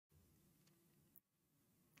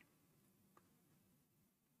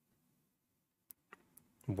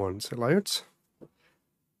once it loads.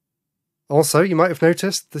 Also, you might have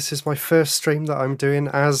noticed this is my first stream that I'm doing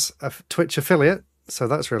as a Twitch affiliate, so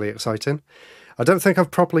that's really exciting. I don't think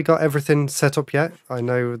I've properly got everything set up yet. I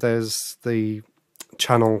know there's the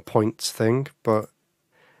channel points thing, but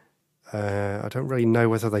I don't really know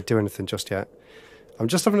whether they do anything just yet. I'm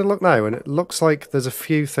just having a look now, and it looks like there's a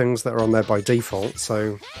few things that are on there by default,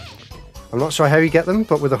 so I'm not sure how you get them,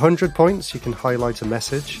 but with 100 points you can highlight a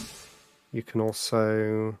message. You can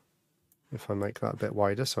also, if I make that a bit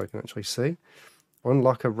wider so I can actually see,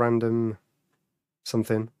 unlock a random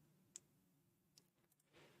something.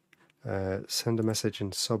 Send a message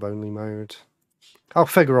in sub-only mode. I'll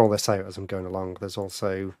figure all this out as I'm going along. There's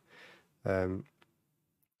also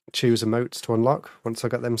choose emotes to unlock once I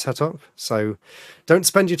get them set up. So don't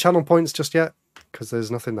spend your channel points just yet, because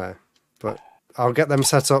there's nothing there. But I'll get them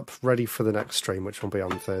set up ready for the next stream, which will be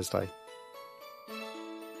on Thursday.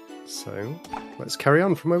 So let's carry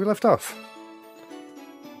on from where we left off.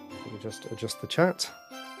 Let me just adjust the chat.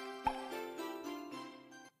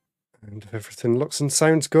 And if everything looks and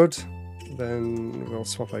sounds good, then we'll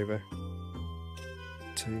swap over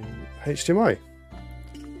to HDMI.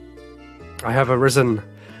 I have arisen.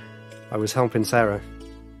 I was helping Sarah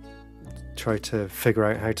try to figure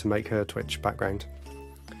out how to make her Twitch background.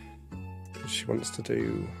 She wants to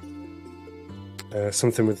do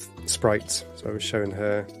something with sprites, so I was showing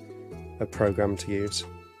her a program to use.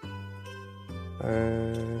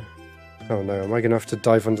 Oh no, am I going to have to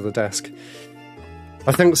dive under the desk?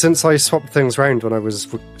 I think since I swapped things around when I was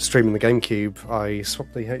streaming the GameCube, I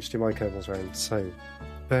swapped the HDMI cables around, so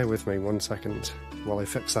bear with me 1 second while I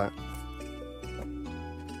fix that.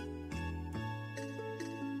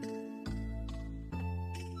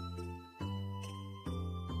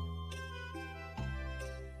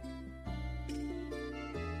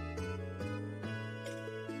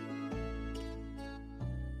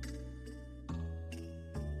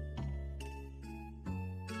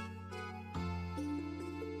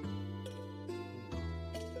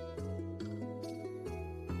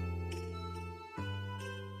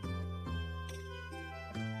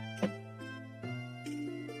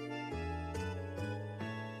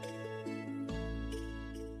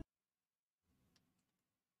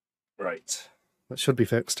 Right, that should be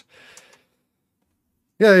fixed.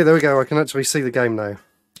 Yay, there we go, I can actually see the game now.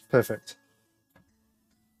 Perfect.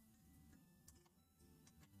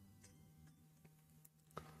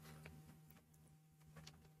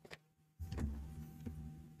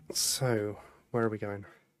 So, where are we going?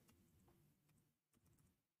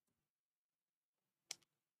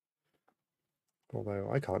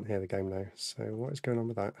 Although I can't hear the game now, so what is going on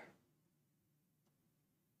with that?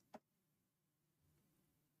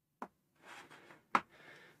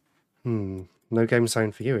 No game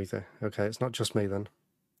sound for you either. Okay, it's not just me then.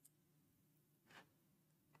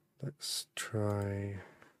 Let's try...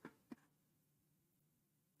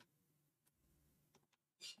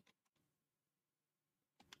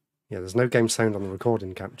 Yeah, there's no game sound on the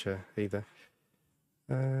recording capture either.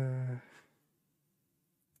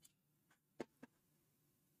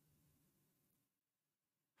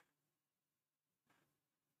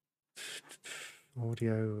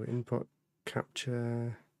 Audio input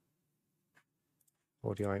capture...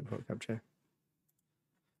 Audio output capture.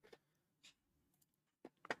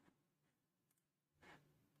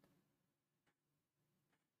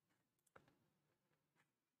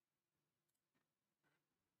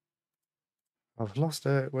 I've lost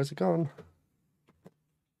it. Where's it gone?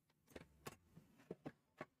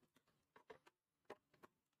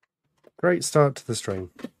 Great start to the stream.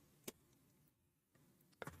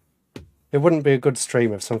 It wouldn't be a good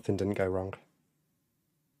stream if something didn't go wrong.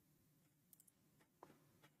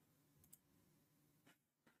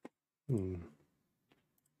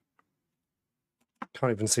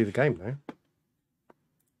 Can't even see the game now.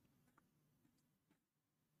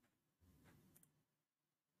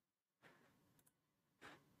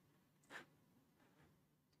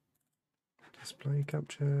 Display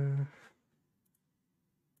capture.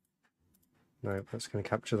 No, that's going to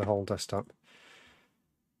capture the whole desktop.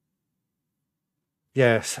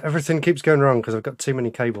 Yes, everything keeps going wrong because I've got too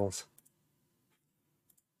many cables.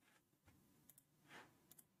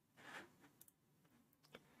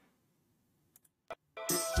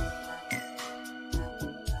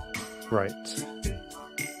 Right.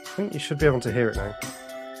 I think you should be able to hear it now.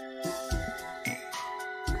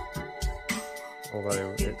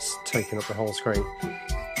 Although it's taking up the whole screen.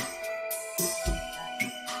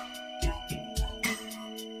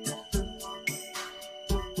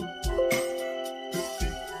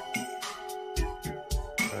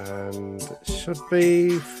 And it should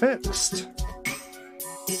be fixed.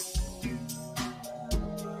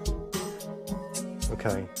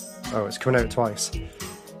 Okay. Oh, it's coming out twice.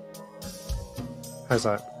 How's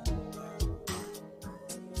that?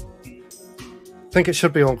 I think it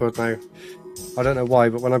should be all good now. I don't know why,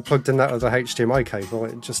 but when I plugged in that other HDMI cable,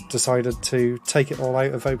 it just decided to take it all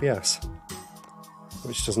out of OBS.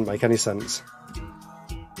 Which doesn't make any sense.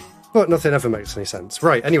 But nothing ever makes any sense.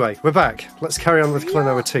 Right, anyway, we're back. Let's carry on with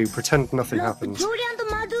Klonoa 2, pretend nothing happened.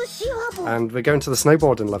 And we're going to the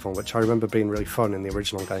snowboarding level, which I remember being really fun in the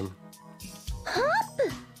original game.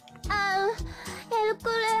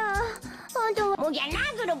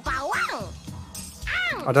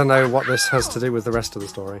 I don't know what this has to do with the rest of the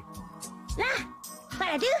story.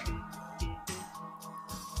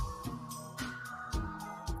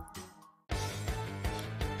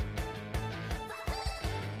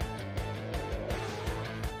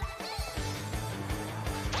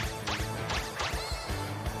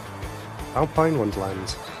 Alpine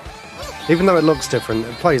Wonderland. Even though it looks different,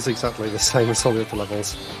 it plays exactly the same as all the other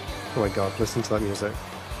levels. Oh my god, listen to that music.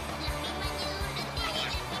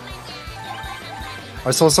 I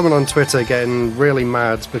saw someone on Twitter getting really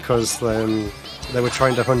mad because they were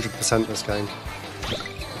trying to 100% this game.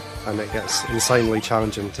 And it gets insanely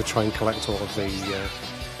challenging to try and collect all of the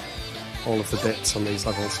bits on these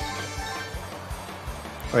levels.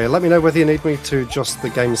 Oh yeah, let me know whether you need me to adjust the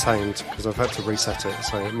game sound, because I've had to reset it,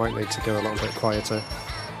 so it might need to go a little bit quieter.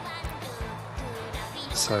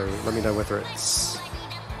 So let me know whether it's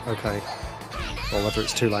okay, or whether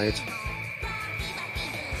it's too loud.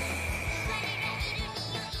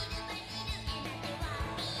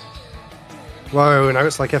 Whoa, now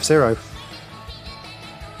it's like F-Zero.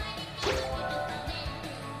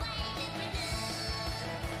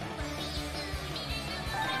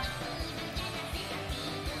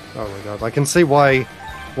 Oh my god, I can see why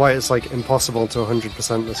it's like impossible to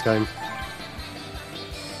 100% this game.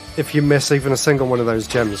 If you miss even a single one of those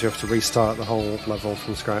gems, you have to restart the whole level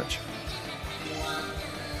from scratch.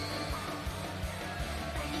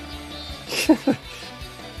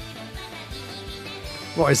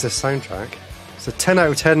 What is this soundtrack? It's a 10 out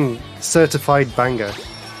of 10 certified banger.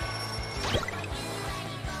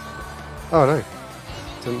 Oh no,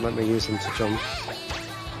 didn't let me use him to jump.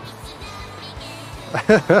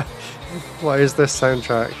 What is this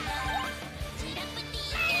soundtrack?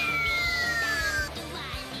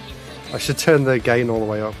 I should turn the gain all the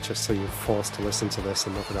way up just so you're forced to listen to this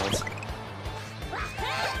and nothing else.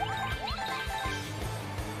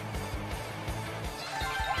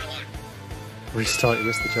 Restart, you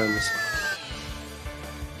missed the gems.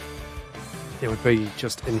 It would be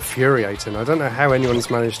just infuriating. I don't know how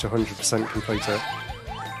anyone's managed to 100% complete it.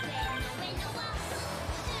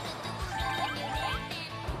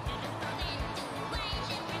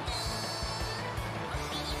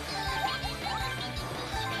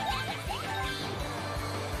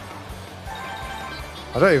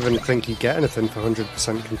 I don't even think you get anything for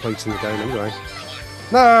 100% completing the game anyway.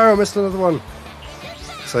 No, I missed another one.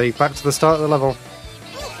 See, back to the start of the level.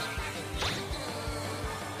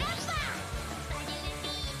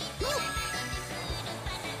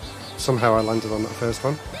 Somehow I landed on that first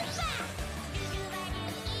one.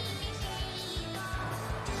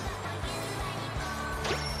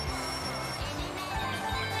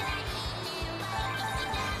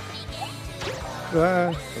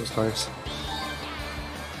 Ah, that was close.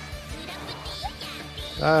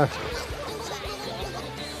 Ah.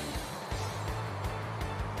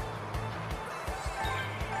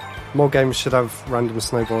 More games should have random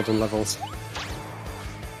snowboarding levels.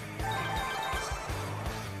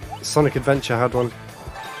 Sonic Adventure had one.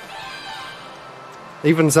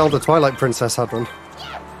 Even Zelda Twilight Princess had one.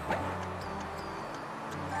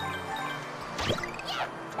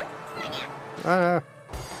 Ah.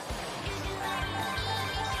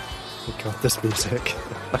 Oh god, this music.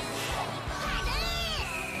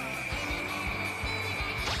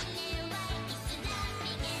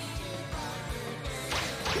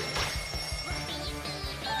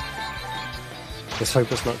 Let's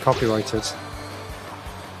hope it's not copyrighted.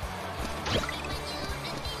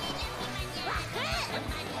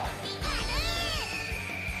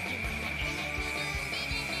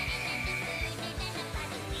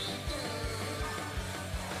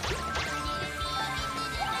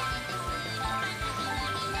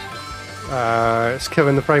 It's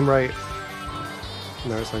killing the frame rate.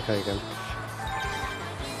 No, it's okay again.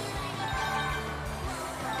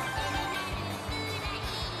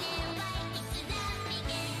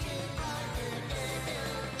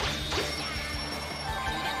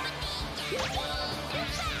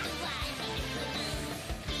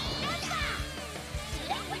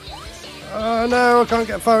 Oh no, I can't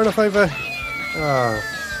get far enough over. Oh.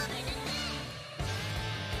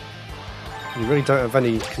 You really don't have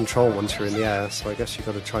any control once you're in the air, so I guess you've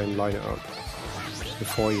got to try and line it up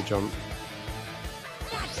before you jump.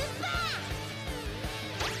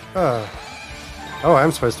 Oh, I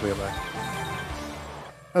am supposed to be up there.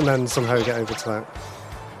 And then somehow get over to that.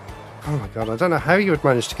 Oh my god, I don't know how you would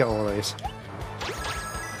manage to get all of these.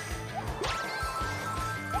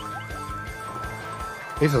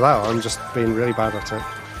 Either that or I'm just being really bad at it.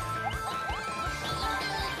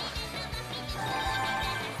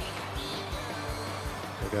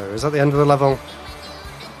 There we go. Is that the end of the level?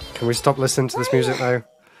 Can we stop listening to this music now?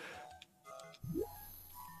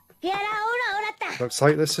 Looks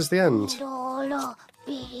like this is the end.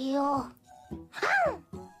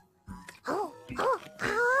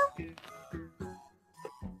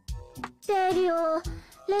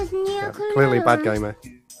 Yeah, clearly a bad gamer.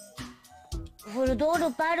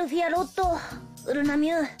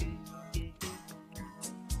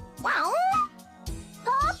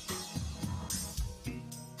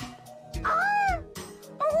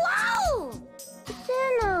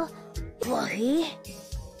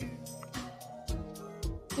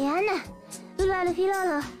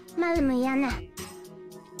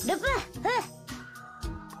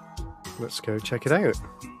 Let's go check it out.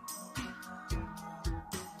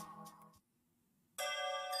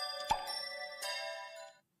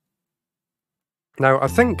 Now, I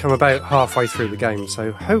think I'm about halfway through the game,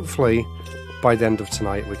 so hopefully by the end of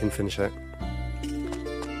tonight we can finish it.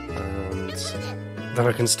 And then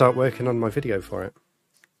I can start working on my video for it.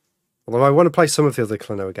 Although I want to play some of the other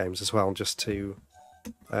Klonoa games as well, just to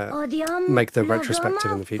make the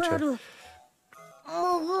retrospective in the future.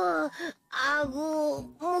 We're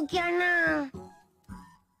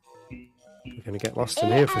going to get lost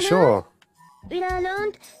in here for sure.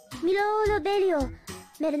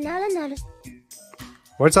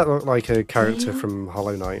 Why does that look like a character from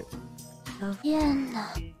Hollow Knight?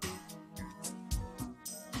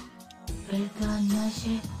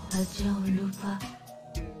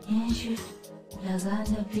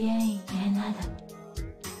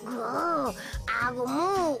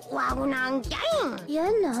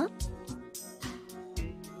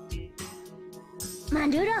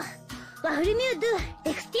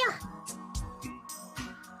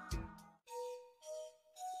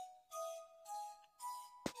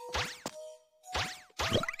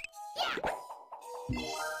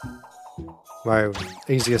 Wow,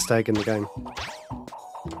 easiest egg in the game.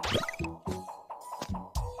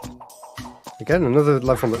 Again, another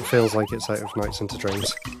level that feels like it's out of Nights into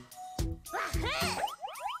Dreams.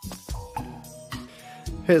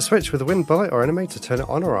 Hit a switch with a wind bullet or enemy to turn it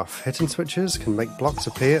on or off. Hitting switches can make blocks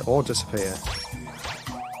appear or disappear.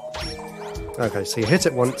 Okay, so you hit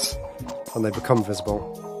it once and they become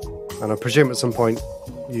visible. And I presume at some point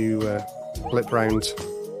you blip round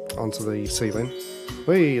onto the ceiling.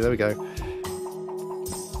 Whee, there we go.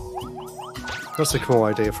 That's a cool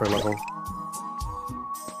idea for a level.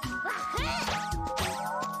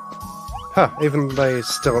 Huh, even they're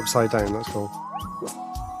still upside down, that's cool.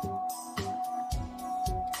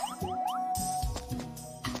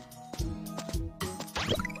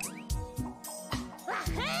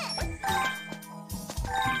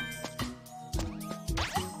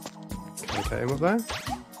 Can I get him up there?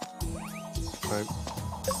 No.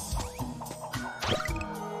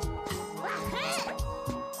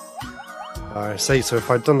 I see, so if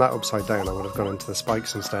I'd done that upside down I would have gone into the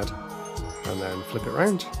spikes instead. And then flip it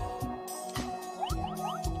round.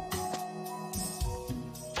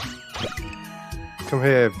 Come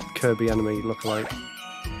here, Kirby enemy lookalike.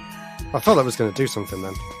 I thought that was going to do something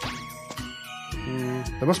then.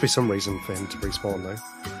 There must be some reason for him to respawn though.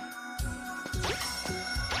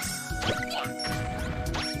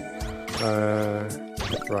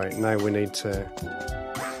 Right, now we need to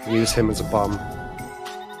use him as a bomb.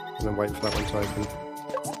 And then wait for that one to open.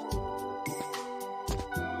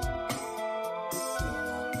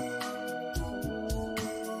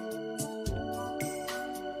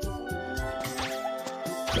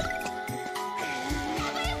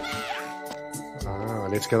 Ah, I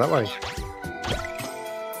need to go that way.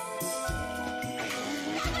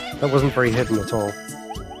 That wasn't very hidden at all.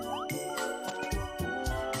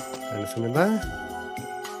 Anything in there?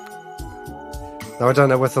 Now I don't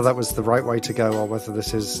know whether that was the right way to go or whether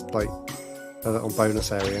this is like a little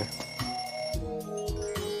bonus area.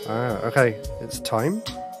 Ah, okay. It's timed,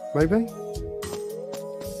 maybe?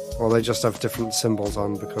 Or they just have different symbols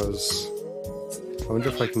on because... I wonder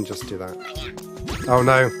if I can just do that. Oh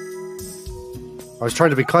no! I was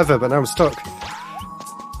trying to be clever, but now I'm stuck.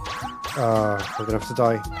 Ah, I'm gonna have to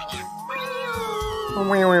die.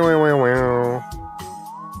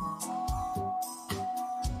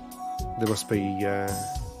 There must be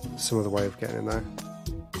some other way of getting in there.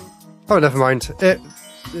 Oh, never mind.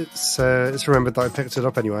 It's remembered that I picked it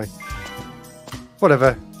up anyway.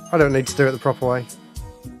 Whatever. I don't need to do it the proper way.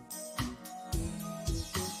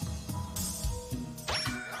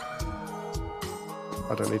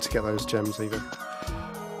 I don't need to get those gems either.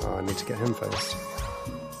 Oh, I need to get him first.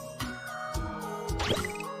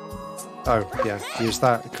 Oh, yeah, use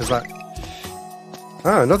that, because that...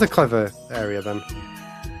 Oh, another clever area then.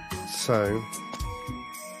 So...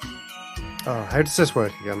 Oh, how does this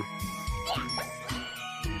work again?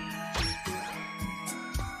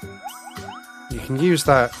 You can use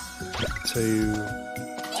that to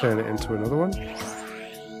turn it into another one.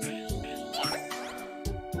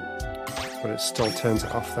 But it still turns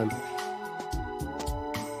it off then.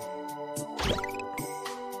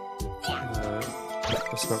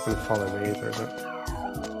 It's not going to follow me either, is it?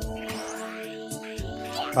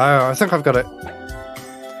 Oh, I think I've got it.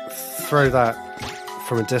 Throw that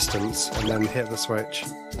from a distance and then hit the switch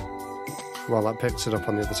while that picks it up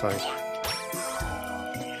on the other side.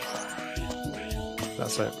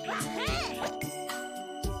 That's it.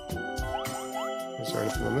 Is there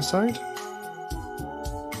anything on this side?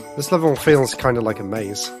 This level feels kind of like a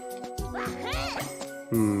maze.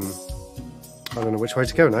 I don't know which way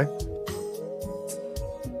to go now.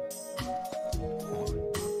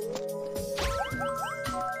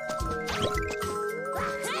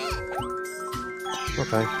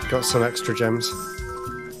 Okay, got some extra gems.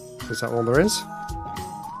 Is that all there is?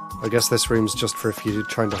 I guess this room's just for if you're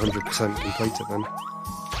trying to 100% complete it then.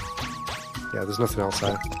 Yeah, there's nothing else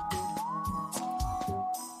there.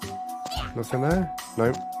 Nothing there?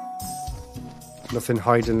 Nope. Nothing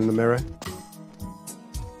hiding in the mirror.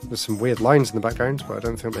 There's some weird lines in the background, but I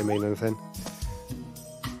don't think they mean anything.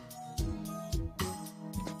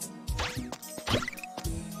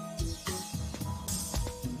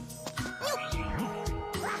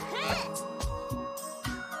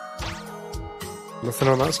 Nothing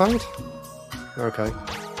on that side? Okay.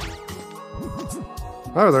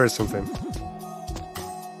 Oh, there is something.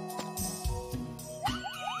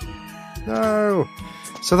 No!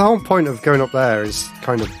 So the whole point of going up there is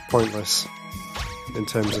kind of pointless in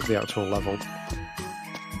terms of the actual level.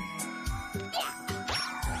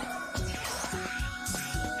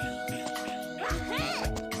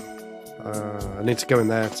 I need to go in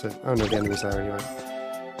there to... Oh no, the enemy's there anyway.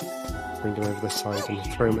 Bring him over this side and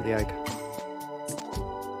throw him at the egg.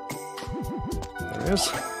 There he is.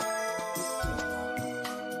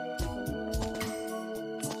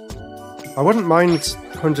 I wouldn't mind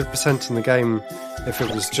 100% in the game if it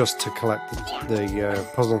was just to collect the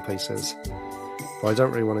puzzle pieces, but I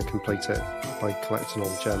don't really want to complete it by collecting all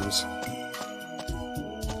the gems.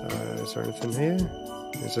 Is there anything here?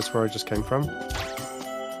 Is this where I just came from?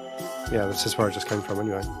 Yeah, this is where I just came from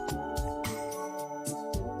anyway.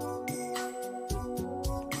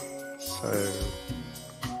 So...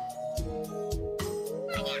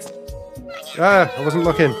 Ah! I wasn't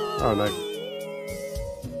looking! Oh no.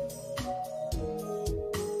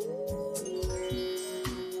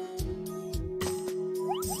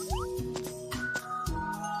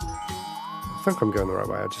 I think I'm going the right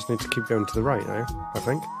way, I just need to keep going to the right now, I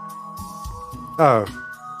think. Oh.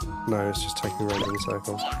 No, it's just taking me around in a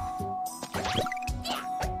circle.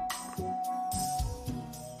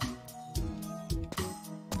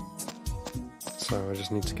 So I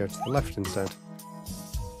just need to go to the left instead.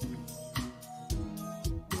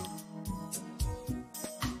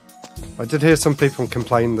 I did hear some people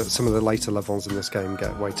complain that some of the later levels in this game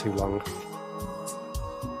get way too long.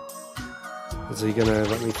 Is he gonna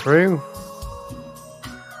let me through?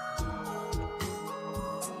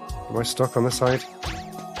 Am I stuck on this side?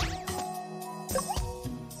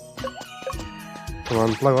 Come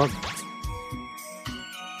on, blow up.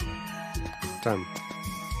 Damn.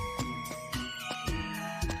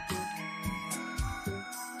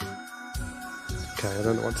 Okay, I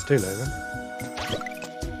don't know what to do now then.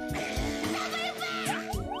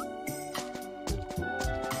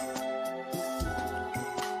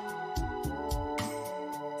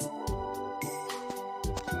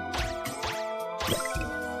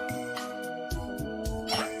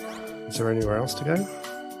 Is there anywhere else to go?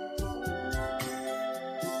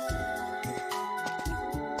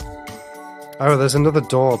 Oh, there's another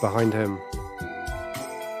door behind him.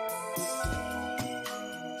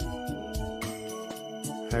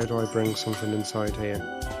 How do I bring something inside here?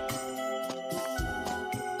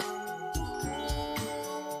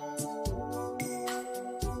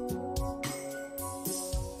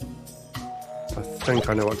 I think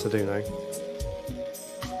I know what to do now.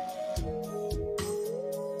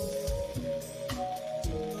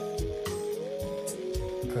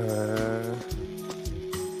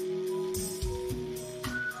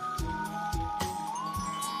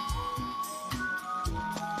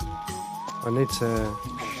 I need to...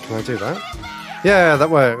 Can I do that? Yeah, that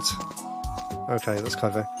worked. Okay, that's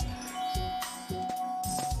clever.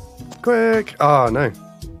 Quick! Oh, no.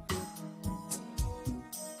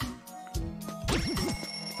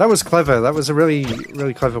 That was clever. That was a really,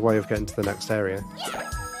 really clever way of getting to the next area.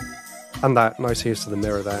 And that nice use of the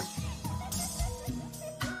mirror there.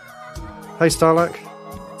 Hey, Starluck.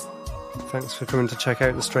 Thanks for coming to check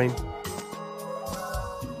out the stream.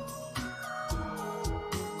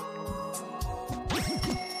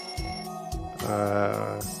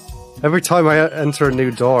 Every time I enter a new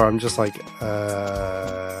door, I'm just like,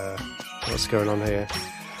 what's going on here?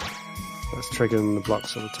 That's triggering the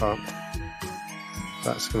blocks at the top.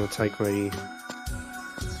 That's going to take me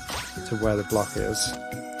to where the block is.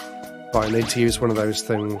 But I need to use one of those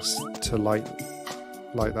things to light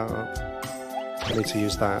that up. I need to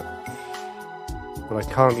use that. But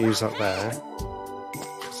I can't use that there,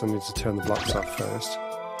 because I need to turn the blocks off first.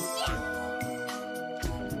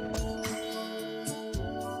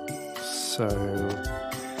 So,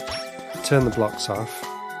 turn the blocks off,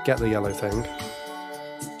 get the yellow thing.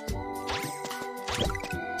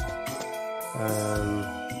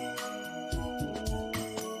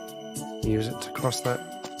 Use it to cross that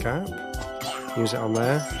gap. Use it on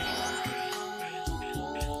there.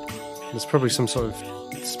 There's probably some sort of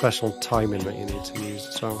special timing that you need to use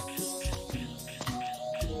as well.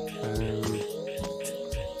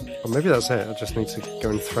 Or maybe that's it, I just need to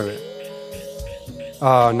go and throw it.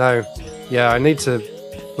 Oh no. Yeah, I need to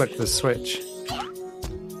flick the switch.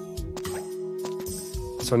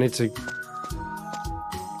 So I need to...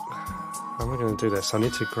 How am I going to do this? I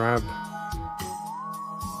need to grab...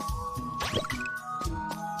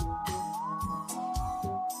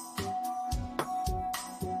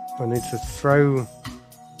 I need to throw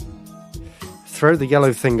the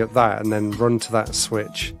yellow thing at that and then run to that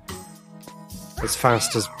switch as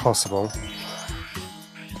fast as possible.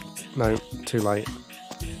 No, too late.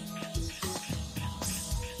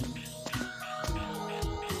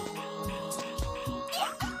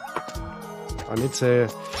 I need to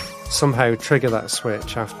somehow trigger that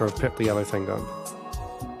switch after I've picked the yellow thing up.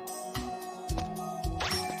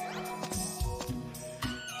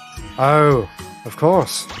 Oh, of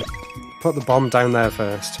course. Put the bomb down there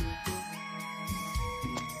first.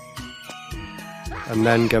 And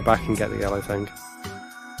then go back and get the yellow thing.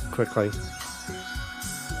 Quickly.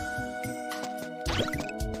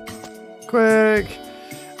 Quick!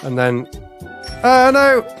 And then... Oh,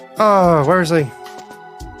 no! Oh, where is he?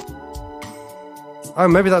 Oh,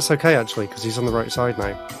 maybe that's okay, actually, because he's on the right side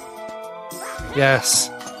now. Yes!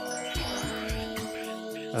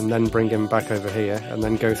 And then bring him back over here, and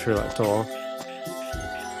then go through that door.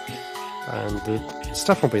 And the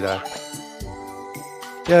stuff will be there.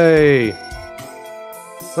 Yay!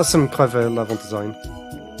 That's some clever level design.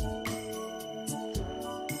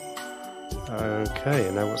 Okay,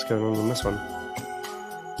 and now what's going on this one?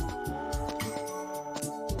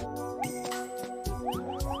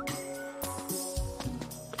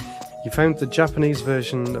 You found the Japanese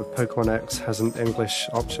version of Pokemon X has an English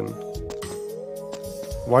option.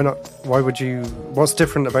 Why not? Why would you... What's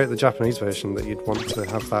different about the Japanese version that you'd want to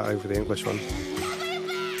have that over the English one?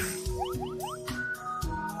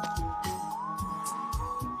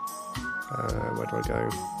 Where do I go?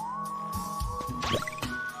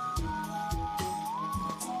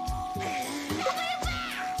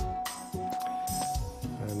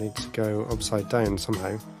 I need to go upside down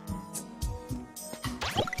somehow.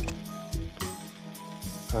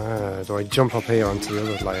 Do I jump up here onto the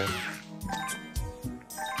other layer?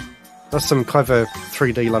 That's some clever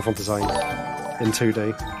 3D level design in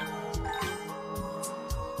 2D.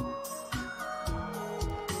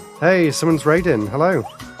 Hey, someone's raiding. Hello.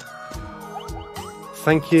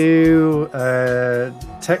 Thank you,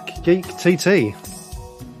 Tech Geek TT.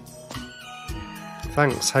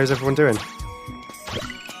 Thanks. How's everyone doing?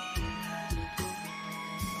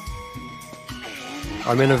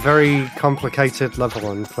 I'm in a very complicated level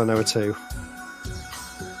on Klonoa 2.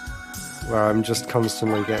 Where I'm just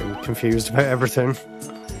constantly getting confused about everything.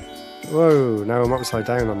 Whoa, now I'm upside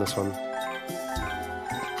down on this one.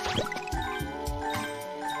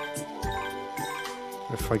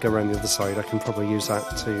 If I go around the other side, I can probably use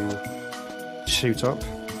that to shoot up.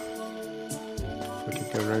 If I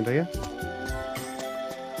could go around here.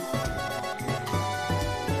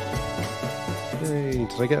 Yay,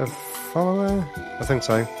 did I get a follower? I think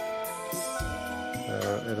so.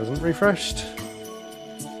 It hasn't refreshed.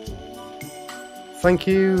 Thank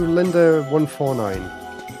you, Linda149.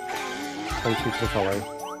 Thank you for the follow.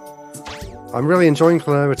 I'm really enjoying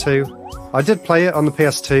Klonoa 2. I did play it on the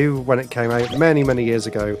PS2 when it came out many, many years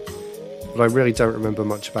ago. but I really don't remember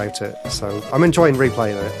much about it, so I'm enjoying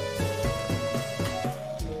replaying it.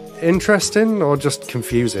 Interesting or just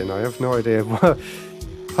confusing? I have no idea.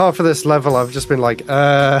 Half of this level I've just been like,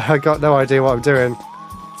 I got no idea what I'm doing.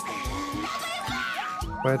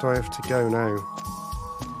 Where do I have to go now?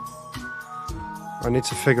 I need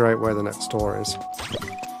to figure out where the next door is.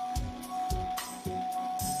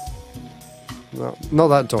 No, not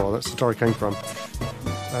that door, that's the door I came from.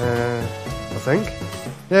 I think.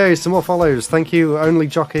 Yay, some more follows. Thank you, Only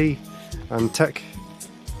Jockey and Tech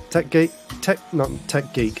Geek. Not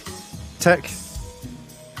Tech Geek. Tech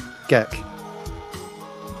Geek.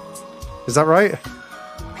 Is that right?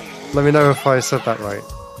 Let me know if I said that right.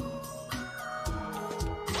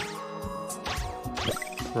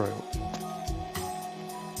 Right.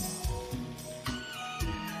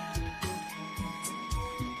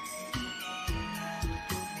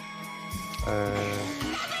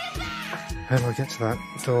 How do I get to that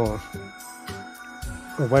door?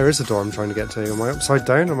 Oh, where is the door I'm trying to get to? Am I upside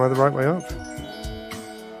down? Am I the right way up?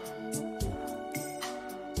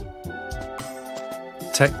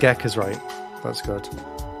 Tech Geck is right. That's good.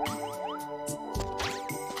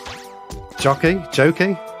 Jockey?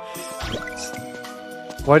 Jokey?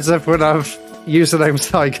 Why does everyone have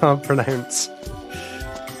usernames that I can't pronounce?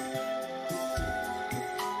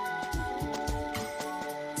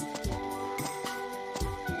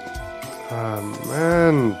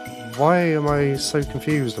 Man, why am I so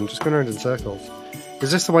confused? I'm just going around in circles.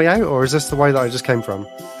 Is this the way out, or is this the way that I just came from?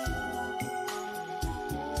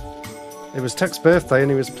 It was Tech's birthday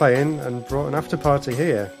and he was playing and brought an after party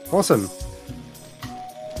here. Awesome.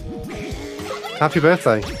 Happy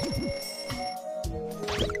birthday.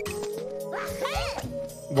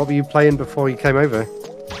 What were you playing before you came over?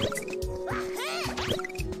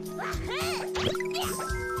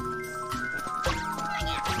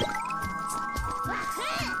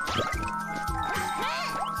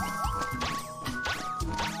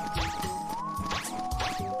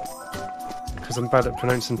 Because I'm bad at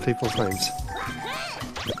pronouncing people's names.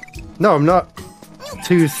 No, I'm not.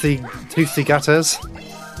 Toothy gatters.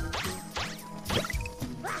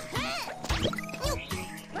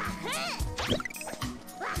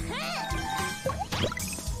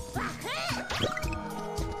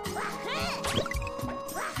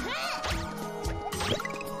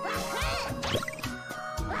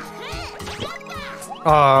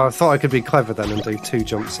 Oh, I thought I could be clever then and do 2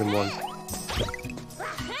 jumps in one.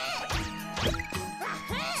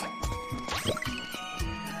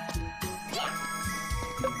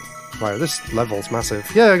 Wow, this level's massive.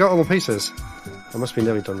 Yeah, I got all the pieces. I must be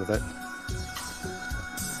nearly done with it.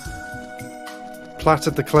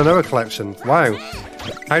 Platted the Klonoa collection. Wow.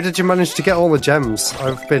 How did you manage to get all the gems?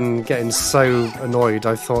 I've been getting so annoyed.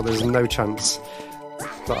 I thought there's no chance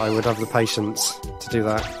that I would have the patience to do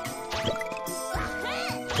that.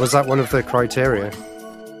 Was that one of the criteria?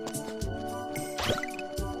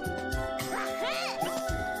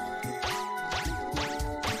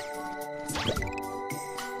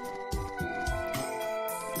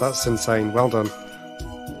 That's insane. Well done.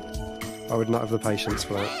 I would not have the patience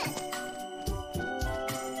for that.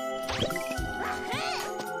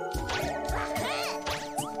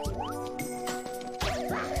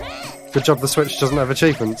 Good job the Switch doesn't have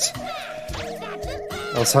achievements.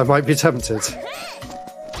 Else I might be tempted.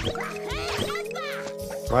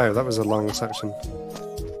 Wow, that was a long section.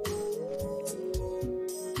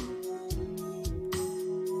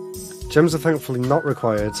 Gems are thankfully not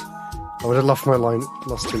required. I would have lost my mind.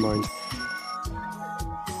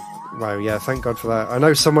 Wow, yeah, thank God for that. I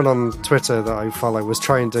know someone on Twitter that I follow was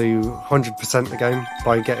trying to 100% the game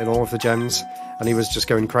by getting all of the gems, and he was just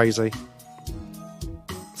going crazy.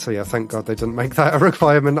 So yeah, thank God they didn't make that a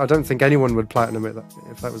requirement. I don't think anyone would platinum it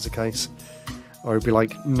if that was the case. Or it'd be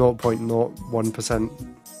like 0.01%.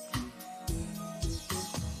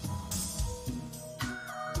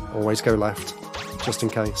 Always go left, just in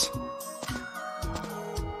case.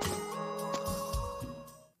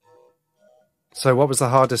 So what was the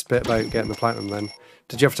hardest bit about getting the platinum then?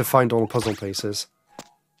 Did you have to find all the puzzle pieces?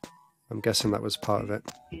 I'm guessing that was part of it.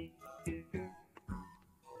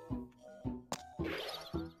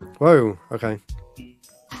 Whoa, okay.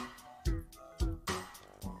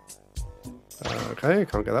 Okay,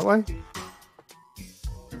 can't go that way.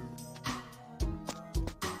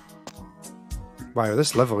 Wow,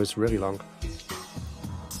 this level is really long.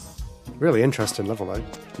 Really interesting level though.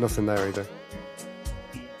 Nothing there either.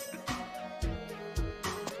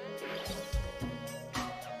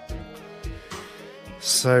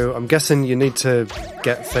 So I'm guessing you need to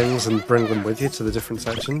get things and bring them with you to the different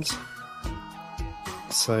sections.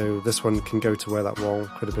 So this one can go to where that wall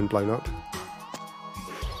could have been blown up.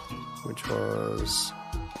 which was...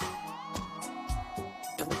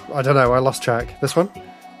 I don't know, I lost track. This one?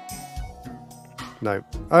 No.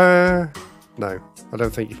 No. I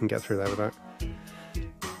don't think you can get through there with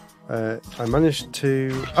that. I managed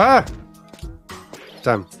to... Ah!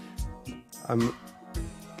 Damn. I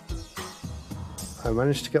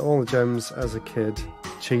managed to get all the gems as a kid.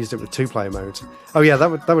 Cheesed it with 2-player mode. Oh yeah,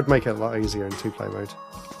 that would make it a lot easier in 2-player mode.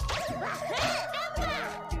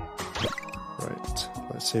 Right,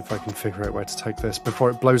 let's see if I can figure out where to take this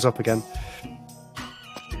before it blows up again.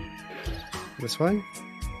 This way?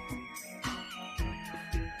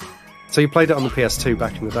 So you played it on the PS2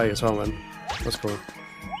 back in the day as well then? That's cool.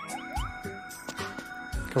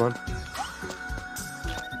 Come on.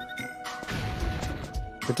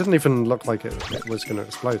 It didn't even look like it was going to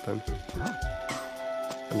explode then.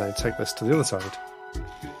 And now take this to the other side.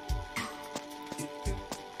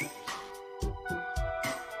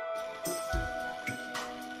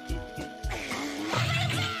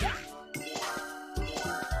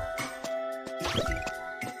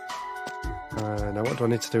 Now what do I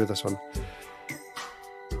need to do with this one?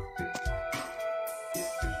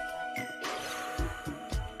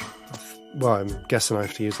 Well, I'm guessing I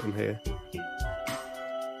have to use it in here.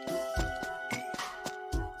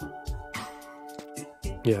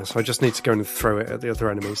 Yeah, so I just need to go and throw it at the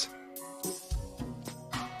other enemies.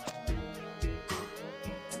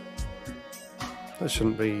 That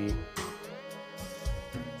shouldn't be...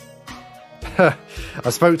 I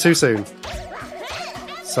spoke too soon.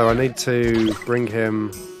 So I need to bring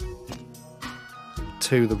him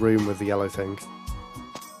to the room with the yellow thing.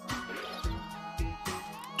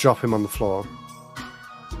 Drop him on the floor.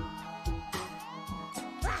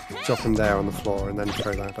 Drop him there on the floor and then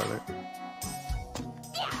throw that at it.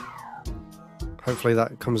 Hopefully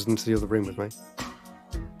that comes into the other room with me.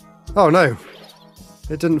 Oh no!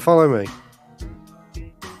 It didn't follow me.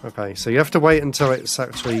 Okay, so you have to wait until it's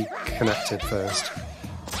actually connected first.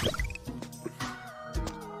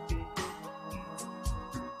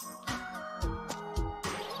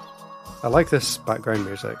 I like this background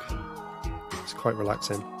music. It's quite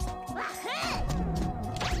relaxing.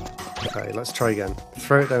 Okay, let's try again.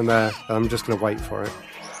 Throw it down there, and I'm just going to wait for it.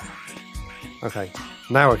 Okay,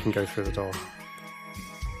 now I can go through the door.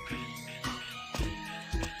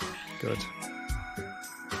 Good.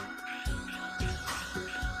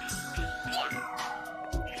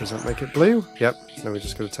 Does that make it blue? Yep. Now we're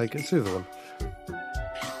just going to take it through the one.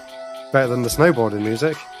 Better than the snowboarding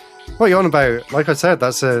music. What are you on about? Like I said,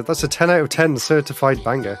 that's a 10 out of 10 certified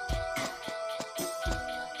banger.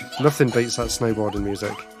 Nothing beats that snowboarding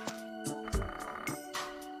music.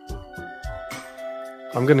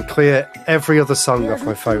 I'm going to clear every other song off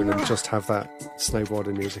my phone and just have that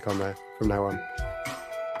snowboarding music on there from now on.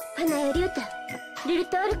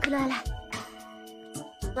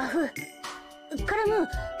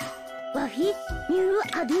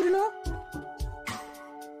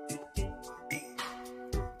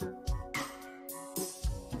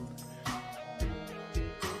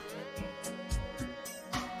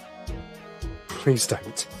 Please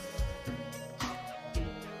don't.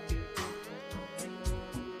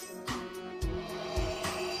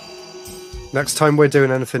 Next time we're doing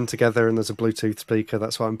anything together and there's a Bluetooth speaker,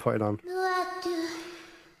 that's what I'm putting on.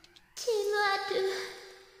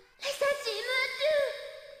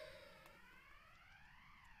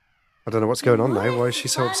 I don't know what's going on now. Why is she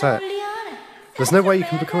so upset? There's no way you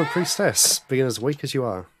can become a priestess, being as weak as you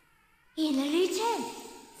are.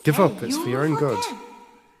 Give up, it's for your own good.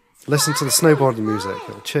 Listen to the snowboarding music,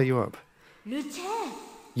 it'll cheer you up.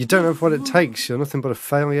 You don't have what it takes, you're nothing but a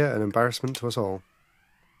failure and embarrassment to us all.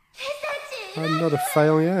 I'm not a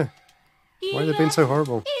failure. Why are they being so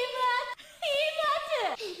horrible?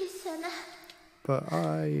 But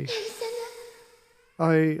I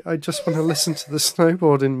just want to listen to the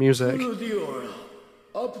snowboarding music.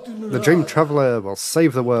 The dream traveller will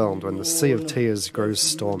save the world when the sea of tears grows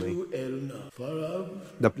stormy.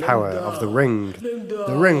 The power of the ring.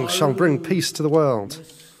 The ring shall bring peace to the world.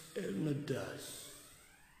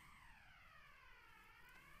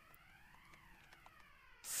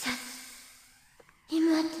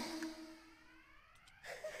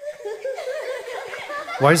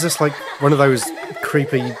 Why is this like one of those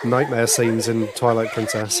creepy nightmare scenes in Twilight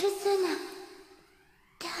Princess?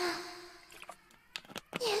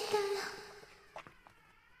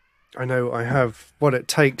 I know, I have what it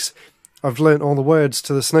takes. I've learnt all the words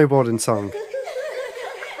to the snowboarding song.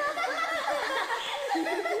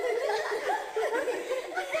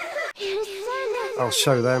 I'll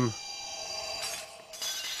show them.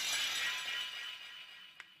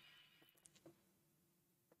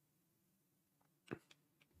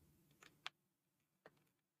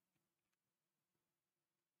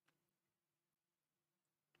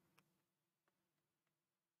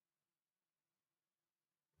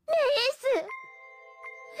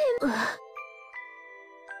 I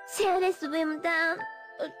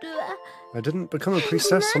didn't become a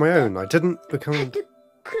priestess on my own. I didn't become...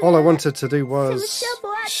 All I wanted to do was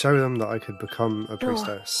show them that I could become a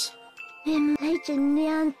priestess.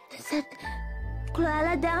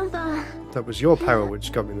 That was your power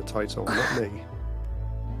which got me the title, not me.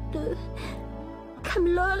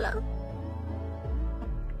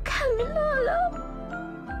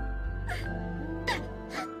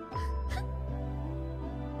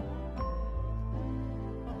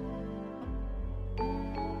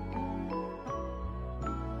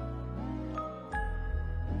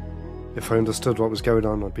 If I understood what was going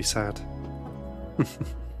on, I'd be sad.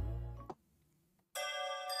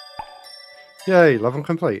 Yay, level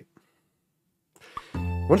complete.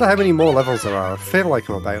 Wonder how many more levels there are. I feel like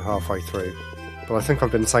I'm about halfway through, but I think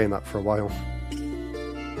I've been saying that for a while.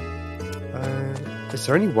 Is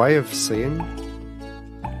there any way of seeing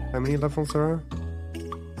how many levels there are?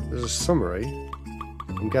 There's a summary.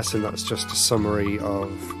 I'm guessing that's just a summary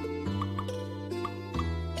of...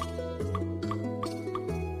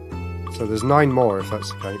 So there's 9 more if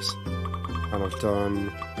that's the case. And I've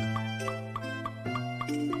done...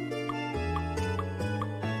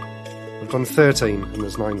 I've done 13 and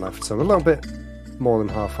there's 9 left, so I'm a little bit more than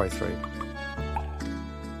halfway through.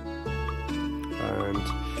 And...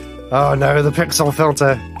 Oh no, the pixel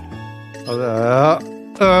filter!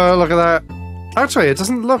 Look at that! Actually, it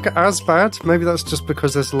doesn't look as bad. Maybe that's just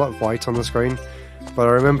because there's a lot of white on the screen. But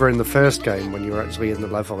I remember in the first game, when you were actually in the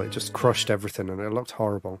level, it just crushed everything and it looked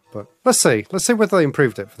horrible. But let's see. Let's see whether they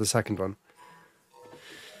improved it for the second one.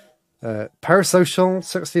 Parasocial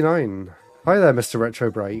 69. Hi there, Mr. Retro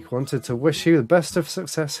Break. Wanted to wish you the best of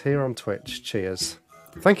success here on Twitch. Cheers.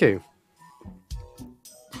 Thank you.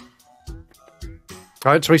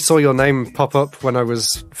 I actually saw your name pop up when I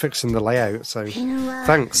was fixing the layout, so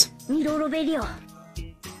thanks. You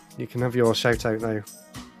can have your shout out now.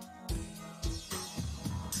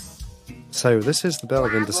 So, this is the Bell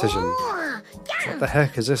of Indecision. What the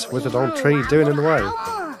heck is this withered old tree doing in the way?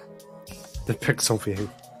 The pixel view.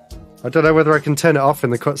 I don't know whether I can turn it off in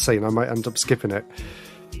the cutscene, I might end up skipping it.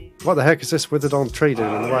 What the heck is this withered old tree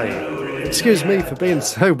doing in the way? Excuse me for being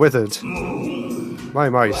so withered.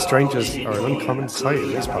 My, strangers are an uncommon sight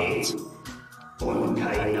in these parts.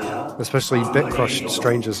 Especially bit-crushed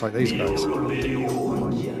strangers like these guys.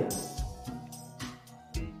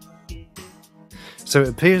 So it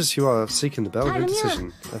appears you are seeking the Bell of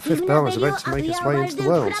Indecision. A 5th bell is about to make its way into the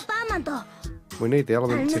world. We need the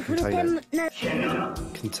element to contain it.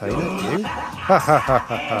 Contain it? You? Ha ha ha ha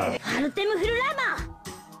ha!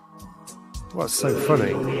 What's so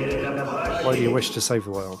funny? Why do you wish to save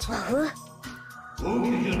the world?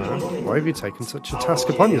 Why have you taken such a task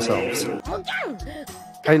upon yourselves?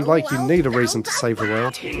 Ain't like you need a reason to save the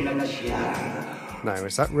world. Now,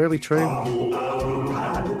 is that really true?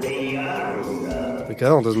 The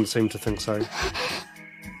girl doesn't seem to think so.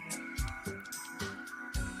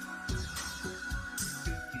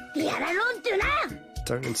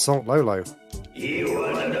 Don't insult Lolo.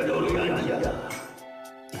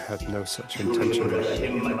 I had no such intention.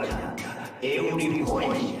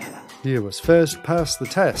 You must first pass the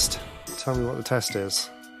test. Tell me what the test is.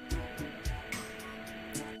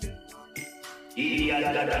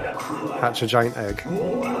 Hatch a giant egg.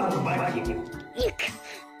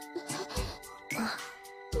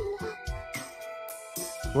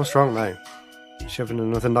 What's wrong now? Is she having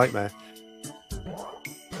another nightmare?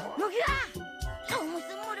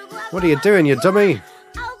 What are you doing, you dummy?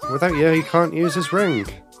 Without you, he can't use his ring.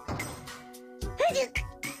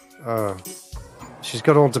 Oh. She's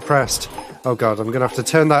got all depressed. Oh god, I'm gonna have to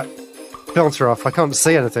turn that filter off. I can't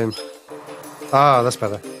see anything. Ah, that's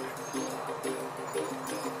better.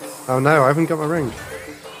 Oh no, I haven't got my ring.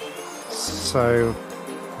 So,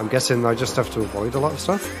 I'm guessing I just have to avoid a lot of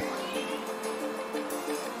stuff.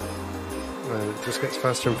 It just gets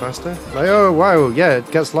faster and faster. Oh wow, yeah, it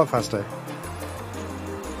gets a lot faster.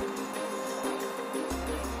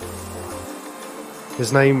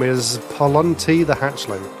 His name is Polonti the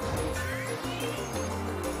Hatchling.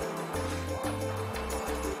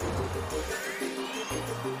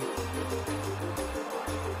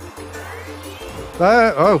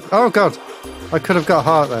 Oh god! I could have got a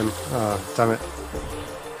heart then. Oh, damn it.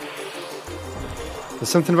 There's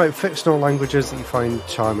something about fictional languages that you find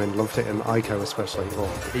charming. Loved it in Ico especially, or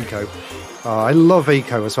Eco. Oh, I love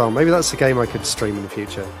Eco as well. Maybe that's a game I could stream in the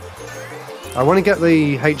future. I want to get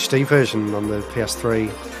the HD version on the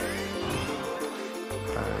PS3.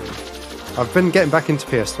 I've been getting back into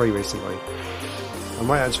PS3 recently. I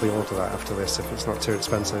might actually order that after this if it's not too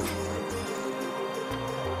expensive.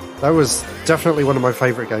 That was definitely one of my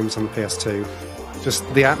favourite games on the PS2.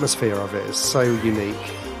 Just the atmosphere of it is so unique.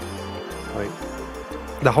 Like,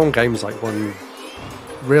 the whole game's like one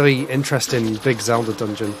really interesting big Zelda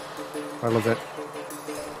dungeon. I love it.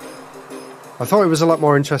 I thought it was a lot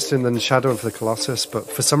more interesting than Shadow of the Colossus, but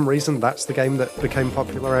for some reason that's the game that became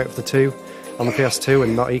popular out of the two on the PS2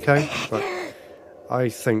 and not Eco. But I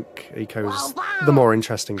think Eco's the more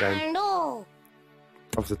interesting game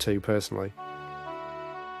of the two, personally.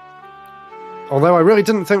 Although I really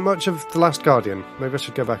didn't think much of The Last Guardian. Maybe I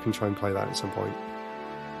should go back and try and play that at some point.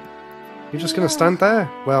 You're just going to stand there?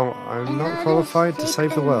 Well, I'm not qualified to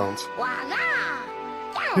save the world.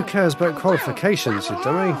 Who cares about qualifications, you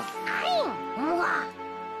dummy?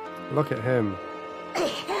 Look at him.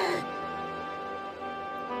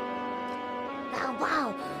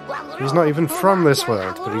 He's not even from this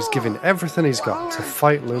world, but he's giving everything he's got to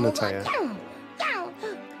fight Lunatea.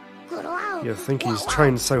 You think he's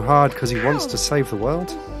trained so hard because he wants to save the world?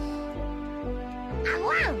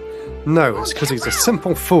 No, it's because he's a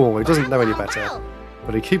simple fool who doesn't know any better.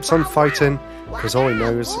 But he keeps on fighting because all he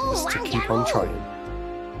knows is to keep on trying.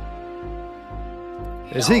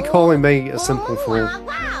 Is he calling me a simple fool?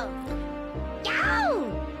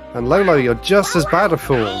 And Lolo, you're just as bad a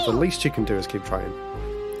fool. The least you can do is keep trying.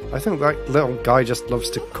 I think that little guy just loves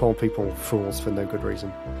to call people fools for no good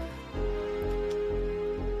reason.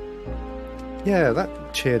 Yeah, that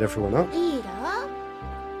cheered everyone up. You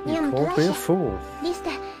called me a fool.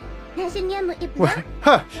 Well,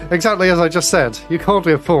 ha! Exactly as I just said. You called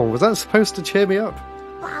me a fool. Was that supposed to cheer me up?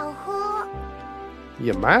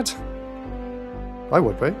 You mad? I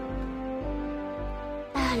would be.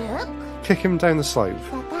 Kick him down the slope.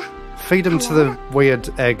 Feed him to the weird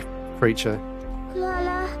egg creature.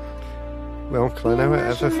 Will Klonoa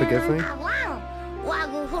ever forgive me?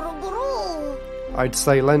 I'd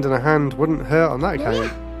say lending a hand wouldn't hurt on that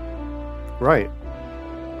account. Right.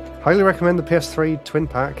 Highly recommend the PS3 Twin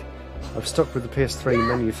Pack. I've stuck with the PS3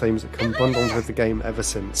 menu themes that come bundled with the game ever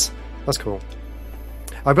since. That's cool.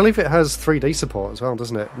 I believe it has 3D support as well,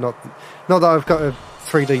 doesn't it? Not that I've got a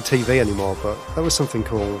 3D TV anymore, but that was something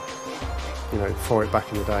cool, you know, for it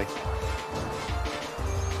back in the day.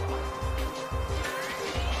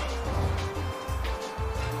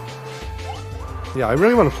 Yeah, I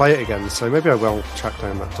really want to play it again, so maybe I will track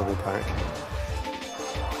down that double pack.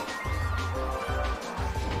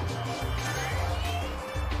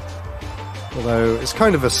 Although, it's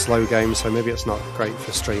kind of a slow game, so maybe it's not great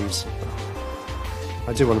for streams.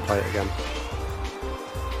 I do want to play it again.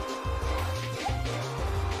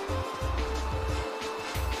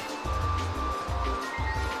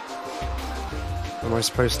 Am I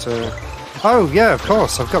supposed to... Oh, yeah, of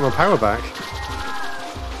course, I've got my power back.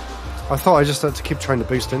 I thought I just had to keep trying to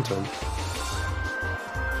boost into him.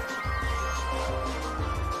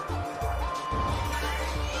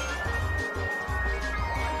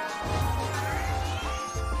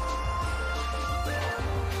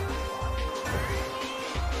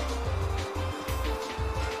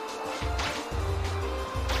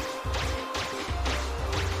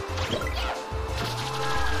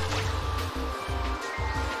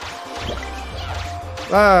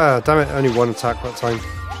 Ah, damn it, only one attack that time.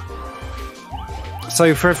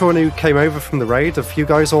 So for everyone who came over from the raid, have you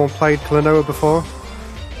guys all played Klonoa before?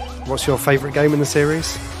 What's your favourite game in the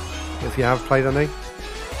series? If you have played any?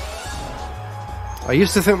 I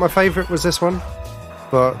used to think my favourite was this one,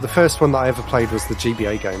 but the first one that I ever played was the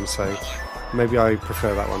GBA game, so maybe I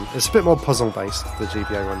prefer that one. It's a bit more puzzle based, the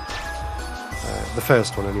GBA one. The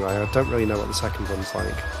first one anyway, I don't really know what the second one's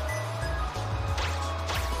like.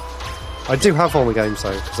 I do have all the games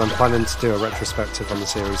though, because I'm planning to do a retrospective on the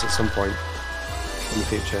series at some point in the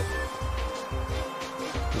future.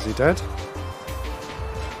 Is he dead?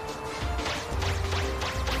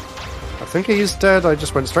 I think he is dead, I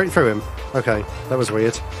just went straight through him. Okay, that was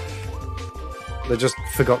weird. They just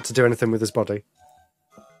forgot to do anything with his body.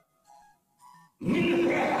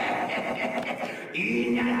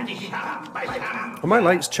 Are my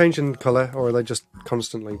lights changing colour, or are they just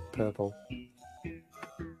constantly purple?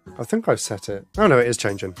 I think I've set it. Oh no, it is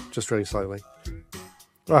changing, just really slowly.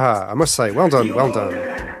 Aha, I must say, well done, well done.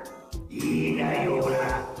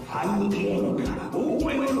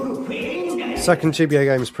 Second GBA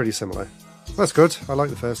game is pretty similar. That's good, I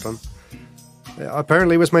like the first one.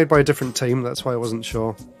 Apparently it was made by a different team, that's why I wasn't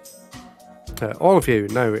sure. All of you,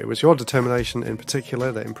 no, it was your determination in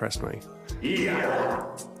particular that impressed me.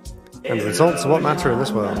 And the results are what matter in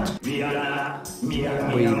this world. We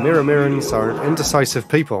Mirror-Mirrans are indecisive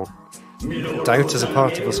people. Doubt is a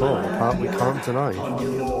part of us all, a part we can't deny.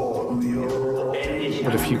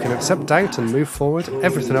 But if you can accept doubt and move forward,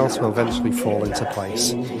 everything else will eventually fall into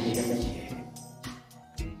place.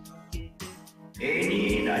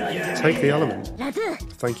 take the element.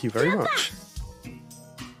 Thank you very much.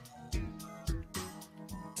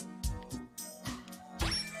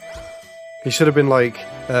 He should have been like,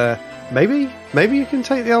 maybe you can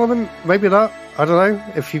take the element, maybe not. I don't know,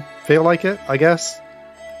 if you feel like it, I guess.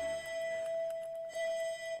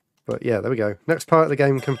 But yeah, there we go. Next part of the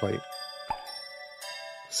game complete.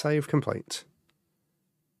 Save complete.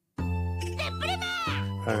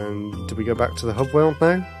 And do we go back to the hub world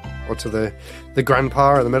now? Or to the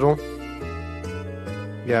grandpa in the middle?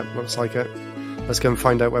 Yeah, looks like it. Let's go and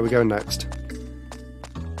find out where we're going next.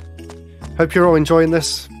 Hope you're all enjoying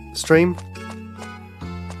this stream.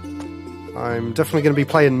 I'm definitely going to be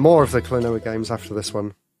playing more of the Klonoa games after this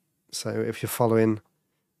one. So if you're following,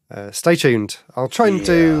 stay tuned. I'll try and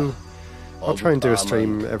do a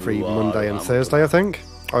stream every Monday and Thursday, I think.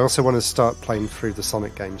 I also want to start playing through the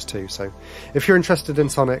Sonic games too, so if you're interested in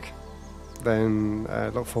Sonic, then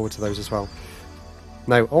look forward to those as well.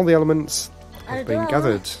 Now, all the elements have been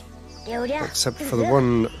gathered, except for the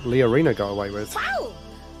one Leorina got away with.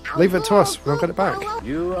 Leave it to us, we'll get it back.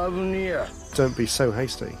 Don't be so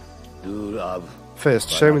hasty. First,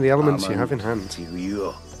 show me the elements you have in hand.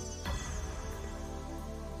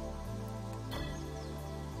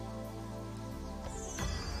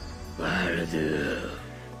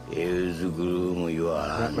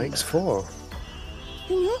 That makes 4.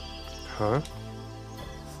 Huh?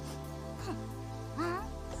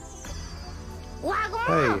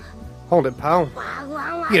 Hey, hold it, pal.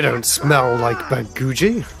 You don't smell like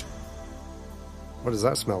Baguji. What does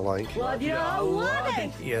that smell like?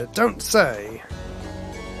 You don't say.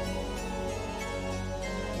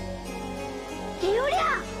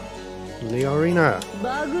 Leorina.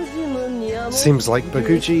 Seems like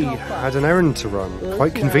Baguji had an errand to run.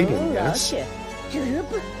 Quite convenient, yes?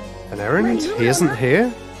 An errand? He isn't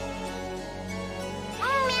here?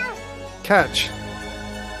 Catch.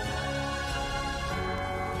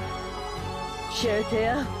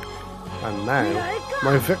 And now,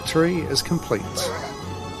 my victory is complete.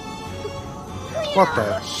 What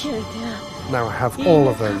the? Now I have all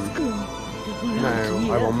of them.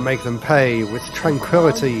 Now I will make them pay with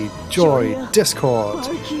tranquility, joy, discord,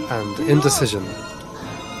 and indecision.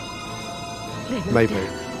 Maybe.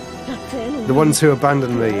 The ones who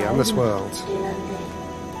abandoned me and this world.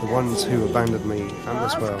 The ones who abandoned me and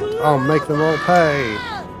this world. I'll make them all pay!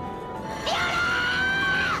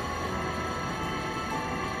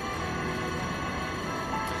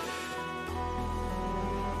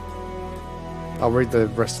 I'll read the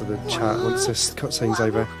rest of the chat once this cutscene's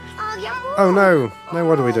over. Oh no! Now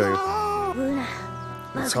what do we do?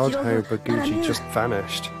 It's odd how Baguji just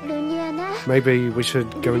vanished. Maybe we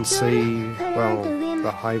should go and see, well, the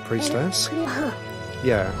High Priestess?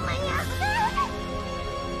 Yeah.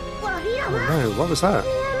 Oh no, what was that?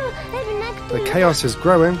 The chaos is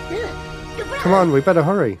growing. Come on, we better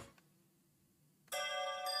hurry.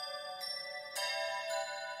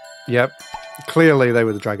 Yep, clearly they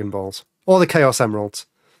were the Dragon Balls. Or the Chaos Emeralds.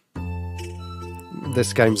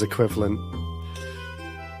 This game's equivalent.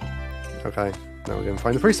 Okay, now we're going to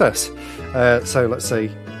find the priestess. So let's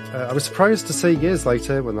see. I was surprised to see years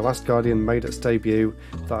later, when The Last Guardian made its debut,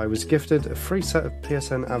 that I was gifted a free set of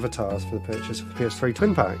PSN avatars for the purchase of the PS3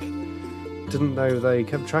 Twin Pack. Didn't know they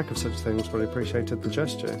kept track of such things, but I appreciated the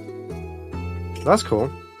gesture. That's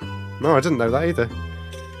cool. No, I didn't know that either.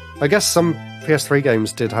 I guess some PS3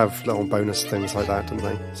 games did have little bonus things like that, didn't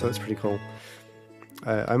they? So that's pretty cool.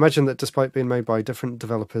 I imagine that despite being made by different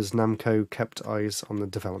developers, Namco kept eyes on the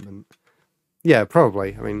development. Yeah,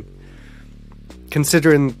 probably. I mean,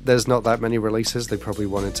 considering there's not that many releases, they probably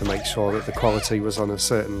wanted to make sure that the quality was on a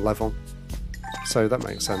certain level. So that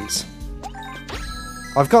makes sense.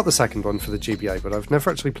 I've got the second one for the GBA, but I've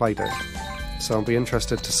never actually played it. So I'll be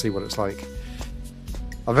interested to see what it's like.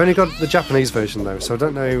 I've only got the Japanese version though, so I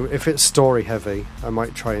don't know if it's story heavy. I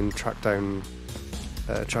might try and track down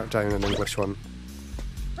an English one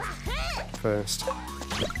first.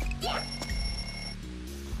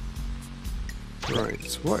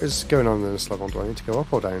 Right, what is going on in this level? Do I need to go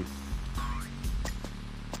up or down?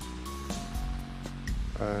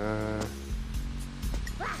 I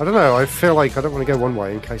don't know, I feel like I don't want to go one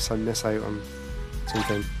way in case I miss out on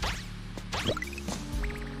something.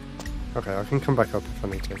 Okay, I can come back up if I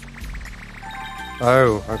need to.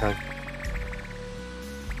 Oh, okay.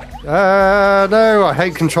 No, I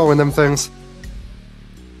hate controlling them things.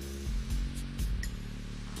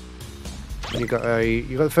 You got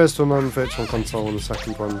the first one on Virtual Console and the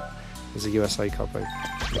second one is a USA copy.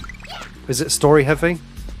 Is it story heavy?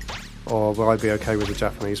 Or will I be okay with the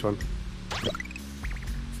Japanese one?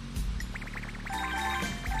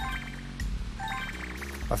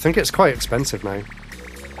 I think it's quite expensive now.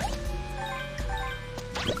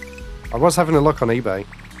 I was having a look on eBay.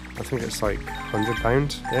 I think it's like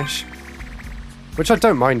 £100-ish. Which I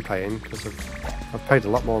don't mind paying, because I've paid a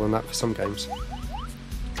lot more than that for some games.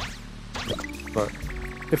 But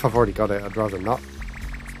if I've already got it, I'd rather not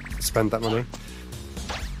spend that money.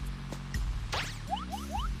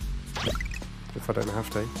 If I don't have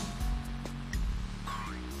to.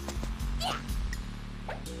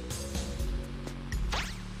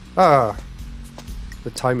 Ah!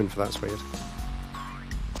 The timing for that's weird.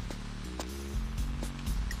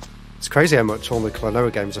 It's crazy how much all the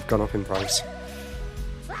Klonoa games have gone up in price.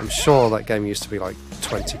 I'm sure that game used to be like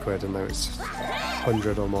 20 quid and now it's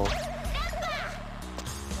 100 or more.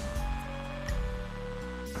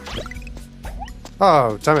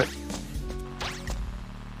 Oh, damn it.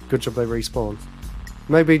 Good job they respawn.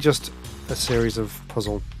 Maybe just a series of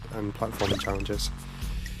puzzle and platforming challenges.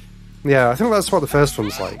 Yeah, I think that's what the first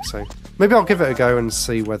one's like, so maybe I'll give it a go and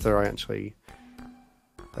see whether I actually,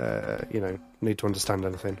 you know, need to understand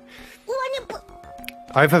anything.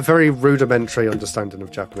 I have a very rudimentary understanding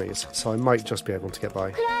of Japanese, so I might just be able to get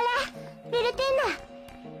by.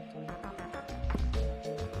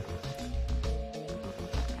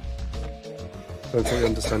 Don't think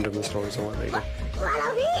understanding the stories are what they do.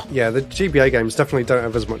 Yeah, the GBA games definitely don't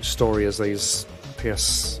have as much story as these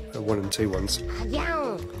PS1 and 2 ones.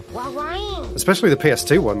 Especially the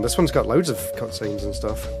PS2 one. This one's got loads of cutscenes and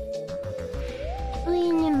stuff.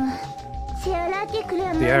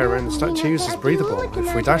 The air around the statues is breathable.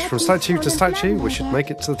 If we dash from statue to statue, we should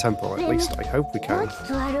make it to the temple. At least I hope we can.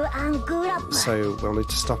 So we'll need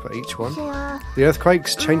to stop at each one. The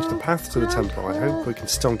earthquakes change the path to the temple. I hope we can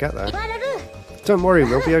still get there. Don't worry,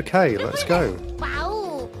 we'll be okay. Let's go.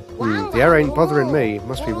 The air ain't bothering me. It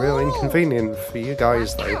must be real inconvenient for you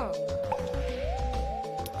guys, though.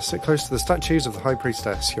 Sit close to the statues of the High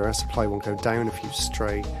Priestess. Your air supply won't go down if you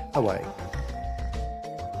stray away.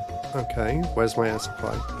 Okay, where's my air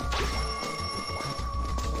supply?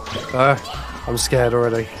 I'm scared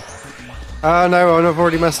already. Oh no, I've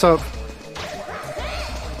already messed up.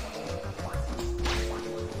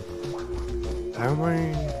 How am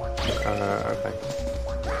I? Okay.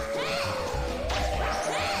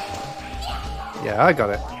 Yeah, I got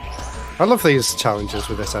it. I love these challenges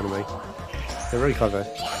with this enemy. They're really clever.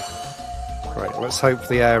 Right, let's hope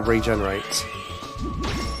the air regenerates.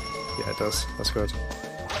 Yeah, it does. That's good.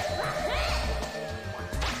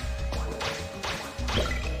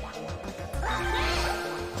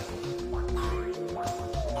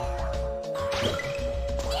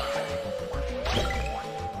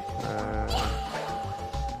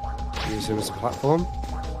 Use him as a platform.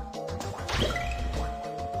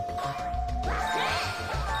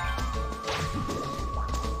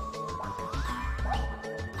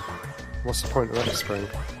 What's the point of that spring?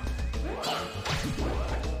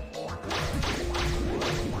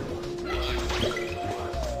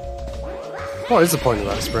 What is the point of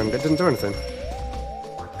that spring? It didn't do anything.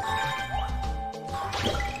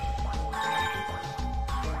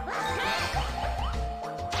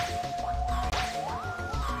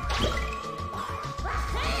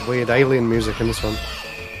 Weird alien music in this one.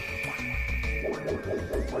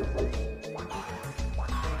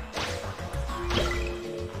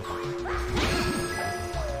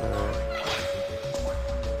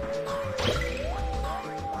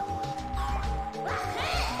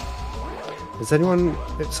 Is anyone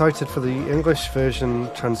excited for the English version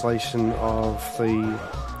translation of the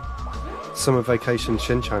Summer Vacation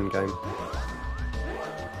Shin-chan game?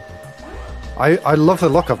 I love the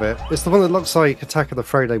look of it. It's the one that looks like Attack of the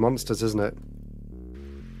Friday Monsters, isn't it?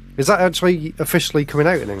 Is that actually officially coming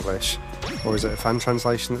out in English? Or is it a fan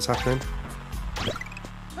translation that's happening?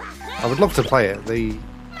 I would love to play it.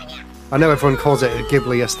 I know everyone calls it a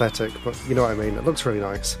Ghibli aesthetic, but you know what I mean. It looks really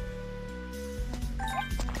nice.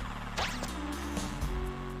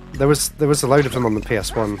 There was a load of them on the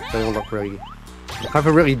PS1. They all look have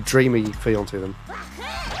a really dreamy feel to them.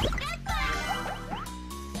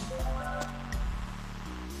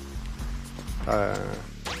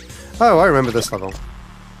 Oh, I remember this level.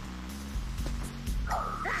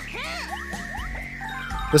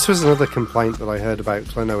 This was another complaint that I heard about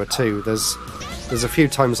Klonoa 2. There's a few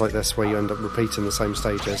times like this where you end up repeating the same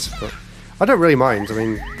stages, but I don't really mind. I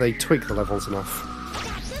mean, they tweak the levels enough.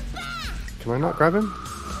 Can I not grab him?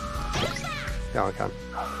 Yeah, I can.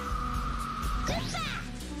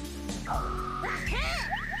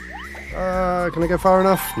 Can I go far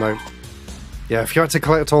enough? No. Yeah, if you had to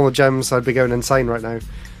collect all the gems, I'd be going insane right now.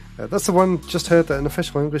 That's the one. Just heard that an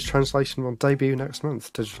official English translation will debut next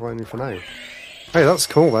month. Digital only for now. Hey, that's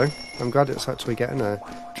cool though. I'm glad it's actually getting a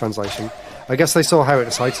translation. I guess they saw how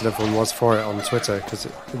excited everyone was for it on Twitter, because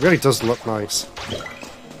it really does look nice.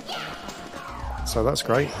 So that's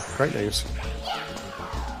great. Great news.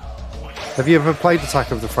 Have you ever played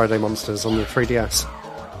Attack of the Friday Monsters on the 3DS?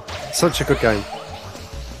 Such a good game.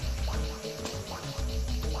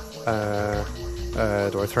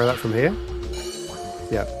 Do I throw that from here?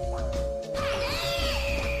 Yeah.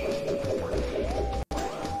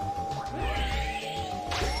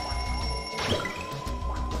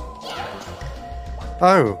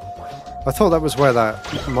 Oh, I thought that was where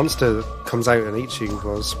that monster comes out and eats you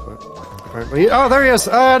was, but apparently... Oh, there he is!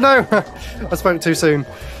 No! I spoke too soon.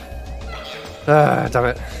 Damn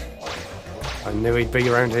it. I knew he'd be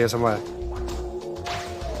around here somewhere.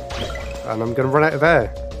 And I'm going to run out of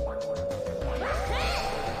air.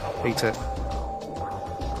 Eat it.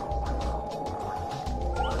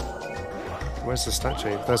 Where's the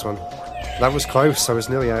statue? There's one. That was close, I was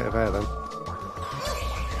nearly out of air then.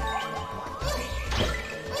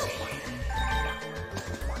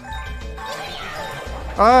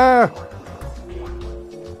 Ah!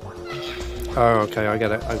 Oh, okay, I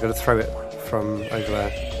get it. I'm going to throw it from over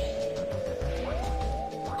there.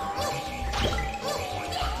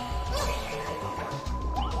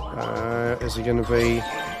 Is he going to be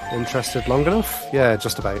interested long enough? Yeah,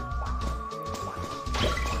 just about.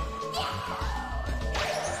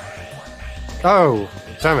 Oh,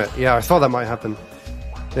 damn it. Yeah, I thought that might happen.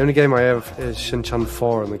 The only game I have is Shin-Chan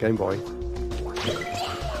 4 on the Game Boy.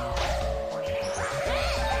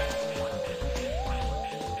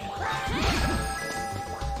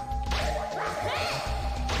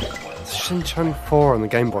 Shin-Chan 4 on the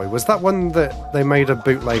Game Boy. Was that one that they made a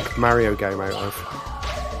bootleg Mario game out of?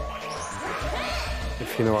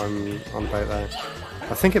 If you know what I'm on about there.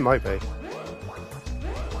 I think it might be. Right,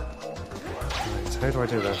 how do I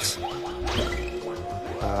do this?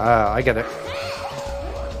 Ah, I get it.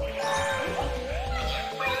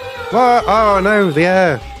 What? Oh no, the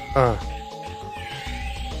air! Oh.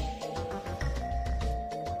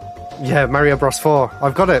 Yeah, Mario Bros 4.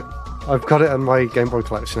 I've got it! I've got it in my Game Boy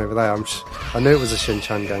collection over there. I knew it was a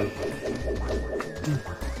Shin-Chan game.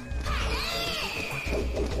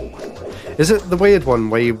 Is it the weird one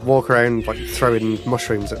where you walk around like throwing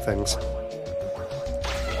mushrooms at things?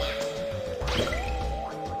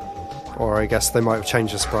 Or I guess they might have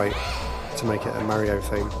changed the sprite to make it a Mario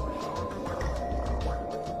theme.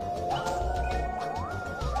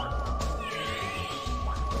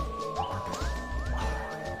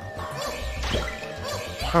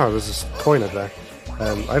 Oh, there's this coin up there.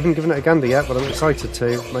 I haven't given it a gander yet, but I'm excited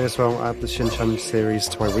to. May as well add the Shin-Chan series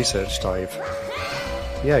to my research dive.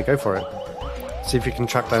 Yeah, go for it. See if you can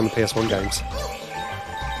track down the PS1 games.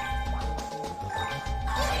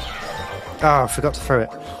 Ah, I forgot to throw it.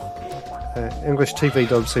 English TV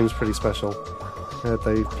dub seems pretty special.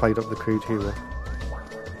 They played up the crude humour.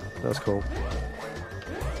 That's cool.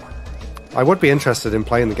 I would be interested in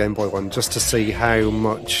playing the Game Boy one just to see how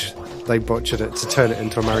much they butchered it to turn it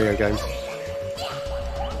into a Mario game.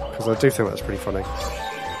 Because I do think that's pretty funny.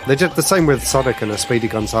 They did the same with Sonic and a Speedy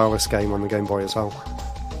Gonzales game on the Game Boy as well.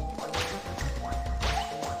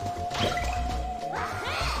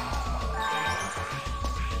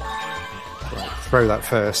 Throw that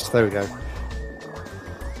first. There we go.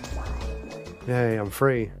 Yay, I'm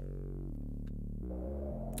free.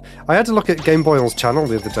 I had to look at Game Boyle's channel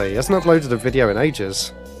the other day. He hasn't uploaded a video in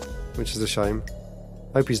ages, which is a shame.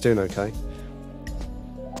 Hope he's doing okay.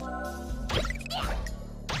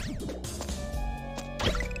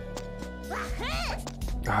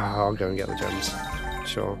 I'll go and get the gems.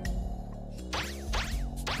 Sure.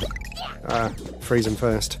 Freeze him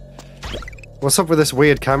first. What's up with this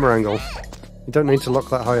weird camera angle? You don't need to look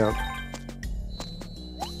that high up.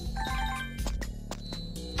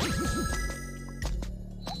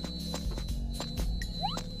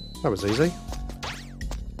 That was easy.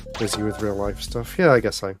 Busy with real life stuff. Yeah, I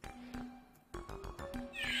guess so.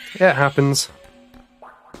 Yeah, it happens.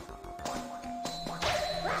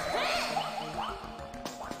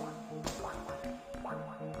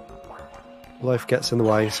 Life gets in the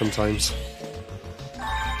way sometimes.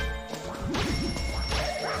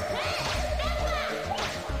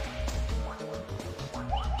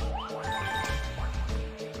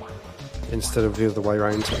 Instead of the other way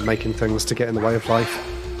around, making things to get in the way of life.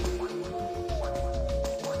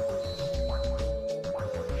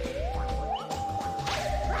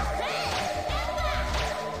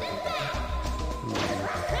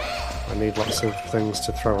 I need lots of things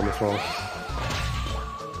to throw on the floor.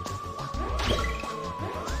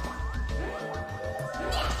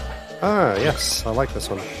 Ah, yes, I like this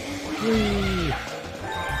one. Whee!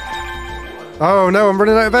 Oh no, I'm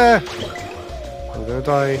running out of air! I'm gonna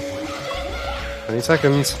die. 20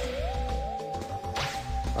 seconds.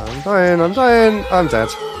 I'm dying, I'm dead.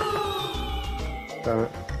 Damn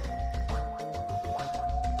it.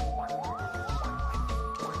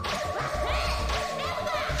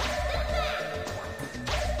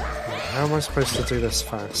 How am I supposed to do this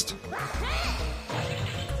fast?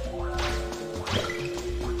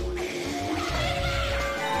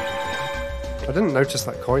 I didn't notice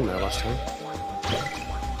that coin there last time.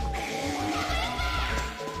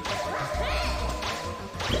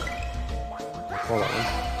 Or that one.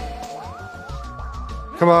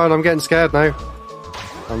 Come on, I'm getting scared now.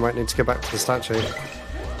 I might need to go back to the statue.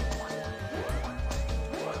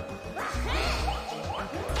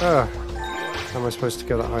 Ah. How am I supposed to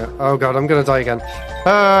go that high? Oh god, I'm gonna die again.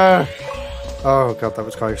 Ah! Oh god, that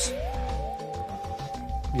was close.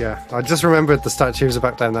 Yeah, I just remembered the statues are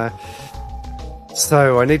back down there.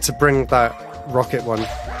 So, I need to bring that rocket one.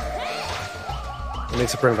 I need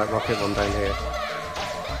to bring that rocket one down here.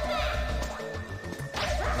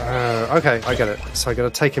 Okay, I get it. So I gotta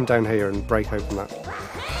take him down here and break open that.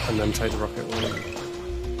 And then take the rocket one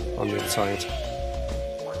on the other side.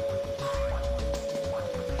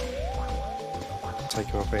 Take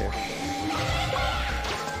him up here.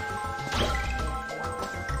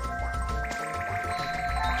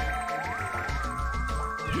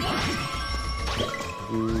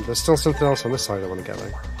 There's still something else on this side I want to get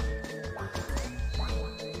though.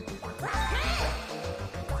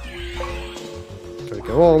 Gotta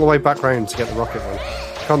go all the way back round to get the rocket one.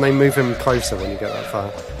 Can't they move him closer when you get that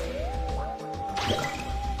far?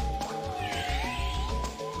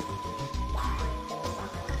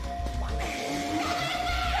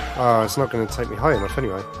 Oh, it's not going to take me high enough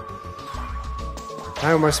anyway.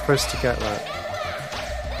 How am I supposed to get that?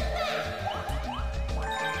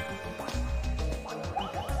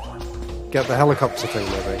 Get the helicopter thing,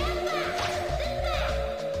 maybe.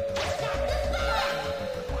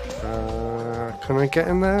 Can I get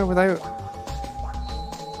in there without...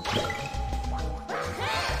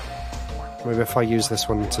 Maybe if I use this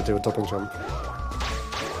one to do a double jump.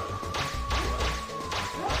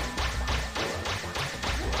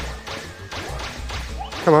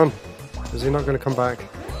 Come on. Is he not going to come back?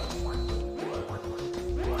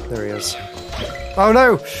 There he is. Oh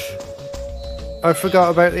no! I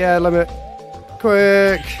forgot about the air limit.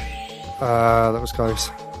 Quick! That was close.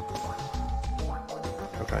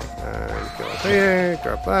 Okay, and go up here,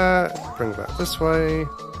 grab that, bring that this way,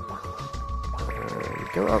 and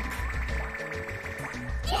go up.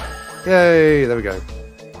 Yay! There we go.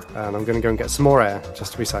 And I'm going to go and get some more air,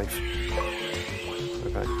 just to be safe.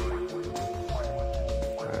 Okay.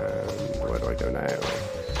 And where do I go now?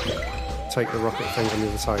 Take the rocket thing on the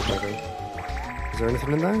other side, maybe. Is there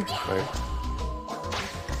anything in there? No.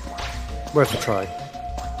 Worth a try.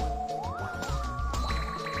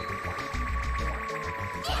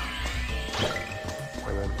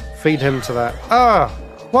 And then feed him to that. Ah!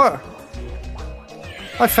 What?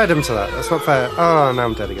 I fed him to that. That's not fair. Oh, now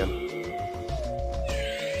I'm dead again.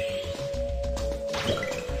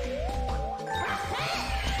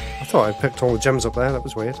 I thought I picked all the gems up there. That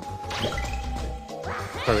was weird.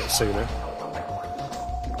 Throw it sooner.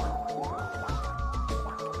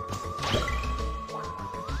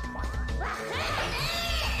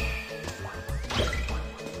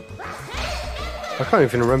 I can't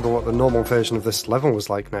even remember what the normal version of this level was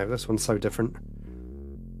like now. This one's so different.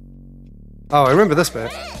 Oh, I remember this bit.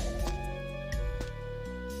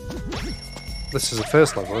 This is the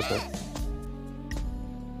first level, isn't it?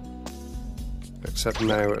 Except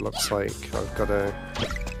now it looks like I've got to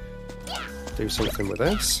do something with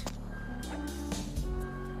this.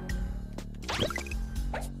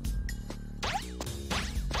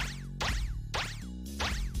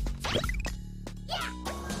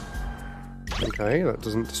 Okay, that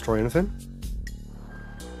doesn't destroy anything.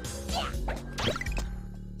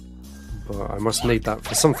 But I must need that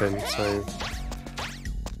for something, so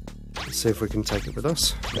let's see if we can take it with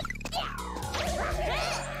us.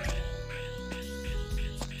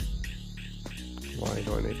 Why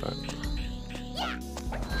do I need that?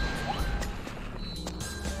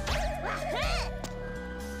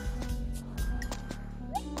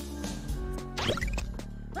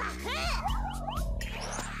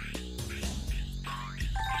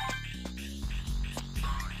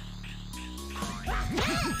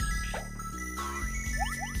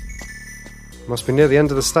 Must be near the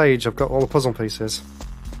end of the stage. I've got all the puzzle pieces.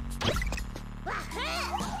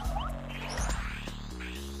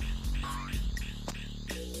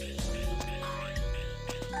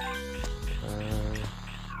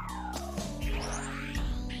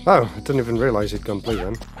 Oh, I didn't even realise he'd gone blue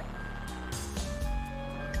then.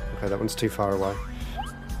 Okay, that one's too far away.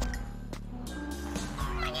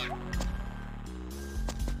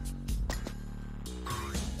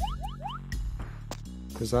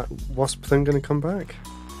 Is that wasp thing going to come back?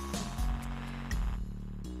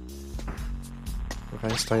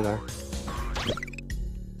 Okay, stay there.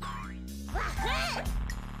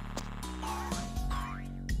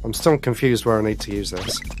 I'm still confused where I need to use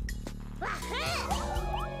this.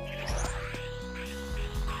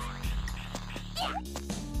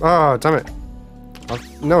 Oh, damn it. I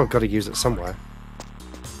know I've got to use it somewhere.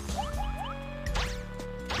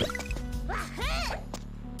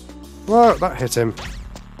 Whoa, that hit him.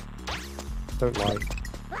 Don't lie.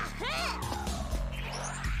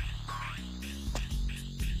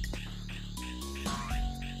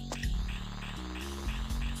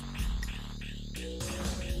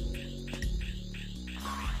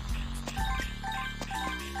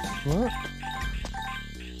 What?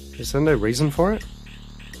 Is there no reason for it?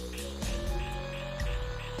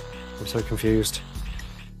 I'm so confused.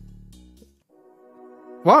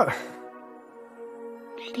 What?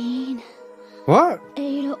 What?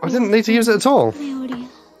 I didn't need to use it at all.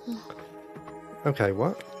 Okay,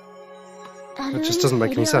 what? That just doesn't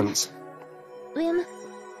make any sense.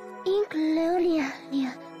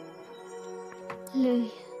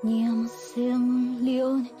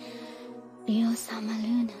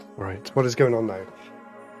 Right, what is going on now?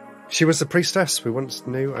 She was the priestess we once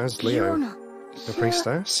knew as Leo. The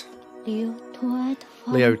priestess?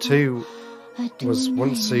 Leo 2 was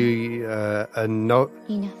once a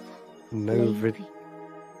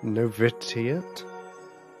novitiate,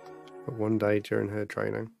 but one day during her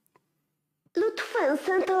training.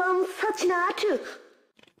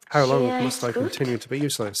 How long must I continue to be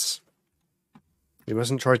useless? You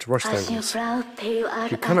mustn't try to rush things.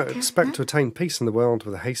 You cannot expect to attain peace in the world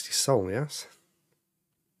with a hasty soul, yes?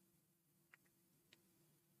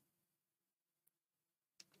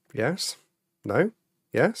 Yes? No?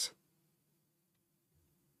 Yes?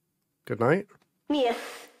 Good night? Yes.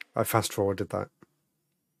 I fast-forwarded that.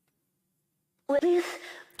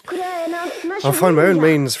 I'll find my own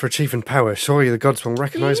means for achieving power. Surely the gods will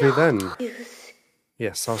recognize me then.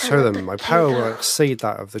 Yes, I'll show them. My power will exceed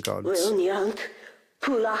that of the gods.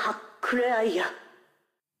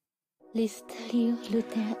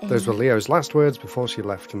 Those were Leo's last words before she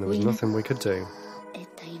left, and there was nothing we could do.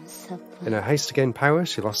 In her haste to gain power,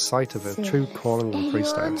 she lost sight of her true calling of a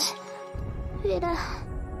priestess.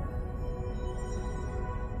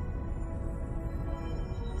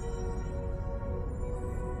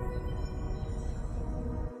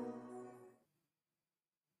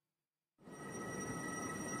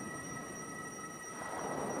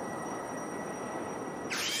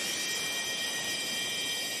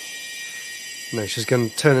 No, she's going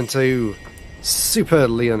to turn into Super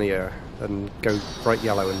Lunatea and go bright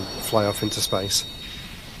yellow and fly off into space.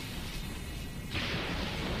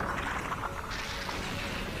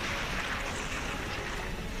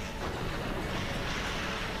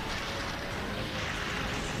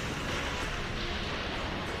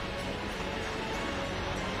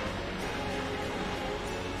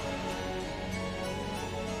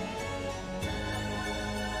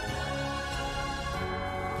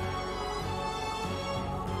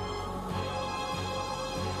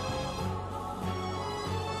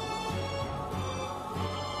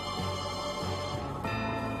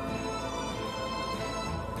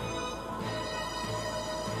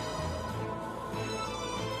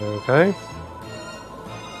 Okay.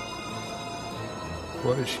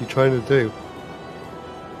 What is she trying to do?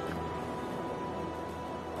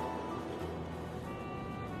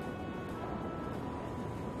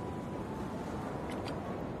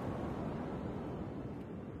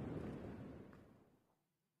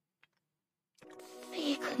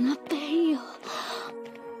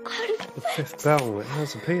 The fifth bell, it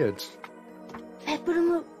has appeared.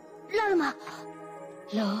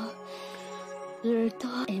 You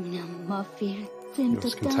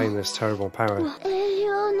must contain this terrible power.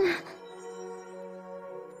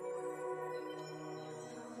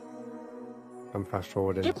 I'm fast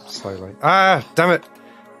forwarding slowly. Ah, damn it!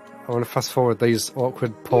 I want to fast forward these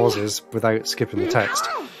awkward pauses without skipping the text.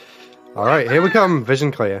 Alright, here we come,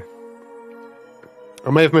 vision clear. I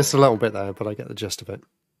may have missed a little bit there, but I get the gist of it.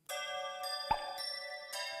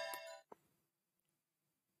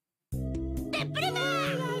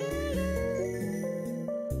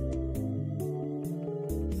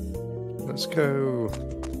 Let's go.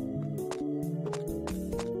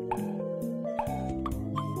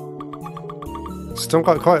 Still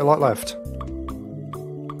got quite a lot left.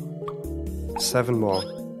 7 more.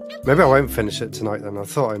 Maybe I won't finish it tonight then. I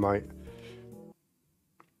thought I might.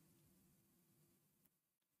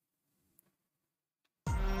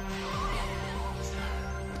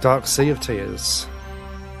 Dark Sea of Tears.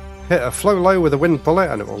 Hit a flow low with a wind bullet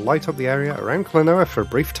and it will light up the area around Klonoa for a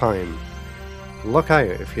brief time. Look out,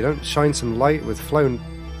 if you don't shine some light with flow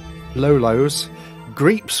low-lows,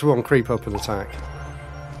 Greeps won't creep up and attack.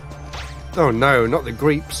 Oh no, not the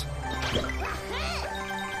Greeps.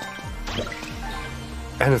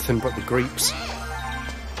 Anything but the Greeps.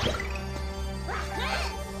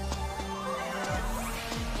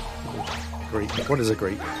 Greep. What is a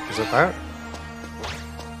Greep? Is it that?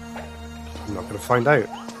 I'm not going to find out.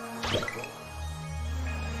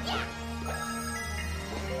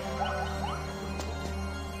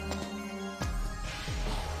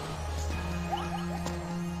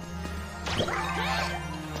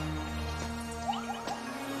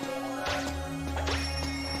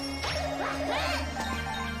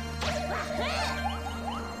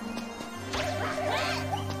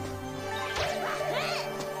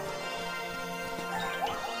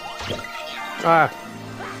 Ah!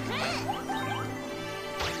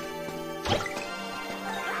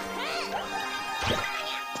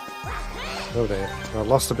 Oh dear, I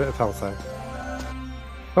lost a bit of health there.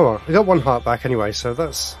 Oh well, I got one heart back anyway, so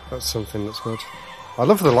that's something that's good. I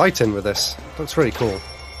love the lighting with this. That's really cool,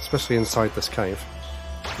 especially inside this cave.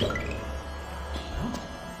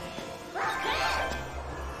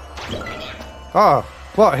 Ah!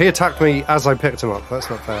 What? He attacked me as I picked him up.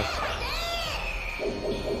 That's not fair.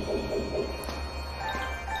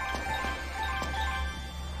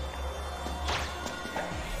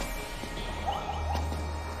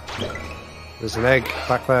 There's an egg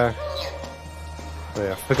back there. Oh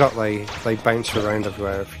yeah, I forgot they bounce you around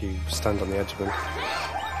everywhere if you stand on the edge of them.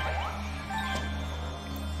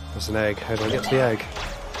 There's an egg. How do I get to the egg?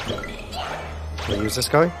 Can I use this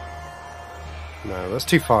guy? No, that's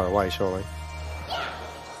too far away, surely.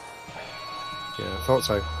 Yeah, I thought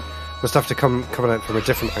so. Must have to come out from a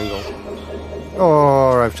different angle.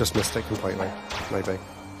 Or I've just missed it completely. Maybe.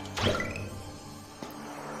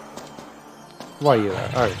 Why are you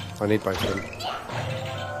there? Oh, I need both of them.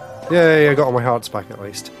 Yay, I got all my hearts back at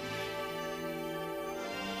least.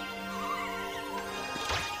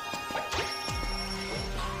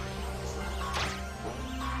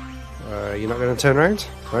 You're not going to turn around?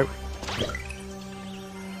 Nope.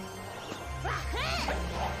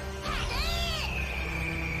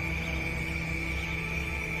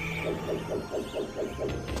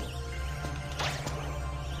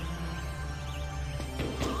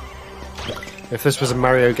 If this was a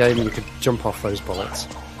Mario game, you could jump off those bullets.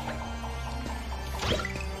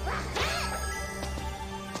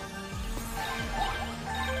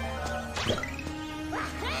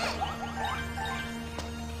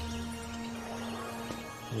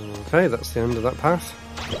 Okay, that's the end of that path.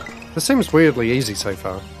 This seems weirdly easy so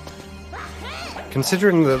far.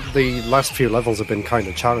 Considering that the last few levels have been kind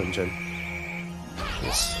of challenging.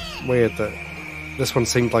 It's weird that this one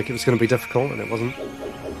seemed like it was going to be difficult and it wasn't.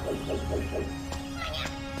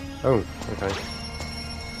 Oh, okay.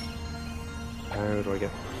 How do I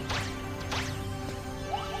get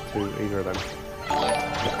to either of them?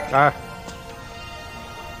 Ah!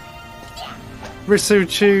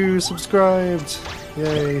 Risuchu subscribed!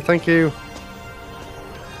 Yay, thank you!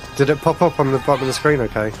 Did it pop up on the bottom of the screen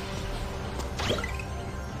okay?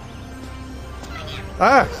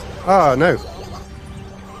 Ah! Ah, no!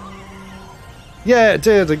 Yeah, it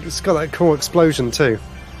did! It's got that cool explosion too.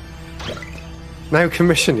 Now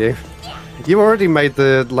commission you. You already made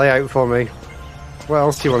the layout for me. What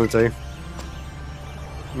else do you want to do?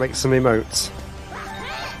 Make some emotes.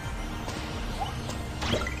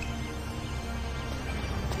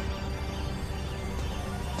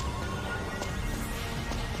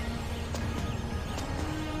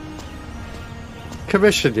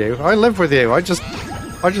 Commission you? I live with you. I just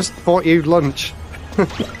bought you lunch.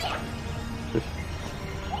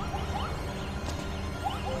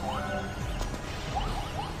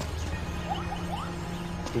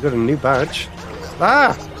 You got a new badge.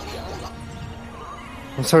 Ah!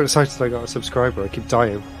 I'm so excited I got a subscriber. I keep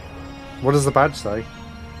dying. What does the badge say?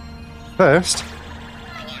 First,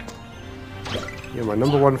 you're my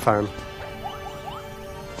 #1 fan.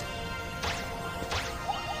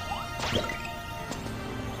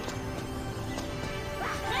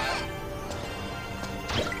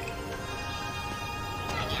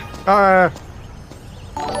 Ah!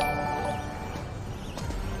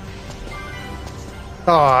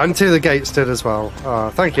 Oh, and To The Gates did as well. Oh,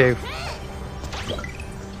 thank you.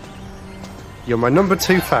 You're my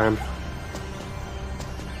 #2 fan.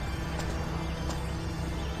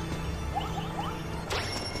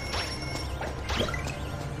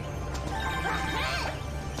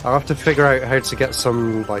 I'll have to figure out how to get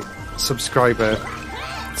some, like, subscriber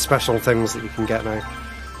special things that you can get now.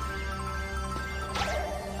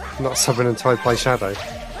 Not subbing until I play Shadow.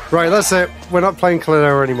 Right, that's it. We're not playing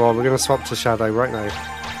Klonoa anymore. We're going to swap to Shadow right now.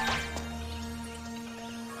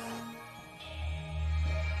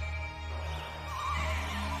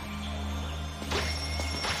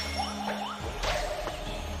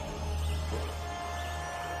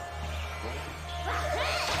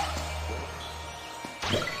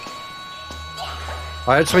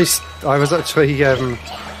 I was actually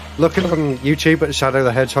looking on YouTube at Shadow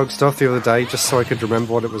the Hedgehog stuff the other day just so I could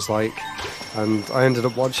remember what it was like, and I ended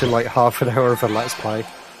up watching like half an hour of a Let's Play.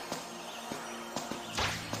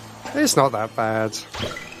 It's not that bad.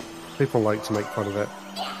 People like to make fun of it.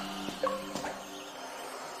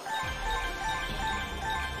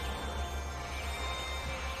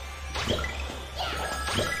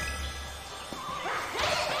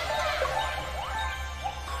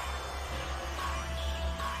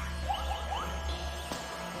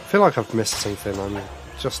 I feel like I've missed something. I'm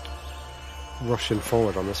just rushing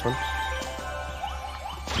forward on this one.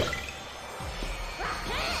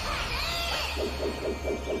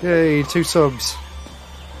 Yay, 2 subs.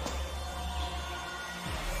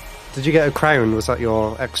 Did you get a crown? Was that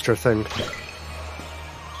your extra thing?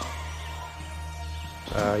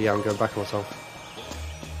 Yeah, I'm going back on myself.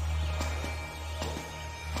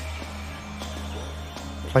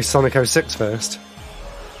 Play Sonic 06 first.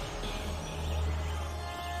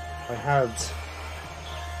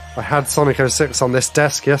 I had Sonic 06 on this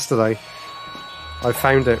desk yesterday. I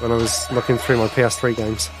found it when I was looking through my PS3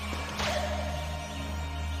 games.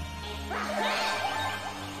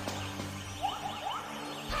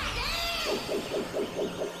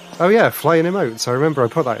 Oh yeah, flying emotes. I remember I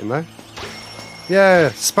put that in there. Yeah,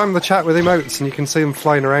 spam the chat with emotes and you can see them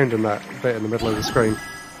flying around in that bit in the middle of the screen.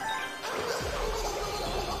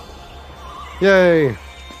 Yay!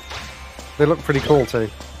 They look pretty cool too.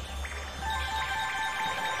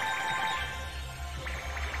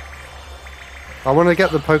 I want to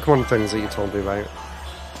get the Pokemon things that you told me about.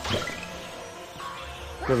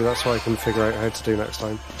 Maybe that's what I can figure out how to do next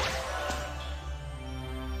time.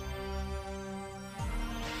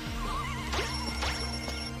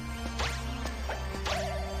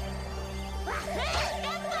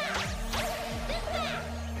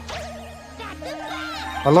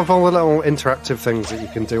 I love all the little interactive things that you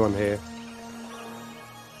can do on here.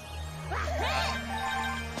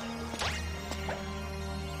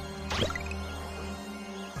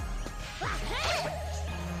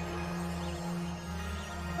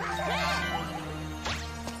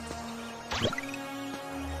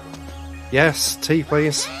 Yes, tea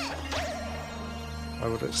please. I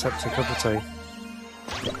would accept a cup of tea.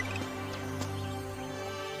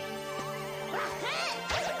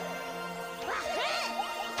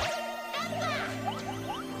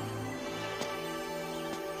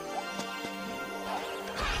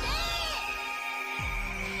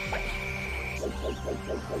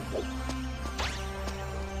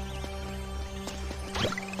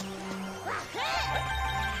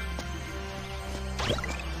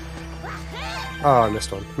 Oh, I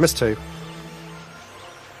missed one. Missed 2.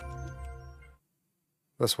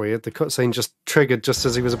 That's weird. The cutscene just triggered just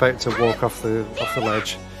as he was about to walk off the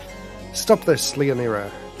ledge. Stop this, Leonera.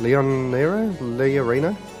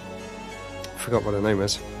 Leorina? Forgot what her name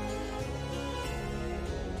is.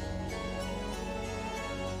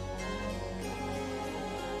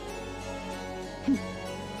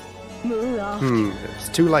 It's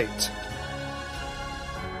too late.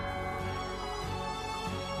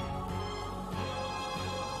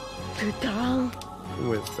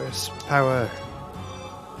 With this power,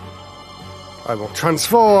 I will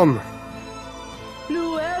transform!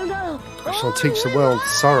 I shall teach the world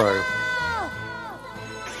sorrow.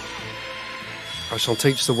 I shall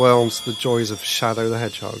teach the world the joys of Shadow the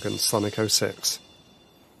Hedgehog and Sonic 06.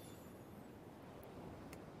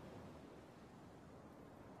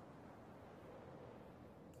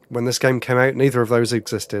 When this game came out, neither of those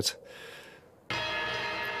existed.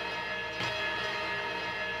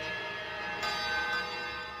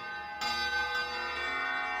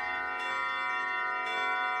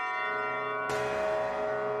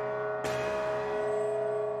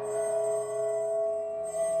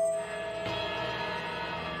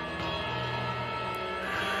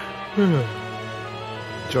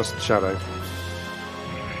 Just Shadow.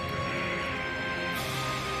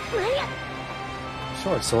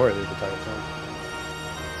 Sure, I saw it the other day.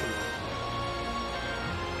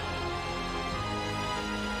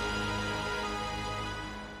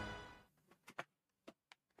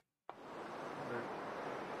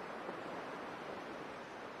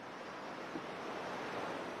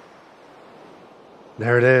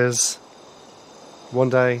 There it is. One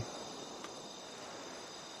day.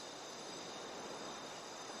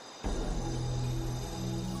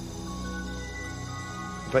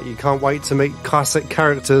 Bet you can't wait to meet classic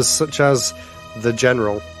characters such as the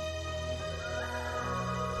General.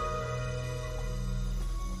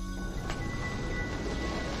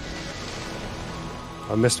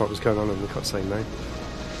 I missed what was going on in the cutscene now.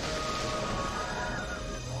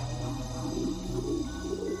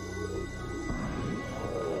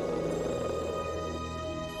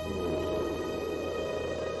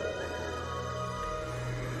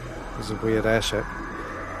 There's a weird airship.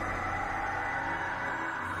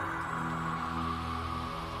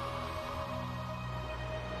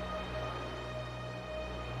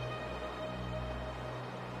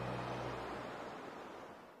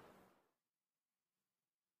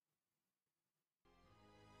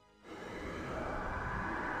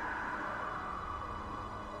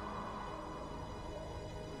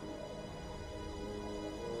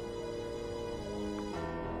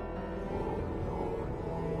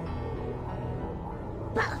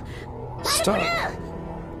 Stop.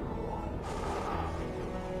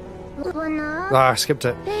 Ah, I skipped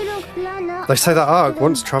it. They say that Ark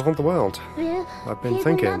once travelled the world. I've been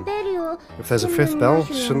thinking, if there's a fifth bell,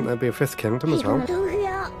 shouldn't there be a fifth kingdom as well?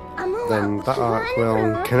 Then that Ark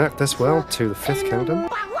will connect this world to the fifth kingdom?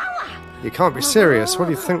 You can't be serious. What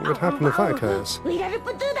do you think would happen if that occurs?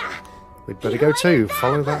 We'd better go too.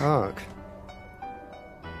 Follow that Ark.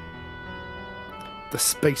 The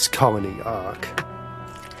Space Colony Ark,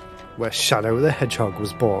 where Shadow the Hedgehog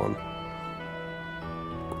was born.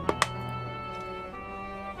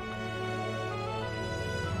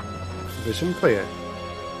 Vision clear.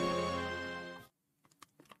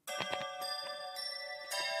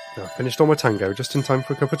 I finished all my tango just in time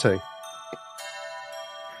for a cup of tea.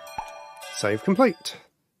 Save complete.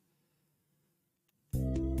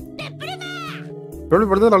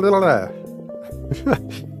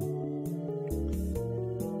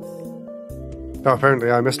 Oh, apparently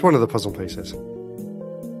I missed one of the puzzle pieces.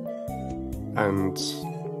 And...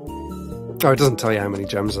 oh, it doesn't tell you how many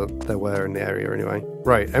gems there were in the area anyway.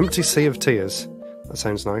 Right, Empty Sea of Tears. That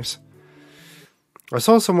sounds nice. I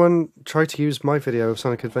saw someone try to use my video of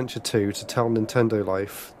Sonic Adventure 2 to tell Nintendo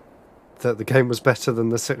Life that the game was better than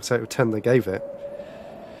the 6 out of 10 they gave it.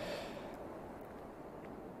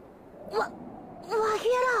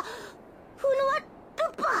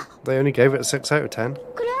 They only gave it a 6 out of 10.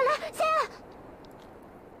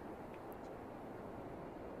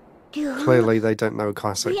 Clearly they don't know a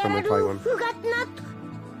classic when they play one.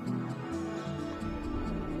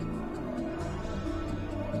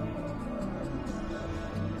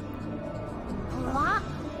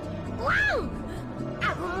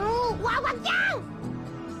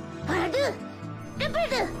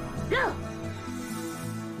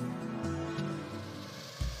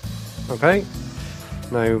 Okay.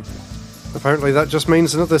 Now, apparently that just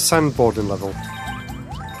means another sandboarding level.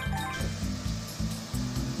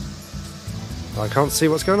 I can't see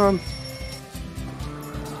what's going on.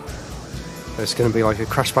 It's going to be like a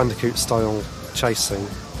Crash Bandicoot style chase thing.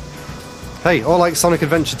 Hey, or like Sonic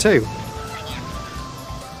Adventure 2.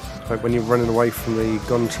 Like when you're running away from the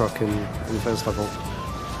gun truck in the first level.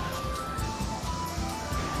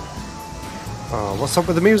 Oh, what's up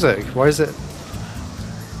with the music? Why is it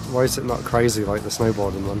not crazy like the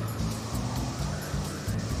snowboarding one?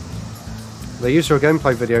 They used your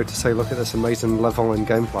gameplay video to say, look at this amazing level in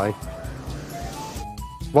gameplay.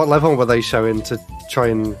 What level were they showing to try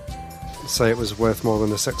and say it was worth more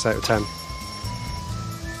than a 6 out of 10?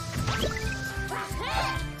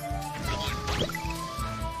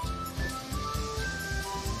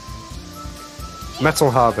 Metal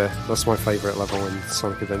Harbour, that's my favourite level in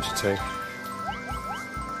Sonic Adventure 2.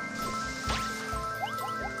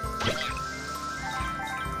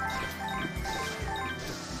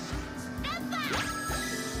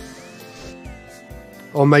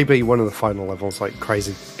 Or maybe one of the final levels, like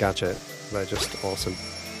Crazy Gadget. They're just awesome.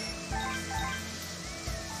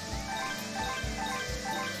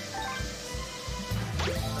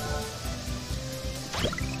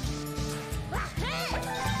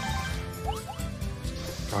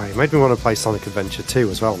 Oh, you made me want to play Sonic Adventure 2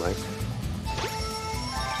 as well now.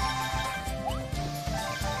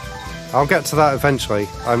 I'll get to that eventually.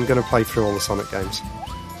 I'm going to play through all the Sonic games.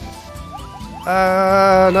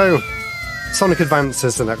 No! Sonic Advance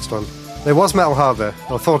is the next one. There was Metal Harbour.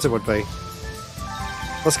 I thought it would be.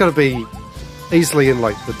 That's got to be easily in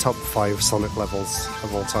like the top 5 Sonic levels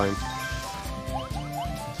of all time.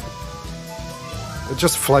 It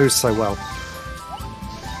just flows so well.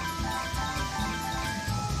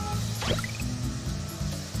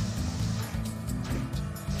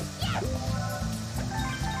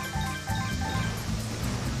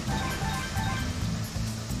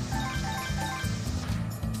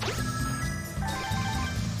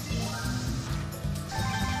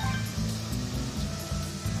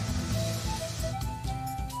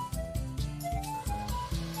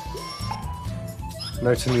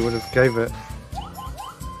 Noting you would have gave it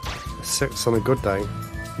a 6 on a good day.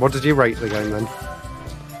 What did you rate the game then?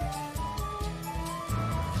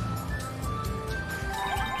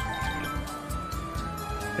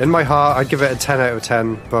 In my heart, I'd give it a 10 out of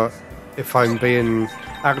 10, but if I'm being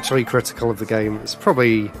actually critical of the game, it's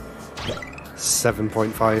probably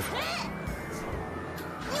 7.5.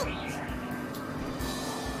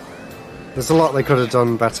 There's a lot they could have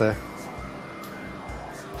done better.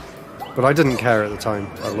 But I didn't care at the time.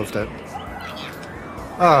 I loved it.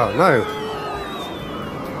 Oh, no.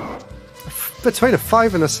 Between a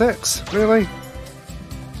 5 and a 6? Really?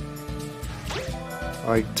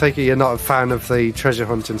 I take it you're not a fan of the treasure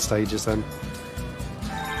hunting stages then?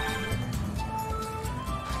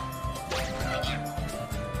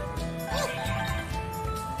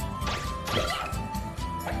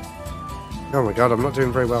 Oh my god, I'm not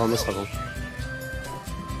doing very well on this level.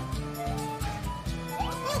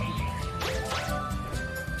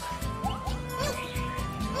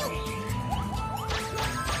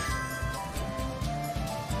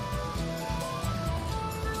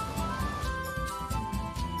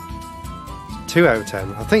 Two out of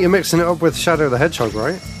 10. I think you're mixing it up with Shadow the Hedgehog,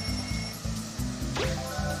 right?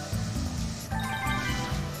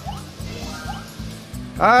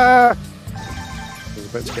 Ah! I was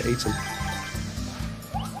about to get eaten.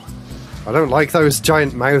 I don't like those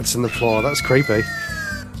giant mouths in the floor, that's creepy.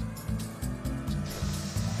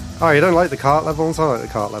 Oh, you don't like the cart levels? I like the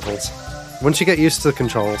cart levels. Once you get used to the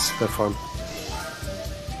controls, they're fun.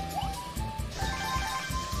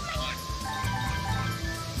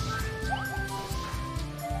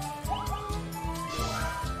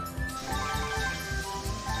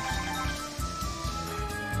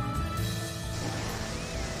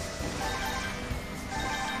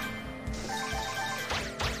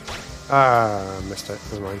 Ah, missed it.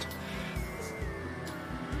 Never mind.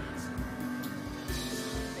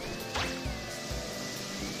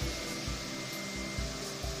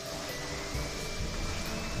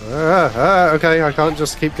 Okay, I can't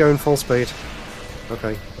just keep going full speed.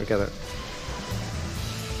 Okay, I get it.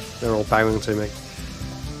 They're all bowing to me.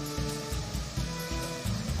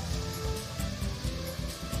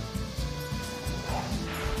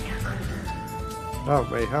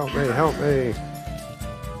 Help me, help me, help me!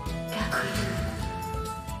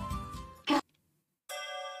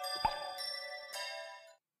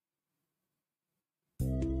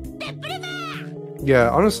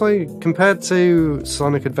 Yeah, honestly, compared to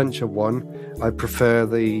Sonic Adventure 1, I prefer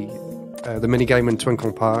the minigame in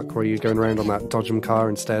Twinkle Park where you're going around on that Dodgem car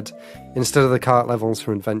instead of the kart levels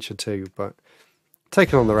from Adventure 2, but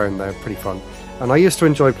taken on their own, they're pretty fun. And I used to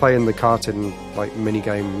enjoy playing the karting like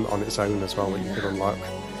minigame on its own as well that you could unlock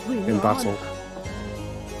in battle.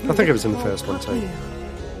 I think it was in the first one too.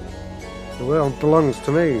 The world belongs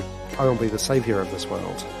to me. I will be the saviour of this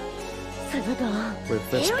world. With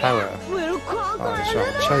this power, I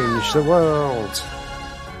shall change the world.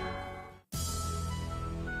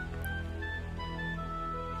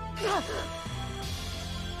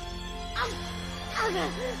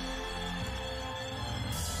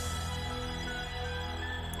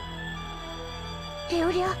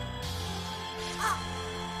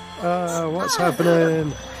 What's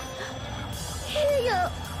happening?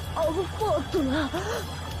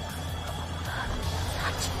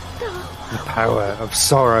 The power of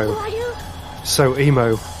sorrow. So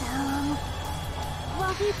emo.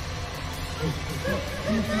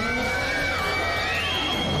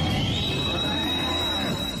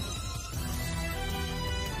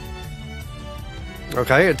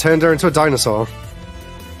 Okay, it turned her into a dinosaur.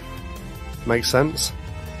 Makes sense.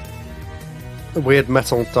 A weird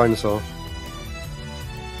metal dinosaur.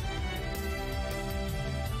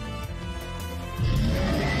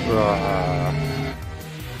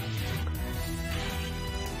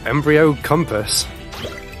 Embryo compass.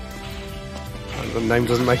 The name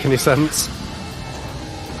doesn't make any sense.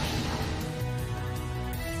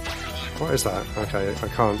 What is that? Okay, I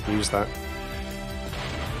can't use that.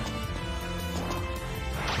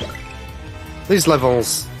 These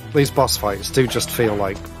levels, these boss fights do just feel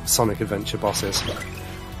like Sonic Adventure bosses.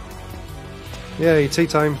 Yay, tea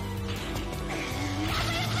time.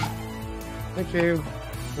 Thank you.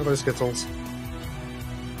 Hello, Skittles.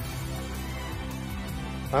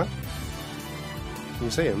 Huh? Can you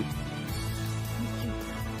see him?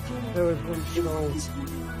 Skittles.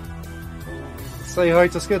 Say hi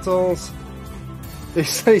to Skittles.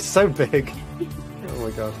 He's so big. Oh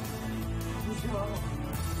my god.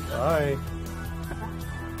 Hi.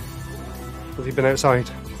 Have you been outside?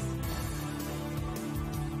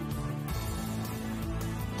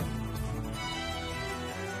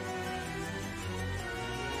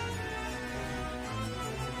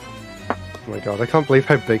 my god, I can't believe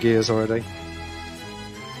how big he is already.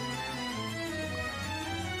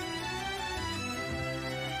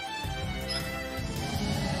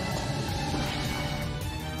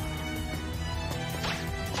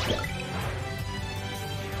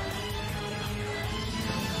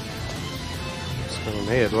 What's going on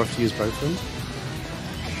here? Do I have to use both of them?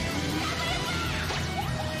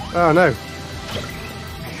 Oh no!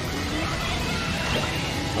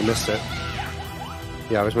 I missed it.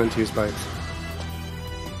 Yeah, I was meant to use both.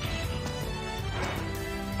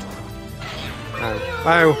 Ow.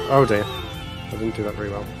 Ow! Oh dear. I didn't do that very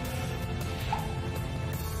well.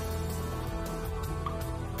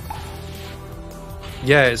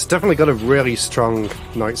 Yeah, it's definitely got a really strong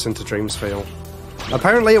Nights into Dreams feel.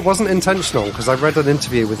 Apparently it wasn't intentional, because I read an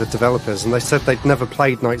interview with the developers and they said they'd never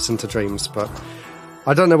played Nights into Dreams, but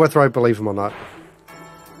I don't know whether I believe them or not.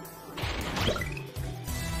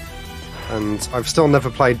 And I've still never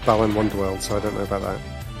played Balan Wonderworld, so I don't know about that.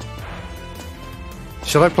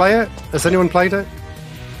 Should I play it? Has anyone played it?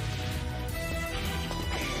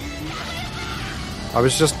 I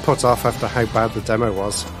was just put off after how bad the demo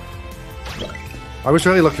was. I was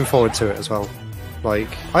really looking forward to it as well. Like,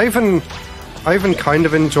 I even kind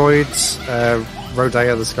of enjoyed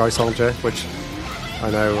Rodea the Sky Soldier, which I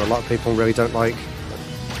know a lot of people really don't like.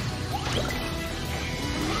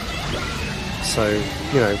 So,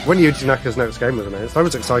 you know, when Yuji Naka's next game was announced, I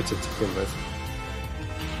was excited to begin with.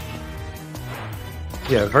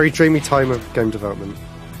 Yeah, very dreamy time of game development,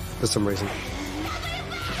 for some reason.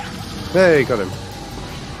 There, you got him.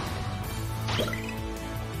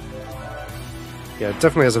 Yeah, it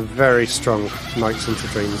definitely has a very strong Nights into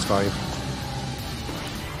Dreams vibe.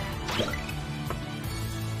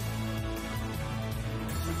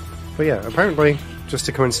 But yeah, apparently just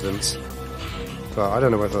a coincidence. But I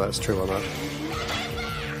don't know whether that's true or not.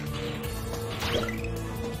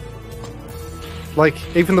 Like,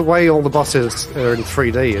 even the way all the bosses are in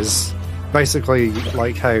 3D is basically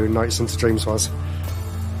like how Nights into Dreams was.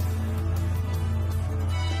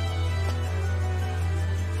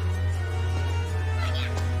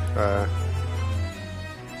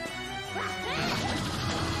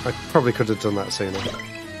 I probably could have done that sooner.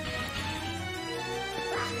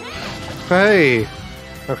 Hey!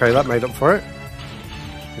 Okay, that made up for it.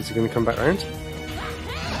 Is he going to come back round?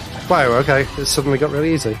 Wow, okay, it suddenly got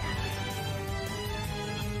really easy.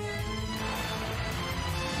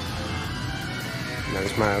 No,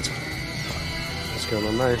 he's mad. What's going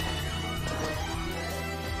on now?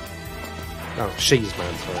 Oh, she's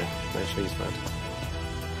mad, sorry. No, she's mad.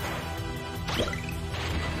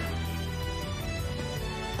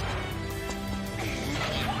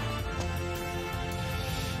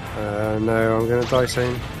 No, I'm gonna die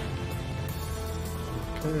soon.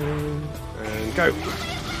 Okay, and go!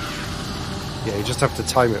 Yeah, you just have to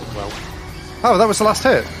time it well. Oh, that was the last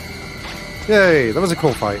hit! Yay, that was a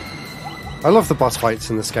cool fight. I love the boss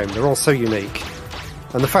fights in this game, they're all so unique.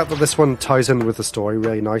 And the fact that this one ties in with the story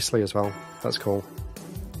really nicely as well, that's cool.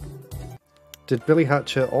 Did Billy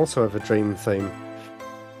Hatcher also have a dream theme?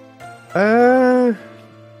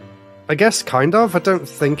 I guess kind of. I don't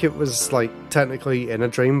think it was like technically in a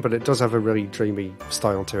dream, but it does have a really dreamy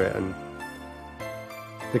style to it, and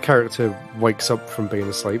the character wakes up from being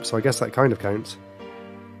asleep, so I guess that kind of counts.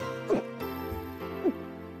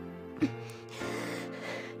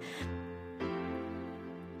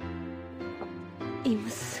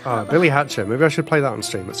 Ah, Billy Hatcher. Maybe I should play that on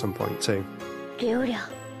stream at some point too.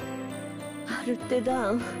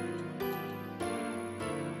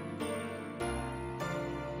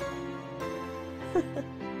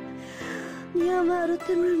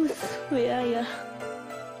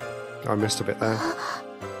 I missed a bit there.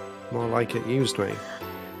 More like it used me.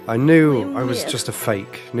 I knew I was just a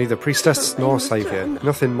fake, neither priestess nor saviour,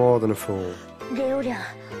 nothing more than a fool.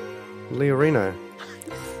 Leorina.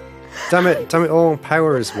 Damn it all,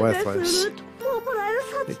 power is worthless.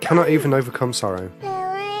 It cannot even overcome sorrow.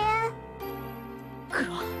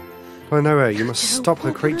 Klonoa, you must stop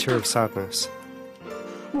the creature of sadness.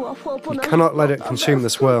 You cannot let it consume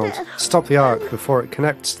this world. Stop the ark before it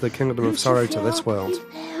connects the kingdom of sorrow to this world.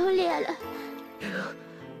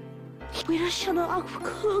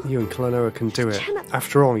 You and Klonoa can do it.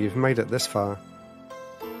 After all, you've made it this far.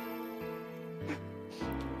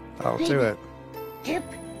 I'll do it.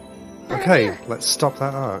 Okay, let's stop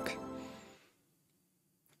that ark.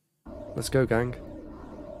 Let's go, gang.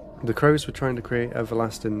 The crows were trying to create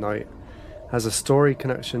everlasting night. Has a story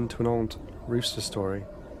connection to an old rooster story.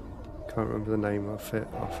 Can't remember the name of it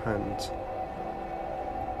offhand.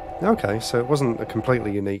 Okay, so it wasn't a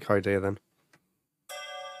completely unique idea then.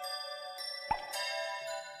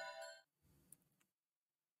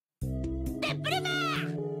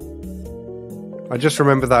 I just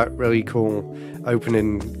remember that really cool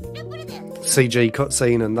opening CG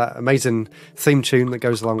cutscene and that amazing theme tune that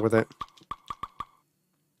goes along with it.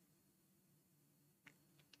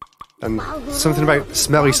 And something about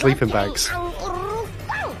smelly sleeping bags.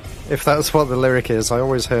 If that's what the lyric is, I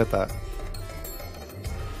always heard that.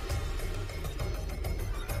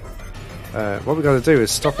 What we're going to do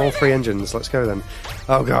is stop all 3 engines. Let's go then.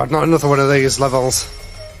 Oh god, not another one of these levels.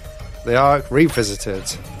 The Ark Revisited.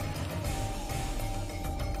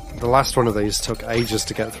 The last one of these took ages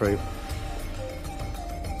to get through.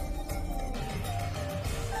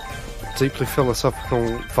 Deeply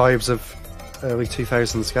philosophical vibes of early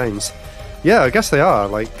 2000s games. Yeah, I guess they are.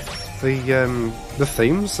 Like the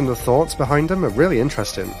themes and the thoughts behind them are really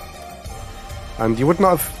interesting. And you wouldn't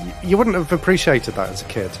have appreciated that as a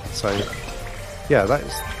kid. So yeah, that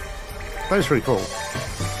is really cool.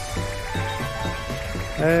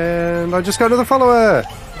 And I just got another follower.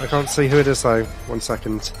 I can't see who it is though. 1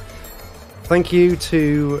 second. Thank you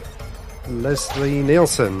to Leslie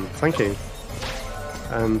Nielsen. Thank you.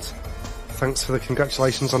 And thanks for the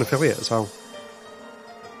congratulations on affiliate as well.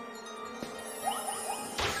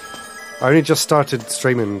 I only just started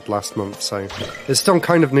streaming last month, so it's still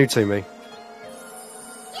kind of new to me.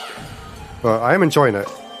 But I am enjoying it.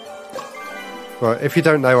 But if you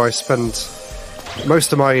don't know, I spend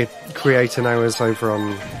most of my creating hours over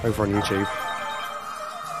on YouTube.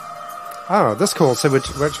 Ah, that's cool. So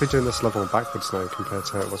we're actually doing this level backwards now compared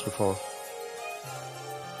to how it was before.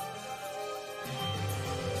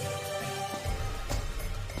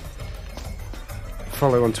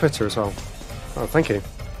 Follow on Twitter as well. Oh, thank you.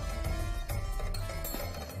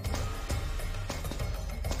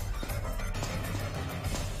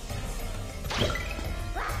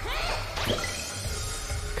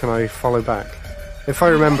 Can I follow back? If I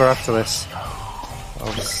remember after this,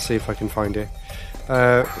 I'll see if I can find you.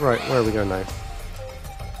 Right, where are we going now?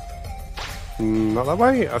 Not that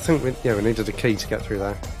way? I think we needed a key to get through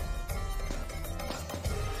there.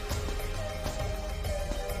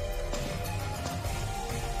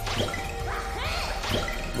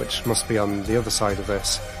 Which must be on the other side of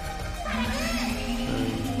this.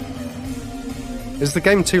 Is the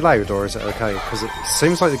game too loud or is it okay? Because it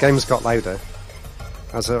seems like the game's got louder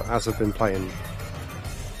as I've been playing.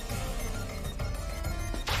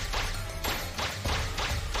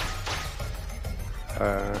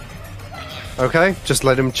 Okay, just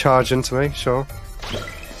let him charge into me, sure.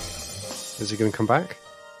 Is he going to come back?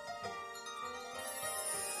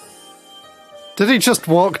 Did he just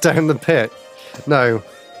walk down the pit? No.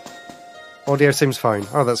 Audio seems fine.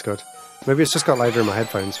 Oh, that's good. Maybe it's just got louder in my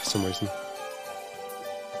headphones for some reason.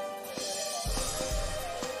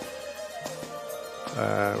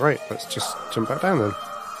 Right, let's just jump back down then.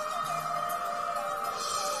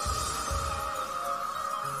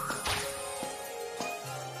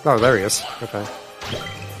 Oh, there he is. Okay.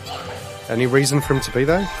 Any reason for him to be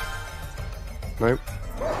there? Nope.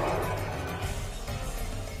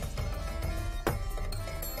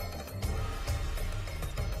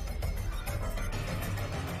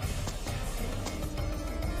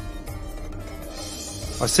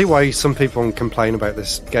 I see why some people complain about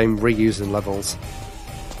this game reusing levels.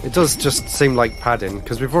 It does just seem like padding,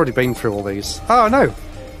 because we've already been through all these. Oh no!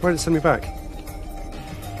 Why did it send me back?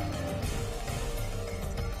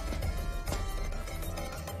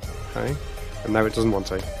 Okay. And now it doesn't want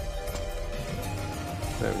to.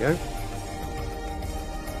 There we go.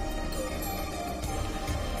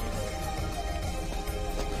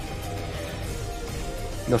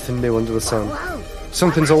 Nothing new under the sun.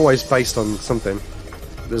 Something's always based on something.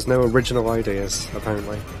 There's no original ideas,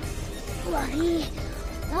 apparently. How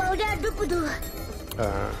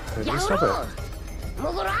do you stop it?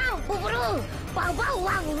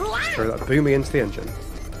 Just throw that boomy into the engine.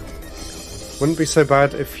 Wouldn't be so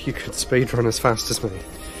bad if you could speedrun as fast as me.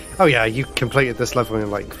 Oh yeah, you completed this level in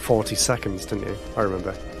like 40 seconds, didn't you? I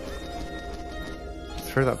remember.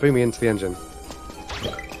 Throw that boomy into the engine.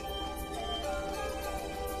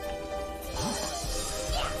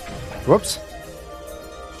 Whoops.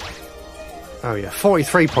 Oh yeah,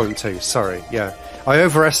 43.2, sorry, yeah. I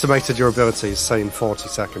overestimated your abilities saying 40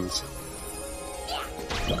 seconds.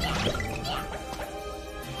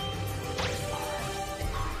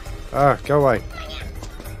 Ah, go away.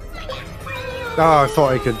 Oh, I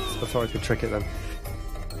thought I could trick it then.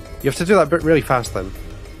 You have to do that bit really fast then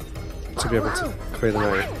to be able to clear them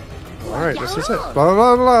out. Alright, this is it. Blah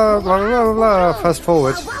blah blah blah blah blah. Fast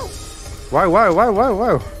forward. Wow, wow, wow, wow,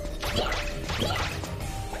 wow.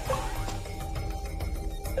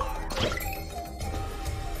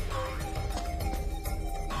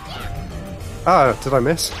 Ah, did I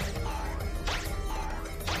miss?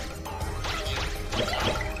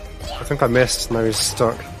 think I missed. Now he's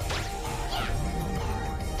stuck.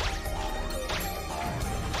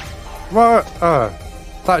 What?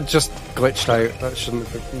 That just glitched out. That shouldn't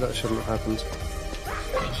have happened.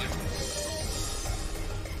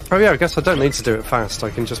 Oh yeah, I guess I don't need to do it fast. I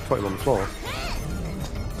can just put him on the floor.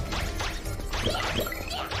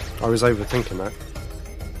 I was overthinking that.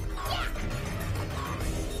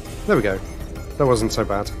 There we go. That wasn't so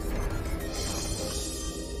bad.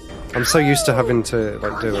 I'm so used to having to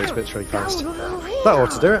like do those bits really fast. That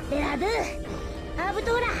ought to do it.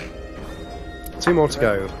 2 more to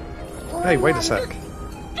go. Hey, wait a sec.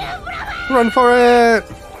 Run for it!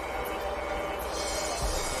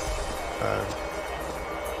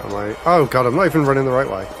 Am I... Oh god, I'm not even running the right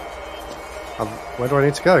way. Where do I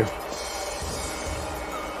need to go?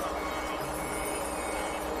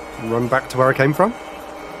 Run back to where I came from?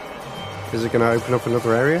 Is it going to open up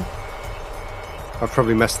another area? I've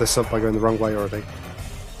probably messed this up by going the wrong way already.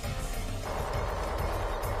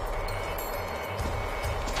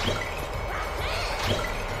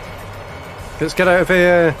 Let's get out of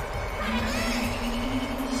here!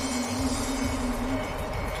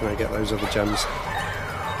 Can I get those other gems?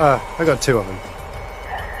 I got 2 of them.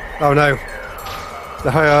 Oh no!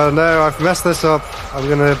 Oh no, I've messed this up! I'm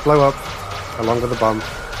gonna blow up along with the bomb.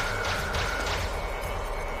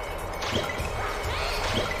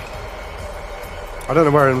 I don't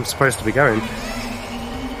know where I'm supposed to be going.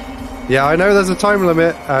 Yeah, I know there's a time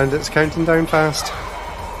limit and it's counting down fast.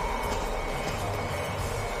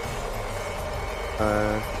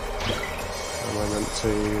 Am I meant to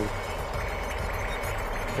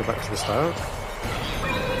go back to the start?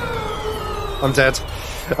 I'm dead.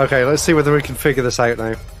 Okay, let's see whether we can figure this out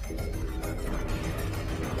now.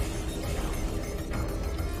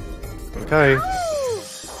 Okay.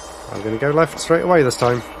 I'm gonna go left straight away this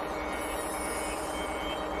time.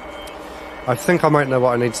 I think I might know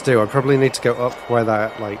what I need to do. I probably need to go up where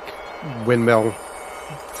that, like, windmill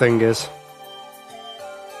thing is.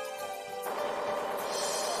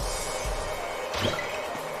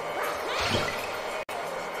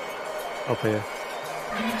 Up here.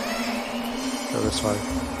 Go this way.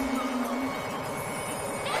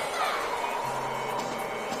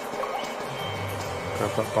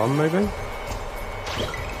 Grab that bomb, maybe?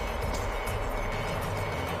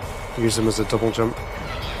 Use them as a double jump.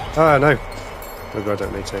 Ah, no. Maybe I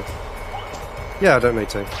don't need to. Yeah, I don't need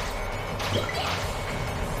to.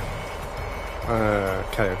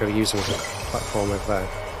 Okay, I've got to use them as a platform over there.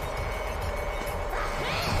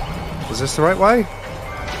 Is this the right way?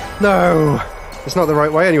 No! It's not the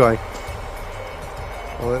right way anyway.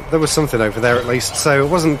 Well, there was something over there at least, so it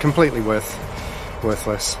wasn't completely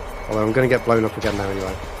worthless. Although I'm going to get blown up again now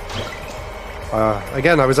anyway.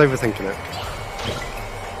 Again, I was overthinking it.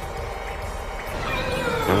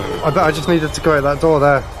 I bet I just needed to go out that door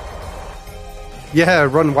there. Yeah,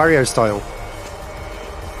 run Wario style.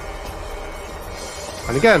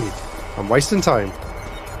 And again, I'm wasting time.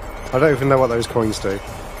 I don't even know what those coins do.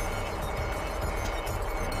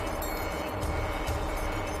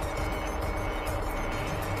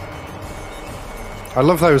 I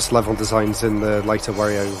love those level designs in the later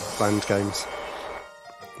Wario Land games.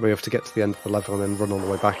 Where you have to get to the end of the level and then run all the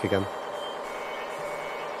way back again.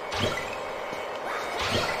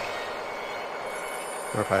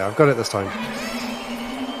 Okay, I've got it this time.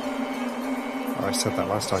 Oh, I said that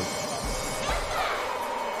last time.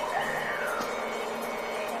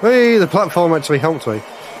 Hey, the platform actually helped me.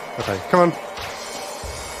 Okay, come on.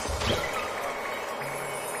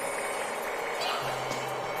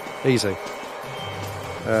 Easy.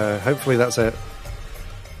 Hopefully that's it.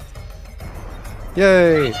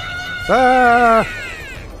 Yay! Ah!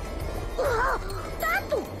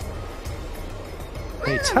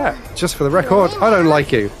 Hey, Tat, just for the record, I don't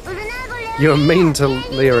like you. You were mean to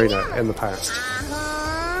Leorina in the past.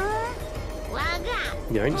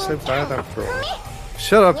 You ain't so bad after all.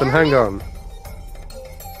 Shut up and hang on.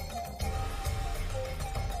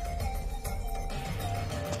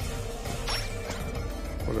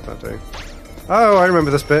 What did that do? Oh, I remember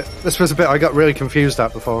this bit. This was a bit I got really confused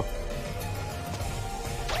at before.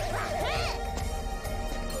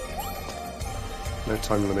 No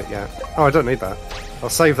time limit yet. Oh, I don't need that. I'll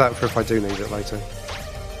save that for if I do need it later.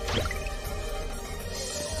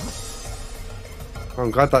 Oh, I'm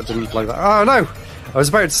glad that didn't blow that. Oh no! I was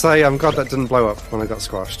about to say I'm glad that didn't blow up when I got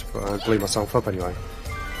squashed, but I blew myself up anyway.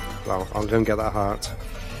 Well, I'll go and get that heart.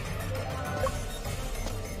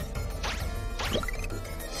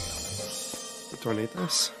 Do I need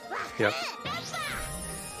this? Yep.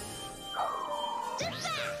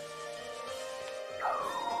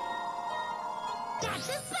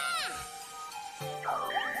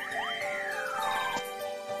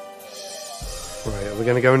 we're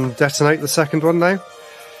going to go and detonate the second one now.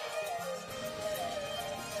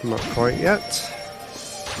 Not quite yet.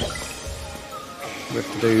 We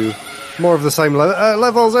have to do more of the same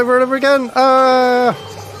levels over and over again.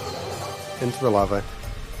 Into the lava.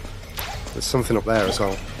 There's something up there as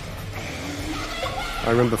well. I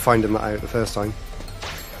remember finding that out the first time.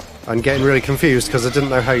 And getting really confused because I didn't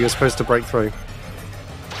know how you were supposed to break through.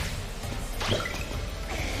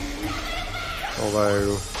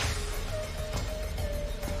 Although...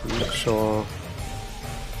 I'm not sure...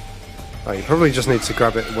 Oh, you probably just need to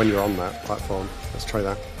grab it when you're on that platform. Let's try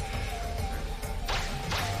that.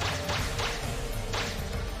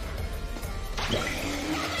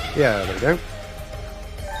 Yeah, there we go.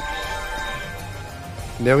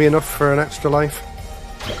 Nearly enough for an extra life.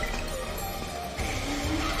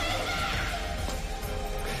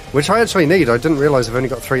 Which I actually need. I didn't realise I've only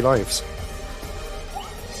got 3 lives.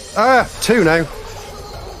 Ah! 2 now!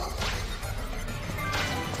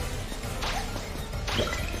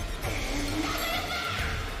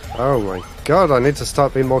 Oh my god, I need to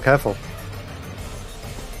start being more careful.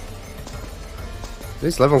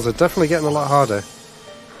 These levels are definitely getting a lot harder.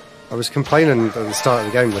 I was complaining at the start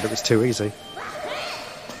of the game that it was too easy.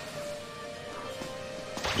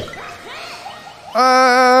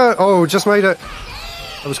 Ah! Oh, just made it!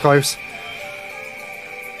 That was close.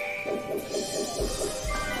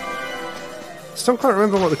 Still can't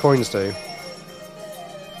remember what the coins do.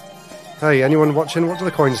 Hey, anyone watching? What do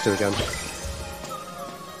the coins do again?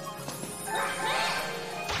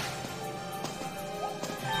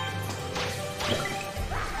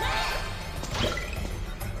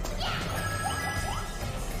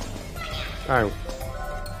 Ow.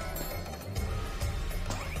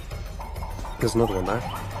 There's another one there.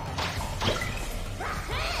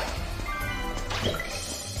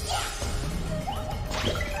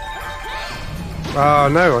 Oh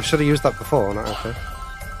no, I should have used that before, not after.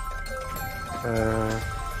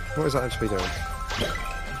 What is that actually doing?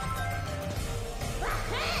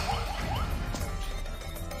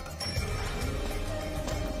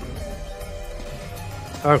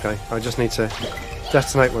 Okay, I just need to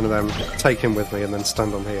detonate one of them, take him with me, and then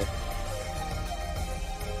stand on here.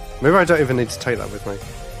 Maybe I don't even need to take that with me.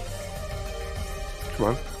 Come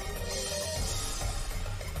on.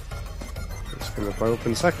 It's going to blow up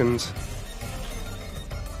in seconds.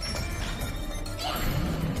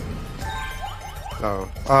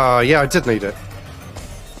 Oh, yeah, I did need it.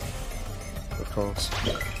 Of course.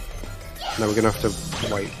 Now we're going to have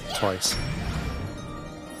to wait twice.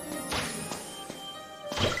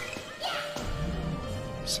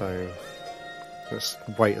 So, let's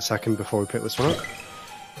wait a second before we pick this one up.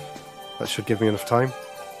 That should give me enough time.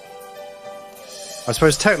 I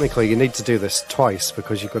suppose technically you need to do this twice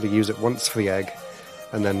because you've got to use it once for the egg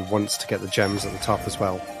and then once to get the gems at the top as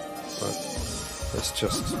well. But let's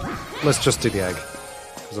just do the egg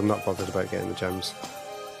because I'm not bothered about getting the gems.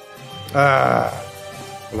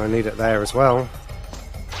 And I need it there as well.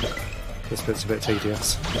 This bit's a bit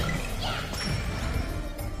tedious.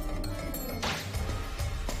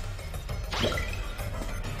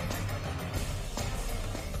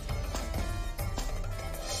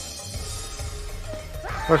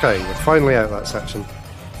 Okay, we're finally out of that section.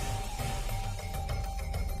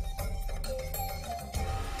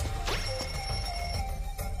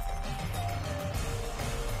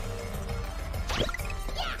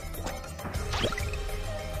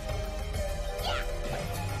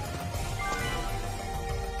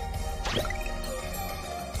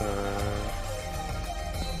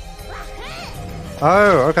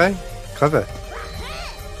 Oh, okay. Clever.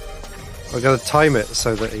 I've got to time it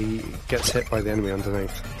so that he gets hit by the enemy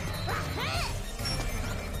underneath.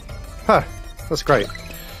 Huh, that's great.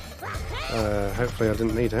 Hopefully I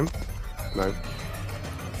didn't need him. No.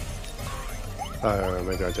 Oh,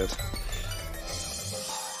 maybe I did.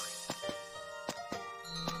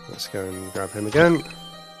 Let's go and grab him again.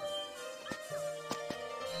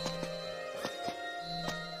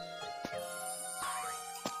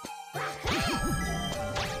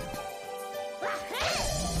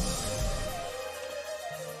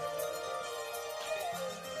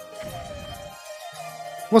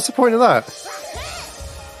 What's the point of that?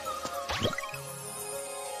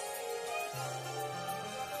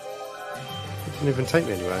 It didn't even take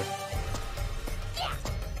me anywhere.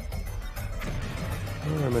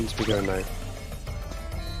 Where am I meant to be going now?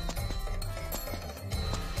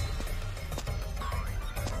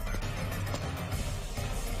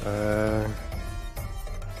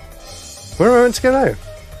 Where am I meant to go now?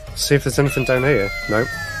 See if there's anything down here. Nope.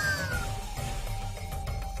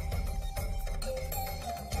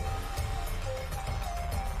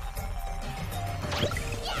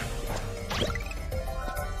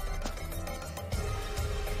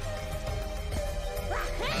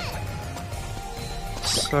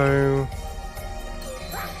 So...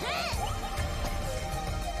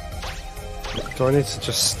 do I need to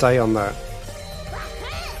just stay on that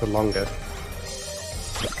for longer?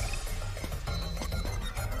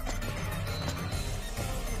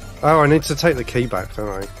 Oh, I need to take the key back, don't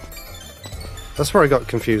I? That's where I got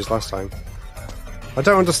confused last time. I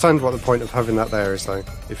don't understand what the point of having that there is, though,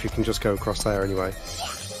 if you can just go across there anyway.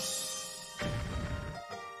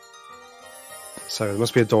 So there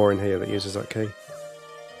must be a door in here that uses that key.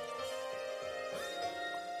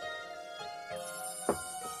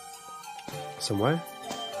 Somewhere?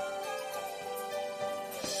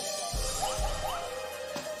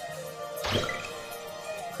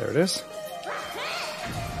 There it is.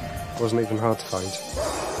 Wasn't even hard to find.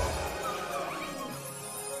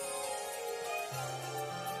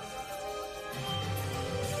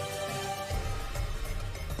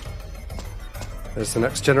 There's the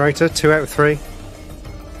next generator, 2 out of 3.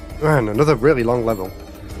 Man, another really long level.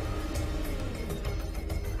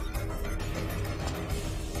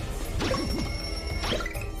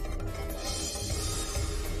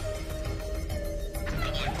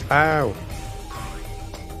 Ow!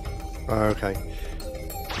 Oh, okay.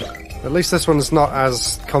 At least this one's not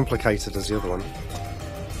as complicated as the other one.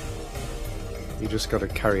 You just gotta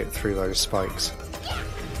carry it through those spikes.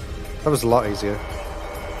 That was a lot easier.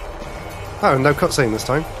 Oh, no cutscene this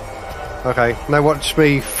time. Okay, now watch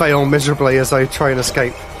me fail miserably as I try and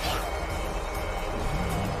escape.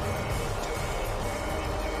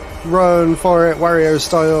 Run for it, Wario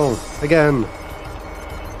style! Again!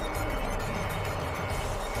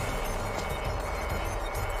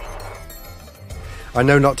 I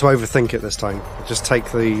know not to overthink it this time. Just take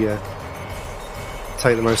the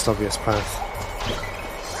most obvious path.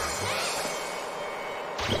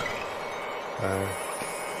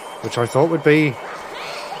 Which I thought would be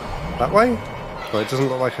that way, but it doesn't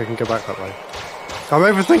look like I can go back that way. I'm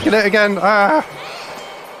overthinking it again! Ah!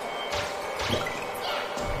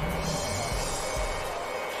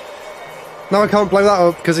 No, I can't blow that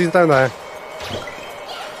up because he's down there.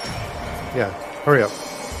 Yeah, hurry up.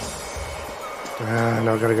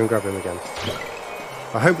 Now I've got to go and grab him again.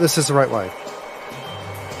 I hope this is the right way.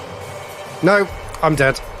 No, I'm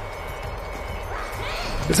dead.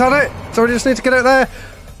 Is that it? So I just need to get out there?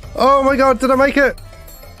 Oh my god, did I make it?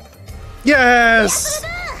 Yes!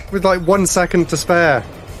 With like 1 second to spare.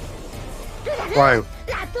 Wow.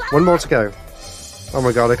 One more to go. Oh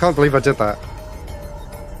my god, I can't believe I did that.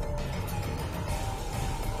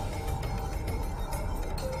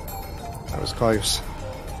 That was close.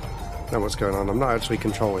 Know what's going on. I'm not actually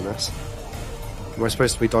controlling this. Am I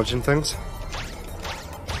supposed to be dodging things?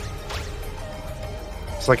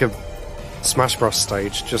 It's like a Smash Bros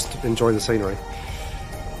stage. Just enjoy the scenery.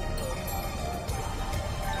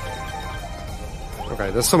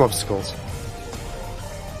 Okay, there's some obstacles.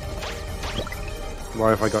 Why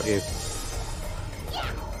have I got you?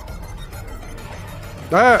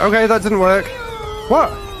 Ah, okay, that didn't work.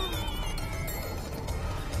 What?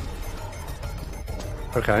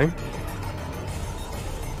 Okay.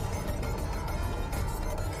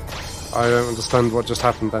 I don't understand what just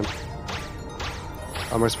happened then.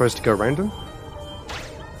 Am I supposed to go around him?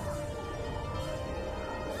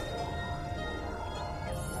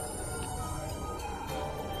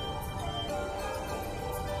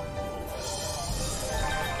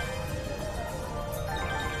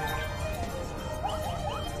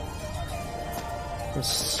 Let's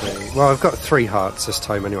see. Well, I've got 3 hearts this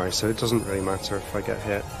time anyway, so it doesn't really matter if I get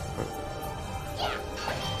hit.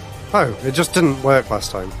 Oh, it just didn't work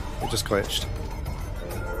last time. It just glitched.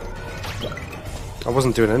 I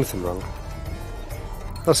wasn't doing anything wrong.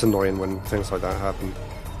 That's annoying when things like that happen.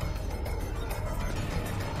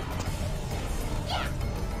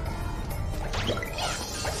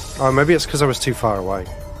 Oh, maybe it's because I was too far away.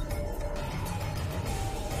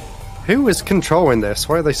 Who is controlling this?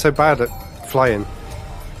 Why are they so bad at flying?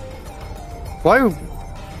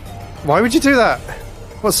 Why would you do that?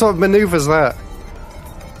 What sort of maneuver's that?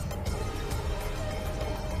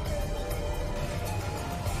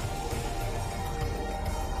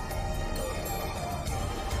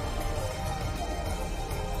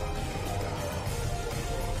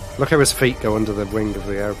 Look how his feet go under the wing of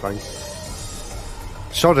the airplane.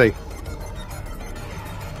 Shoddy.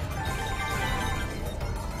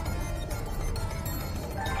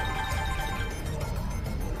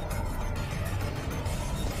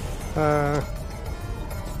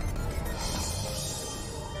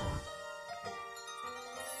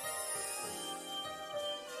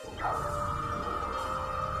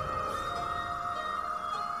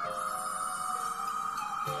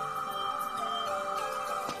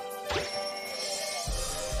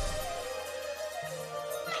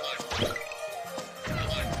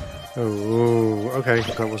 Oh, okay,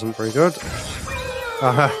 that wasn't very good.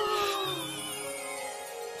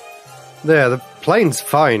 Yeah, the plane's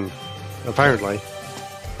fine, apparently.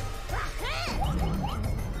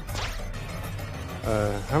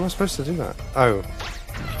 How am I supposed to do that? Oh,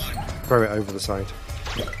 throw it over the side.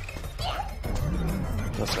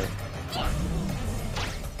 That's it.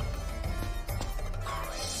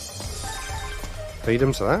 Feed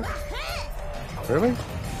him to that? Really?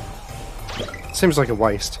 Seems like a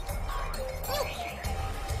waste.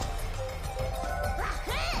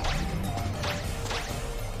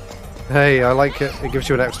 Hey, I like it. It gives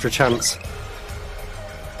you an extra chance.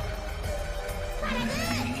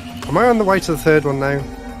 Am I on the way to the third one now?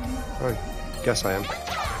 I guess I am.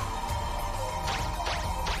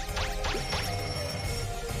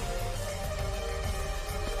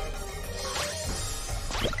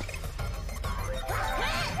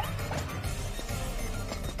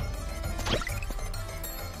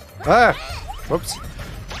 Ah! Whoops.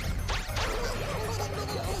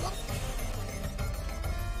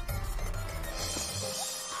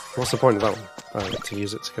 What's the point of that one? Oh, to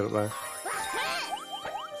use it to get up there.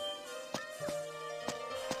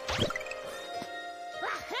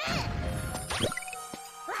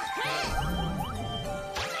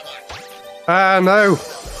 Ah, no!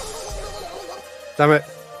 Damn it.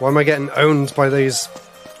 Why am I getting owned by these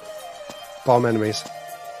bomb enemies?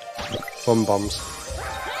 Bombs.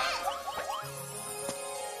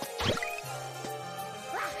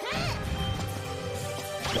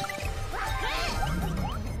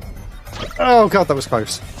 Oh god, that was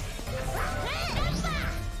close.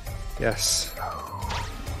 Yes.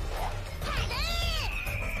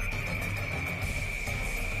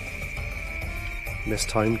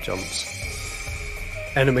 Mistimed jumps.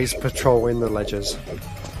 Enemies patrolling the ledges.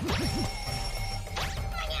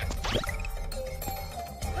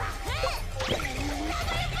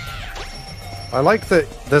 I like that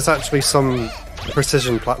there's actually some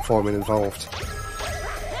precision platforming involved.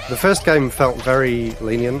 The first game felt very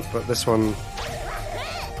lenient, but this one,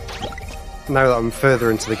 now that I'm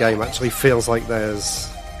further into the game, actually feels like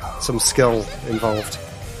there's some skill involved.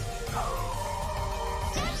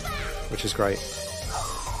 Which is great.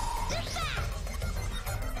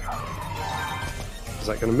 Is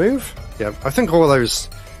that going to move? Yeah, I think all of those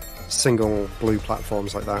single blue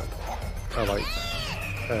platforms like that are like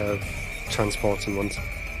transporting ones.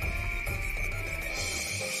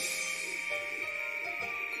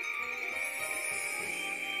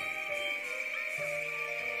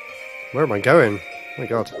 Where am I going? Oh my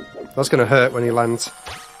god. That's going to hurt when he lands.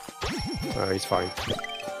 Oh, he's fine.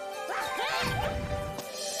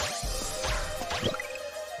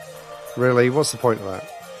 Really? What's the point of that?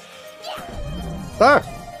 Ah!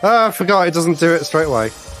 Ah, I forgot it doesn't do it straight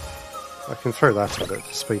away. I can throw that at it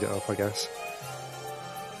to speed it up, I guess.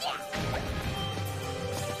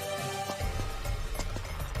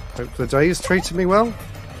 Hope the day is treating me well.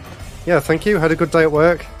 Yeah, thank you. Had a good day at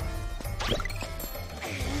work.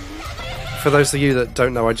 For those of you that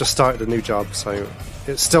don't know, I just started a new job, so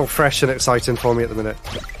it's still fresh and exciting for me at the minute.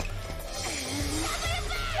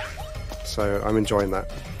 So I'm enjoying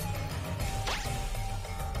that.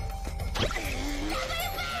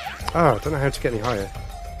 Oh, I don't know how to get any higher.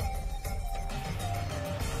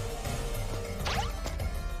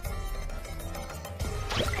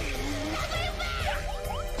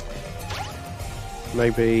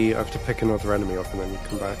 Maybe I have to pick another enemy up and then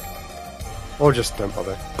come back. Or just don't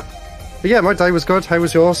bother. But yeah, my day was good. How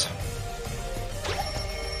was yours?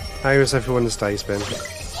 How has everyone's days been?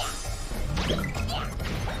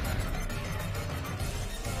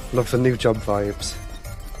 Love the new job vibes.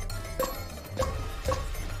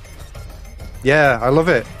 Yeah, I love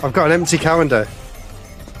it. I've got an empty calendar.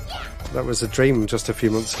 That was a dream just a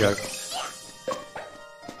few months ago.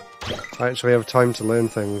 I actually have time to learn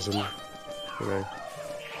things and, you know,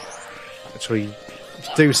 actually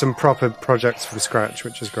do some proper projects from scratch,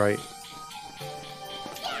 which is great.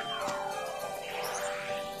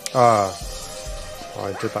 Ah, oh,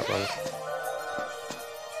 I did that wrong.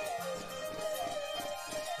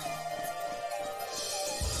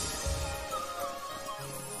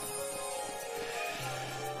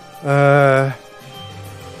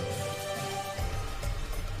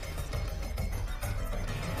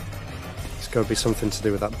 It's got to be something to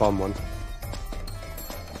do with that bomb one.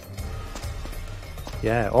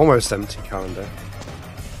 Yeah, almost empty calendar.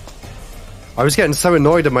 I was getting so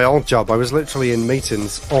annoyed at my old job. I was literally in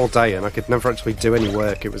meetings all day and I could never actually do any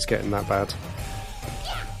work. It was getting that bad.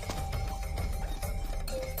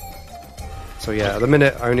 So yeah, at the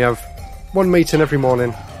minute I only have one meeting every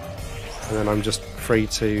morning and then I'm just free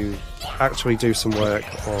to actually do some work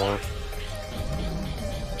or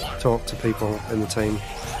talk to people in the team.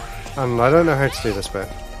 And I don't know how to do this bit.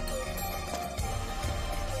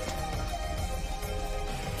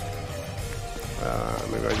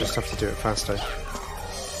 Maybe I just have to do it faster.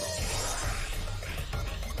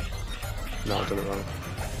 No, I've done it wrong.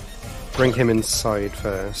 Bring him inside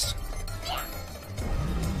first.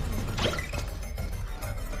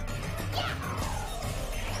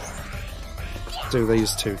 Do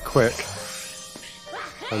these two quick.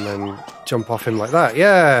 And then jump off him like that.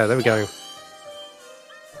 Yeah, there we go.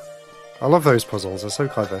 I love those puzzles, they're so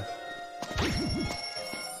clever.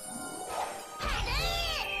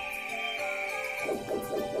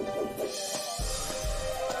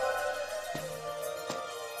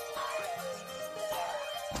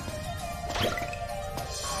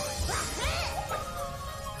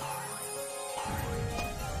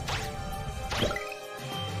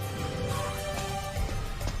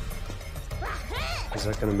 Is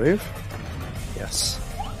that going to move? Yes.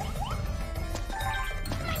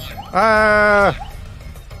 Ah!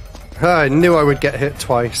 I knew I would get hit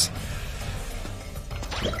twice.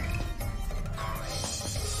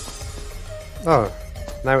 Oh,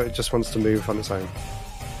 now it just wants to move on its own.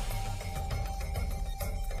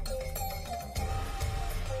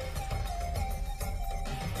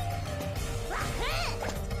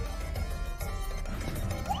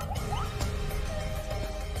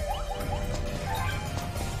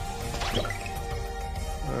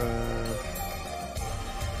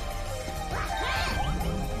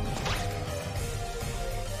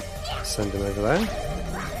 Send him over there.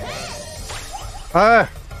 Ah!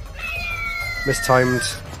 Mistimed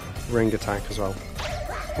ring attack as well.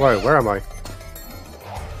 Whoa, where am I?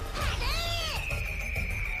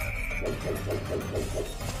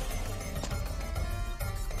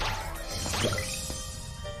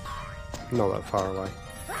 Not that far away.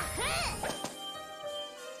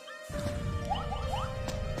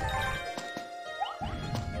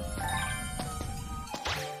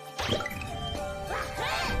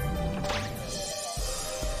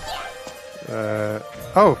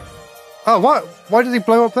 Oh! Oh, what? Why did he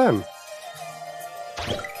blow up then?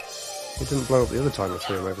 He didn't blow up the other time I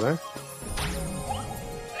threw him over there.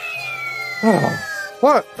 Oh,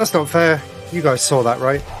 what? That's not fair. You guys saw that,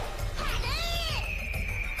 right?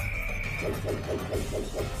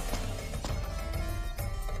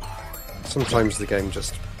 Sometimes the game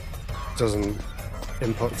just doesn't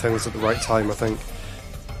input things at the right time, I think.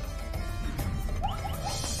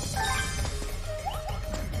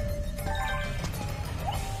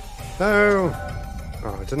 No!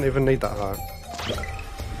 Oh, I didn't even need that heart.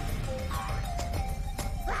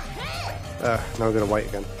 Now I'm gonna wait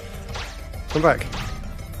again. Come back.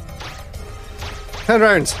 Turn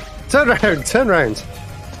round! Turn round! Turn round!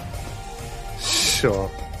 Sure.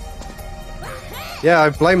 Yeah, I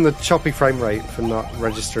blame the choppy frame rate for not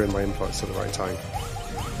registering my inputs at the right time.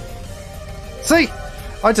 See?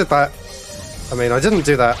 I did that. I mean, I didn't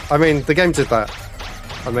do that. I mean, the game did that.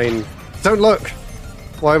 I mean, don't look!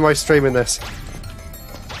 Why am I streaming this?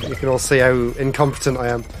 You can all see how incompetent I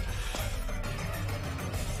am.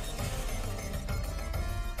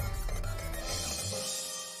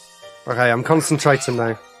 Okay, I'm concentrating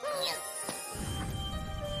now.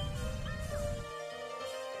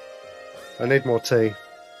 I need more tea.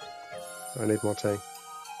 I need more tea.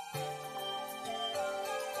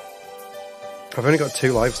 I've only got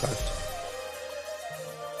 2 lives left.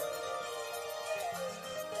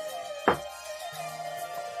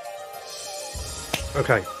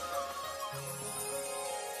 Okay.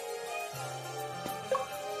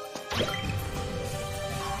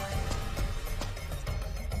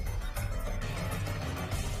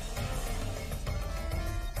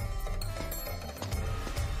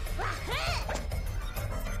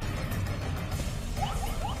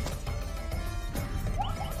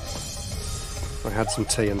 I had some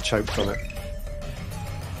tea and choked on it.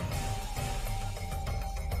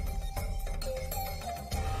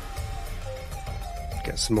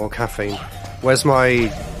 Get some more caffeine. Where's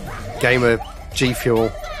my gamer G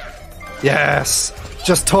Fuel? Yes!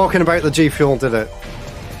 Just talking about the G Fuel did it.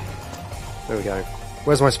 There we go.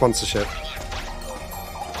 Where's my sponsorship?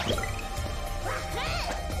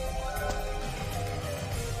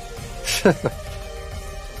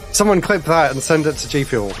 Someone clip that and send it to G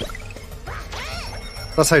Fuel.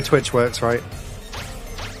 That's how Twitch works, right?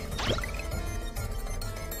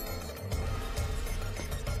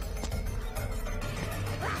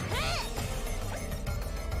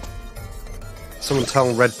 Someone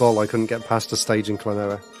tell Red Bull I couldn't get past a stage in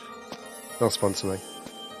Klonoa. They'll sponsor me.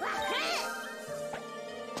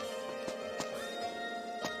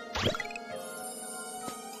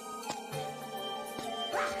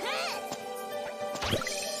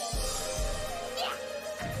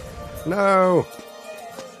 No!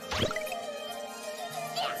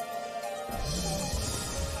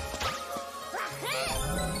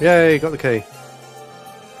 Yay, got the key.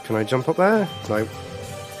 Can I jump up there? No.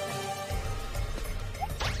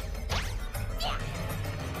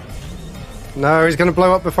 No, he's going to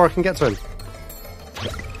blow up before I can get to him.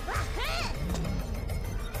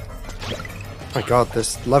 My god,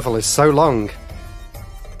 this level is so long.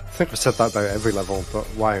 I think I've said that about every level, but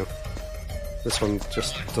wow. This one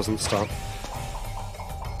just doesn't stop.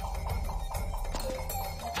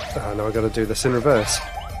 Oh no, I've got to do this in reverse.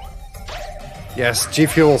 Yes, G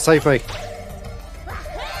Fuel, save me!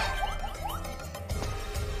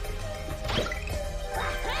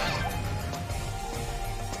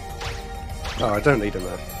 Oh, I don't need him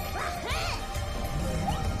there.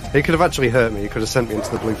 He could have actually hurt me, he could have sent me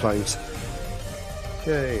into the blue flames.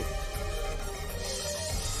 Yay.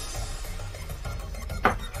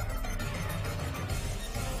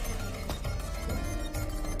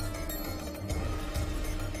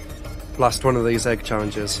 Last one of these egg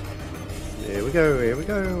challenges. Here we go, here we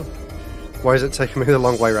go. Why is it taking me the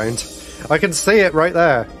long way round? I can see it right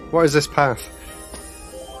there! What is this path?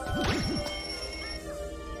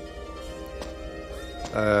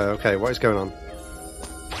 Okay, what is going on?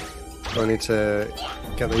 Do I need to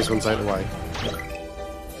get these ones out of the way?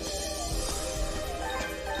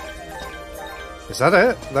 Is that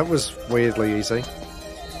it? That was weirdly easy.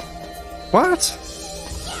 What?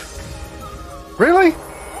 Really?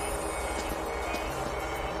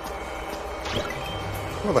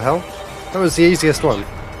 What the hell? That was the easiest one.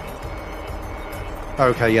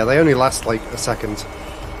 Okay, yeah, they only last like a second,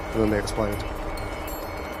 and then they explode.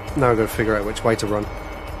 Now I've got to figure out which way to run.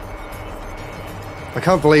 I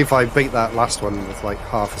can't believe I beat that last one with like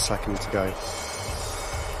half a second to go.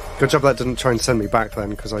 Good job that didn't try and send me back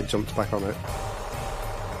then, because I jumped back on it.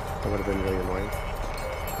 That would have been really annoying.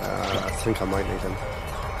 I think I might need him.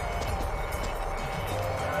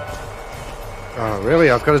 Oh, really?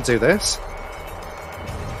 I've got to do this?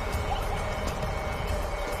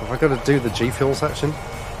 Have I got to do the G Fuel section?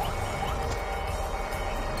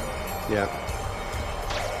 Yeah.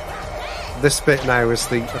 This bit now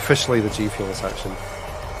is officially the G Fuel section.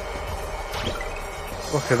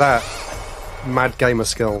 Look at that. Mad gamer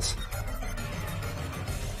skills.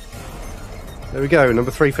 There we go,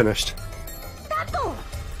 number 3 finished.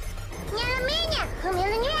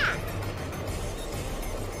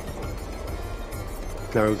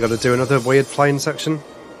 Now we've got to do another weird plane section.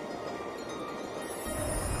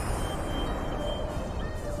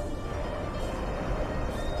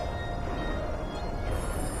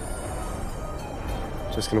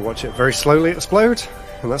 Just going to watch it very slowly explode,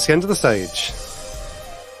 and that's the end of the stage.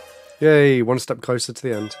 Yay, one step closer to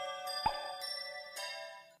the end.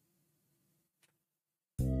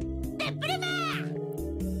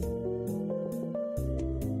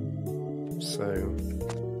 So,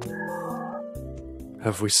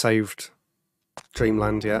 have we saved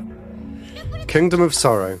Dreamland yet? Kingdom of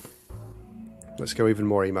Sorrow. Let's go even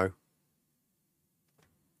more emo.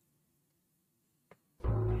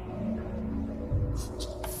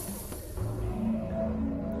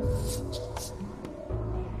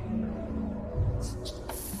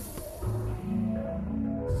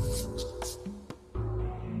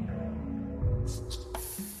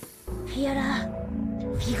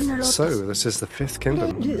 So, this is the 5th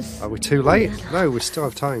kingdom. Are we too late? No, we still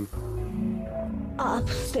have time.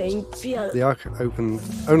 The arc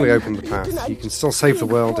only opened the path. You can still save the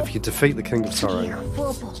world if you defeat the King of Sorrow.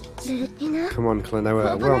 Come on,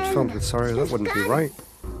 Klonoa, a world filled with sorrow, that wouldn't be right.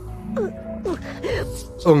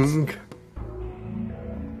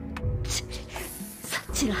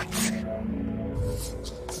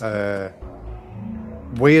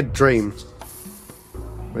 Weird dream.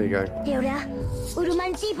 There you go.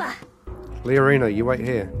 Leorina, you wait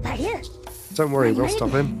here. Don't worry, we'll stop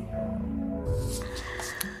him.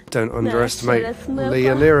 Don't underestimate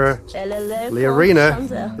Leorina,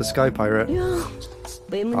 the Sky Pirate. I'll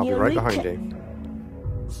be right behind you.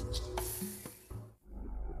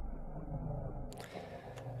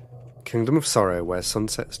 Kingdom of Sorrow, where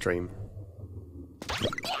sunsets dream.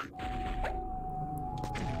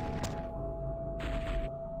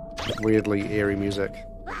 Weirdly eerie music.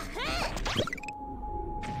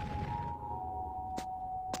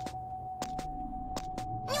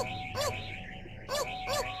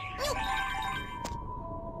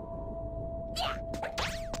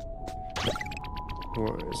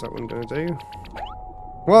 What is that one going to do?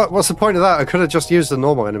 What? What's the point of that? I could have just used the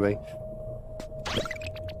normal enemy.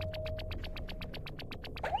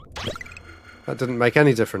 That didn't make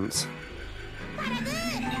any difference.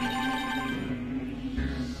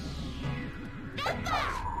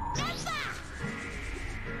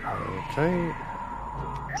 Okay.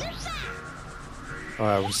 Oh,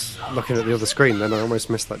 I was looking at the other screen then, I almost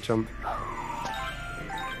missed that jump.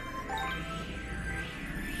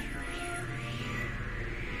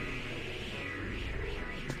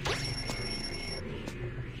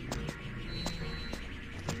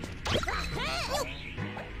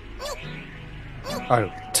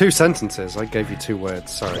 Oh, 2 sentences. I gave you 2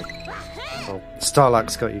 words, sorry. Oh,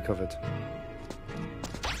 Starlack's got you covered.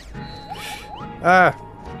 Ah!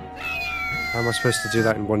 How am I supposed to do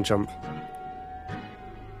that in 1 jump?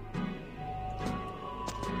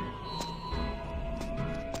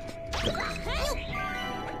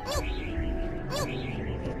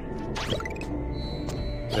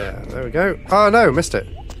 Yeah, there we go. Oh no, missed it.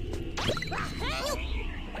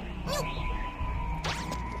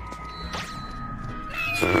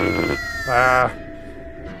 Ah.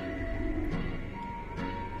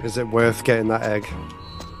 Is it worth getting that egg?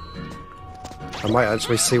 I might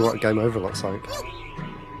actually see what game over looks like.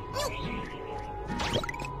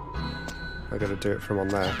 I gotta do it from on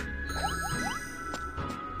there.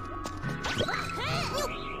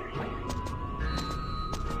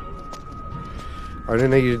 I only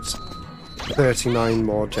need 39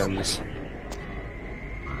 more gems.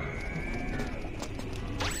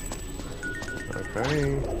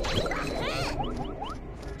 Okay.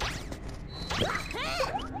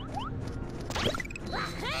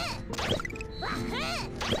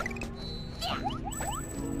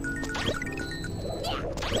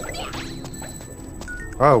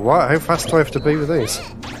 Oh, what? How fast do I have to be with these?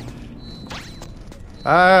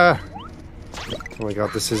 Ah! Oh my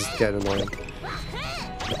god, this is getting annoying.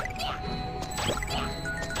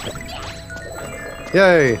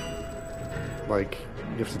 Yay! Like,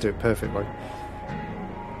 you have to do it perfectly.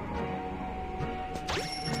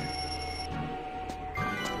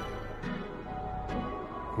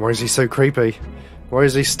 Why is he so creepy? Why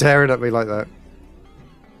is he staring at me like that?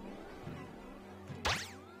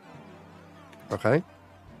 Okay.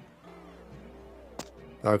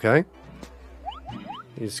 Okay.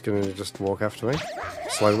 He's gonna just walk after me.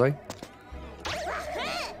 Slowly.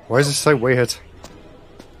 Why is this so weird?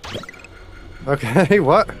 Okay,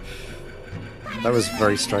 what? That was a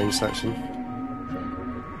very strange section.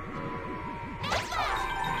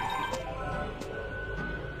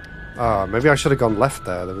 Ah, maybe I should have gone left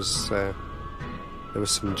there. There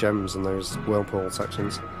was some gems in those whirlpool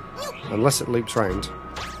sections. Unless it loops round.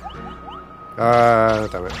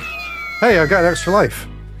 Damn it. Hey, I got an extra life.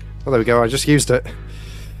 Oh, there we go, I just used it.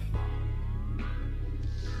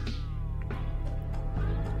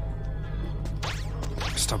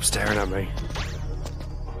 Stop staring at me.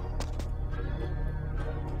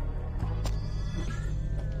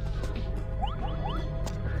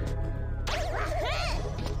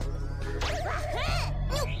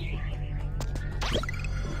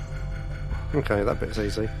 Okay, that bit's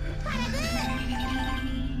easy.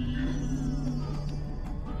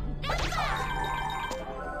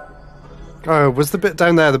 Oh, was the bit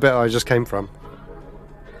down there the bit I just came from?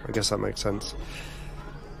 I guess that makes sense.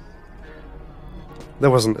 There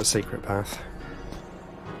wasn't a secret path.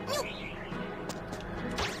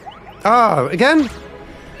 Ah, again?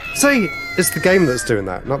 See, it's the game that's doing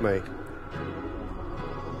that, not me.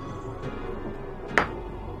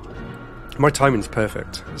 My timing's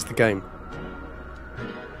perfect. It's the game.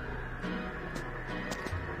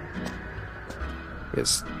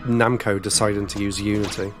 It's Namco deciding to use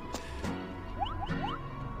Unity.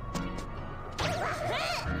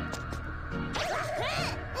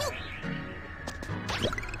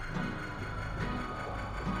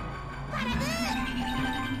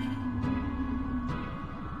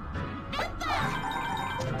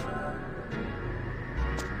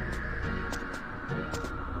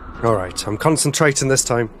 Alright, I'm concentrating this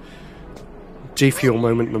time. G-Fuel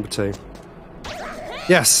moment number 2.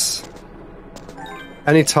 Yes!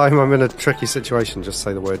 Anytime I'm in a tricky situation, just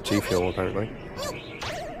say the word G-Fuel, apparently.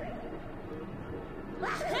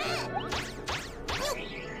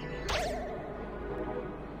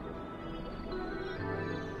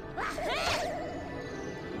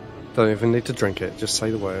 Don't even need to drink it, just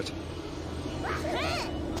say the word.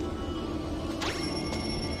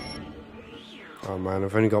 Oh man,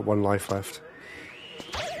 I've only got 1 life left.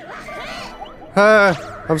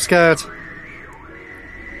 Ah! I'm scared!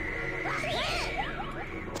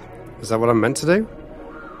 Is that what I'm meant to do?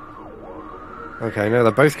 Okay, no,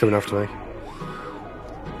 they're both coming after me.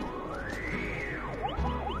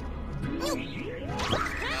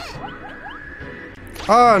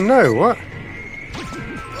 Oh no, what?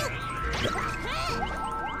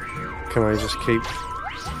 Can I just keep...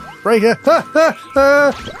 Breaker! Ah, ah,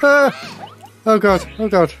 ah, ah. Oh god, oh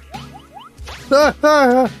god. Ah,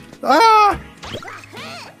 ah, ah. Ah!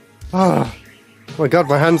 Oh my god,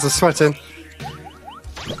 my hands are sweating.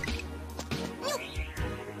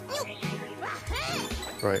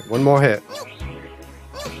 Right, one more hit.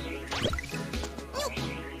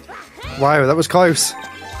 Wow, that was close.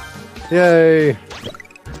 Yay!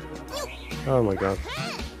 Oh my god.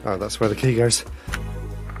 Oh, that's where the key goes.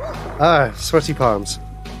 Ah, sweaty palms.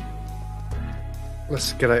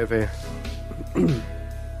 Let's get out of here.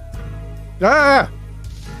 Ah!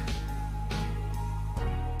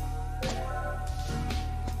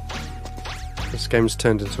 This game's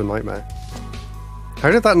turned into a nightmare. How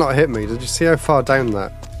did that not hit me? Did you see how far down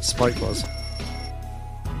that spike was?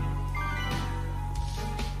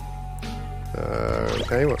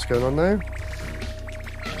 Okay, what's going on now?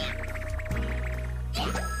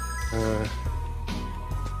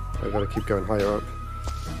 I've got to keep going higher up.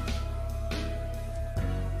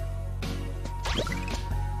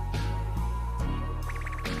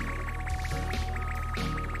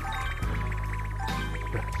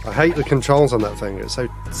 I hate the controls on that thing, it's so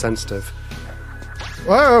sensitive.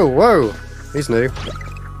 Whoa, whoa! He's new.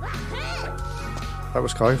 That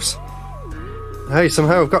was close. Hey,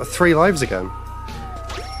 somehow I've got 3 lives again.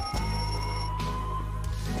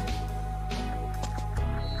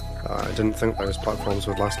 I didn't think those platforms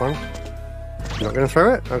would last long. You're not going to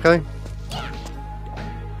throw it? Okay.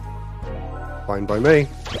 Fine by me.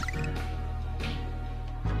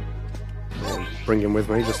 I'll bring him with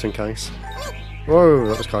me just in case. Whoa,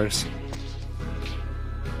 that was close.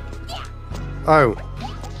 Oh!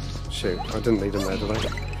 Shoot, I didn't need him there, did I?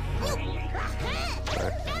 No.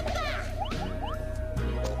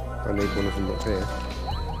 I need one of them up here.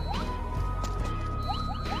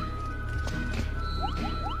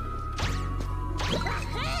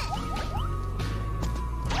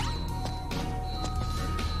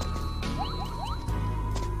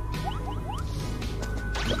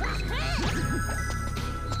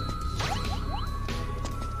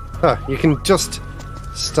 Ah, you can just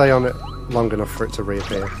stay on it long enough for it to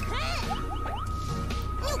reappear.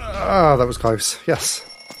 Ah, that was close. Yes.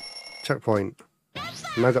 Checkpoint.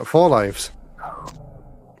 Now got 4 lives.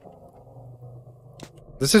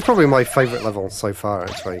 This is probably my favourite level so far,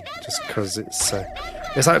 actually, just because it's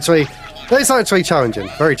actually challenging,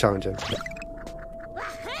 very challenging.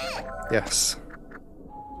 Yes.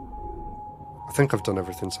 I think I've done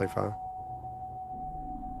everything so far.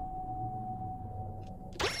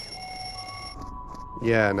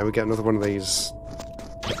 Yeah, now we get another one of these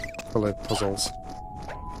coloured puzzles.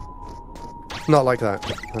 Not like that.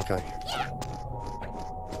 Okay.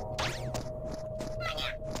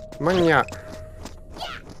 Mania.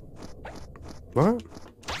 What?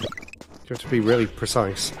 You have to be really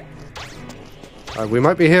precise. We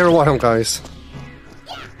might be here a while, guys.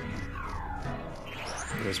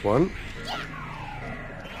 There's one.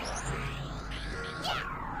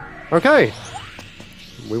 Okay.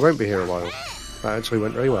 We won't be here a while. That actually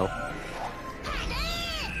went very well.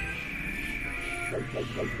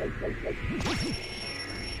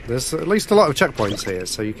 There's at least a lot of checkpoints here,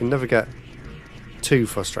 so you can never get too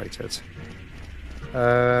frustrated. What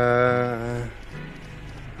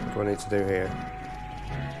do I need to do here?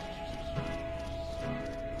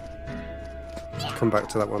 Come back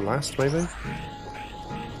to that one last, maybe?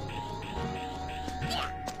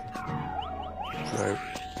 No,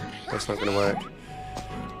 that's not going to work.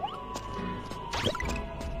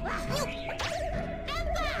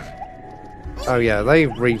 Oh yeah, they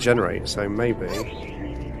regenerate, so maybe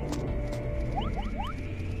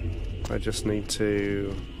I just need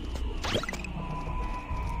to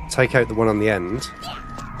take out the one on the end,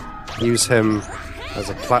 use him as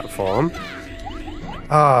a platform.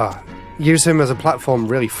 Use him as a platform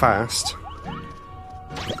really fast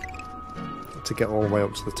to get all the way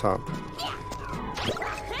up to the top.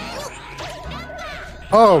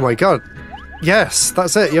 Oh my god! Yes,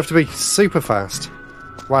 that's it, you have to be super fast.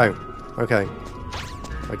 Wow. Okay,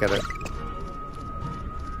 I get it.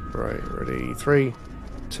 Right, ready? 3,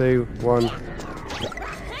 2, 1.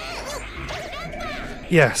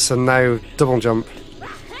 Yes, and now double jump.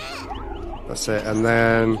 That's it, and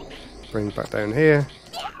then bring back down here.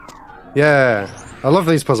 Yeah, I love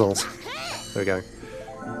these puzzles. There we go.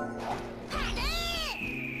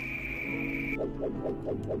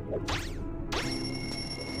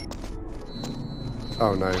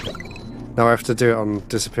 Oh no. Now I have to do it on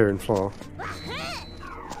disappearing floor.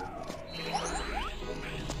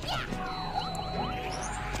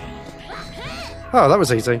 Oh, that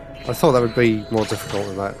was easy. I thought that would be more difficult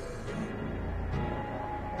than that.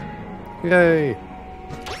 Yay!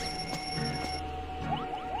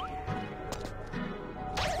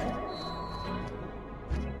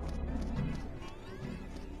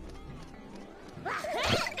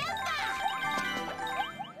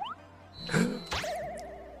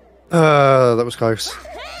 That was close.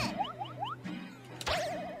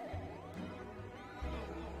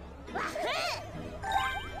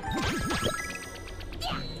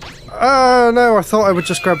 Oh no, I thought I would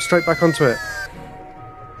just grab straight back onto it.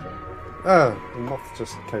 Oh, the moth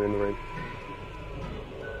just came in the room.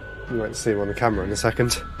 You might see him on the camera in a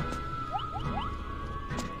second.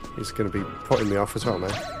 He's going to be putting me off as well now.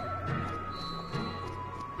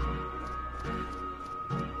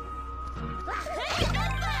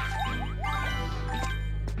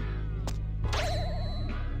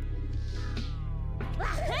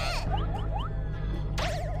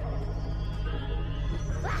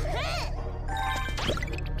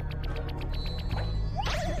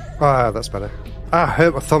 Ah, that's better. Ah, I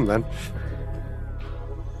hurt my thumb then.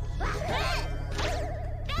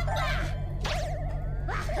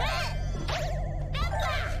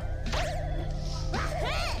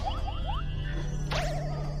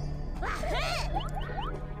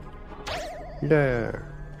 Yeah,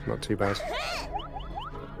 not too bad.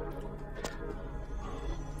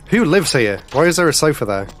 Who lives here? Why is there a sofa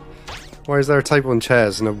there? Why is there a table and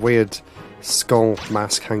chairs and a weird skull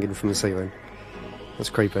mask hanging from the ceiling? That's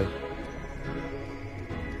creepy.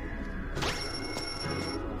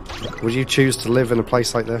 Would you choose to live in a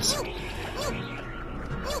place like this?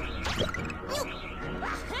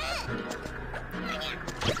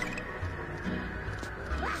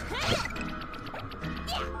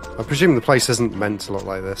 I presume the place isn't meant to look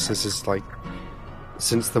like this. This is like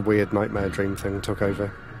since the weird nightmare dream thing took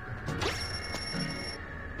over.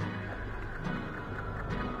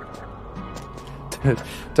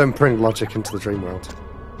 Don't bring logic into the dream world.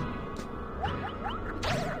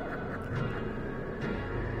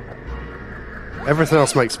 Everything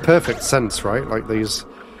else makes perfect sense, right? Like these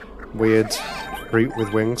weird fruit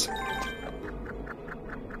with wings.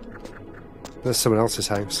 There's someone else's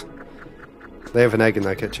house. They have an egg in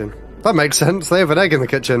their kitchen. That makes sense, they have an egg in the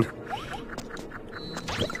kitchen.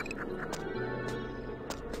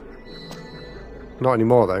 Not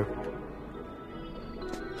anymore, though.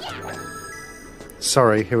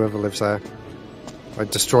 Sorry, whoever lives there. I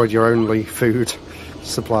destroyed your only food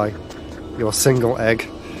supply. Your single egg.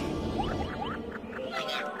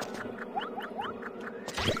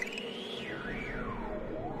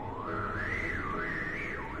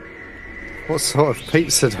 What sort of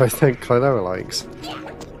pizza do I think Klonoa likes?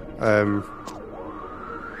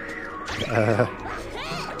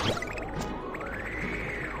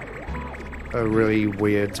 A really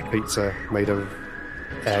weird pizza made of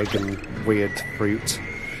egg and weird fruit.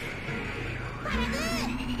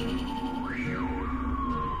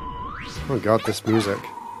 Oh god, this music.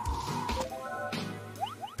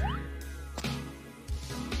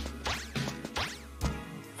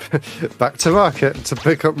 Back to market to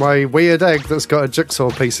pick up my weird egg that's got a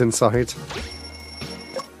jigsaw piece inside.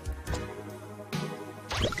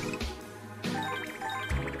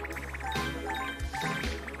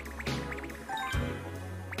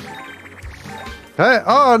 Hey,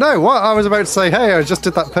 oh no, what? I was about to say, hey, I just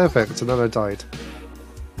did that perfect, and then I died.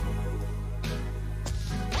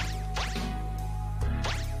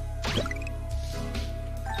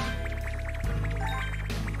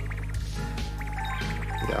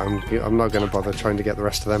 Yeah, I'm not going to bother trying to get the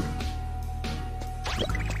rest of them.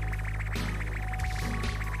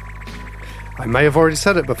 I may have already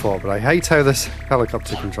said it before, but I hate how this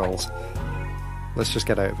helicopter controls. Let's just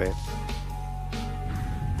get out of here.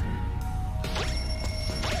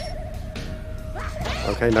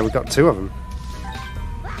 Okay, now we've got two of them.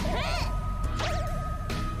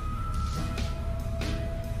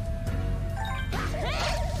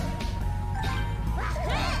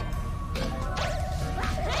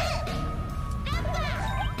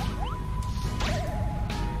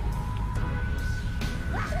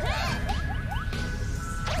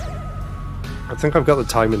 I think I've got the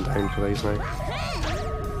timing down for these now.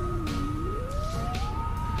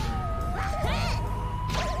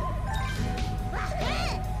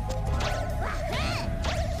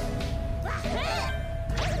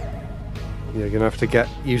 You're gonna have to get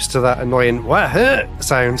used to that annoying wah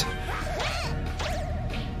sound.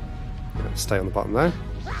 Stay on the bottom there.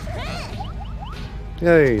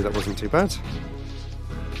 Yay, that wasn't too bad.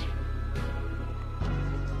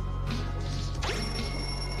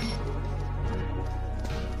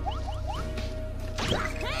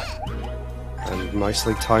 And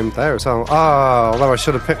nicely timed there as well. Ah, although I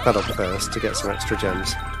should have picked that up first to get some extra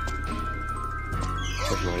gems.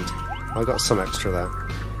 Never mind. I got some extra there.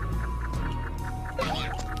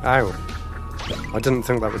 Ow. I didn't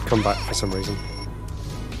think that would come back for some reason.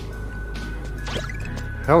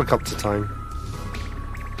 Helicopter time.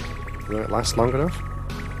 Will it last long enough?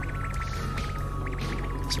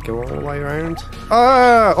 It's to go all the way around.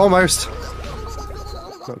 Ah! Almost!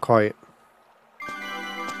 Not quite.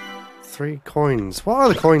 3 coins. What are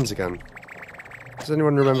the coins again? Does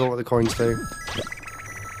anyone remember what the coins do?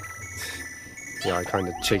 Yeah, I kind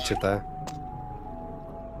of cheated there.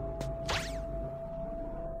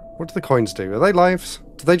 What do the coins do? Are they lives?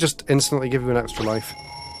 Do they just instantly give you an extra life?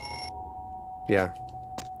 Yeah.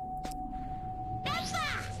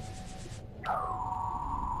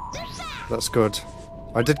 That's good.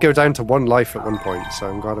 I did go down to 1 life at one point, so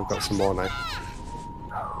I'm glad I've got some more now.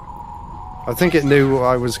 I think it knew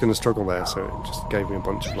I was going to struggle there, so it just gave me a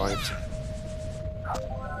bunch of lives.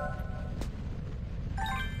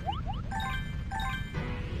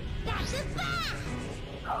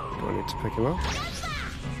 Do I need to pick him up?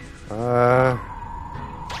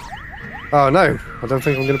 Oh no, I don't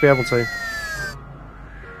think I'm going to be able to.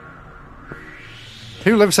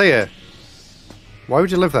 Who lives here? Why would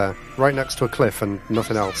you live there? Right next to a cliff and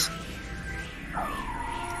nothing else.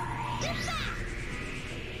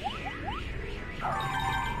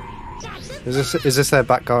 Is this their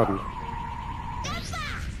back garden?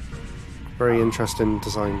 Very interesting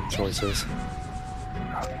design choices.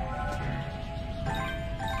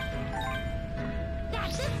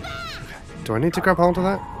 Do I need to grab hold of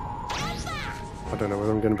that? I don't know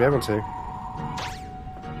whether I'm going to be able to.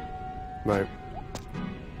 No.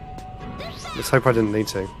 Let's hope I didn't need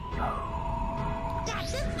to.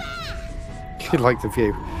 You like the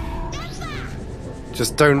view.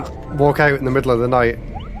 Just don't walk out in the middle of the night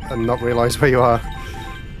and not realise where you are.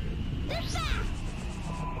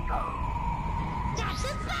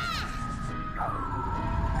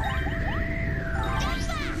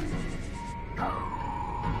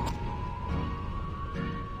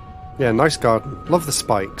 Yeah, nice garden. Love the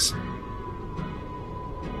spikes.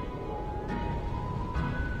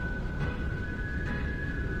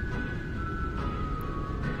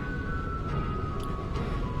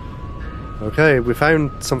 Okay, we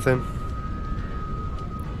found something.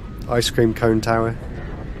 Ice cream cone tower.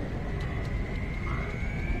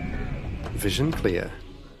 Vision clear.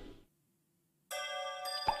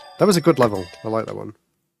 That was a good level. I like that one.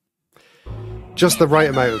 Just the right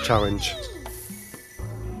amount of challenge.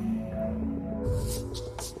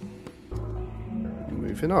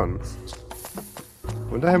 Moving on.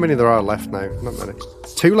 Wonder how many there are left now. Not many.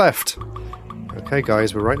 2 left! Okay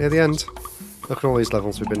guys, we're right near the end. Look at all these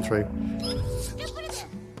levels we've been through.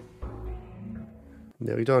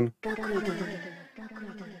 Nearly done.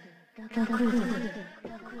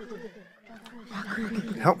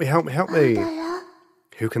 Help me, help me, help me!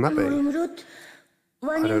 Who can that be?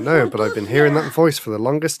 I don't know, but I've been hearing that voice for the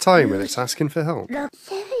longest time and it's asking for help.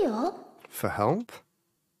 For help?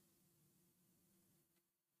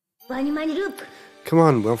 Come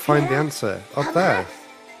on, we'll find the answer. Up there.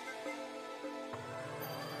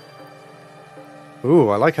 Ooh,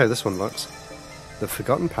 I like how this one looks. The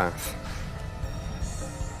Forgotten Path.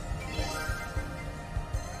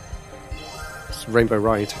 It's Rainbow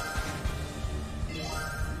Ride.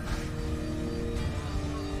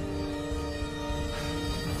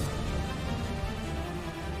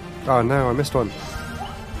 Oh no, I missed one.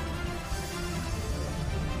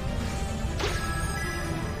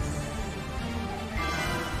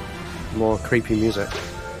 More creepy music.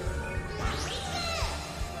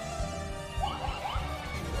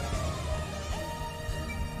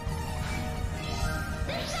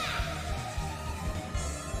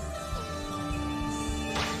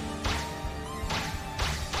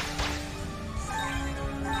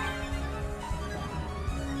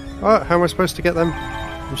 Oh, how am I supposed to get them?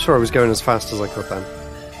 I'm sure I was going as fast as I could then.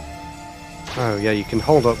 Oh yeah, you can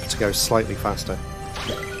hold up to go slightly faster.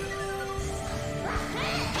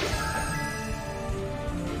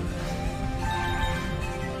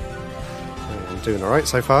 I'm doing alright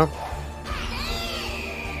so far.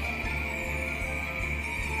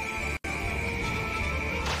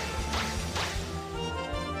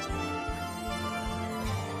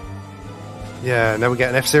 Yeah, now we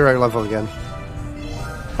get an F-Zero level again.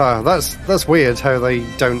 Ah, that's weird how they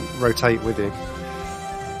don't rotate with you.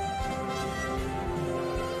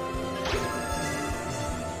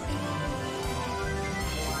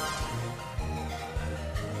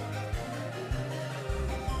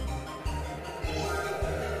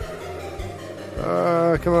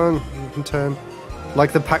 Come on, you can turn.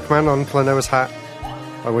 Like the Pac-Man on Klonoa's hat.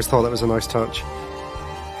 I always thought that was a nice touch.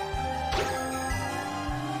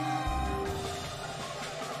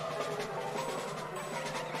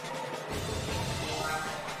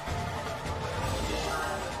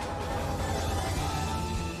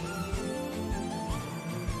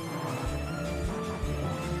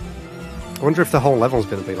 I wonder if the whole level's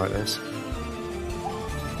going to be like this.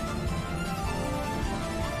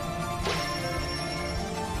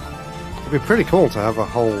 It'd be pretty cool to have a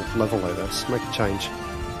whole level like this. Make a change.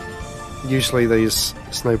 Usually these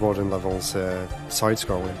snowboarding levels are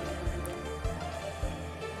side-scrolling.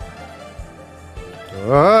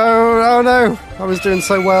 Oh no! I was doing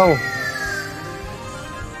so well.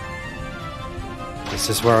 This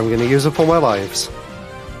is where I'm going to use up all my lives.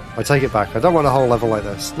 I take it back. I don't want a whole level like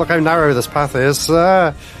this. Look how narrow this path is.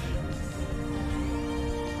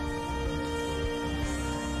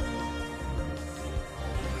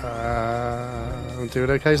 I'm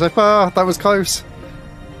doing okay so far. That was close.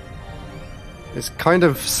 It's kind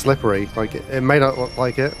of slippery. Like it may not look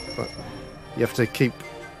like it, but you have to keep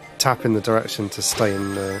tapping the direction to stay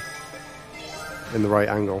in the right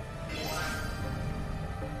angle.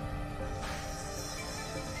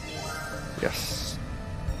 Yes.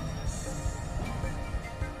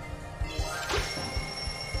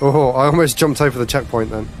 Oh, I almost jumped over the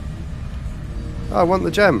checkpoint then. Oh, I want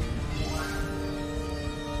the gem.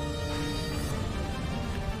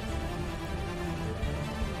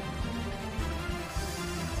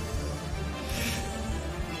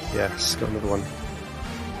 Yes, got another one.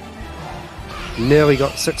 Nearly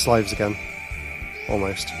got 6 lives again.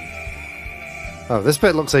 Almost. Oh, this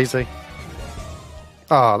bit looks easy.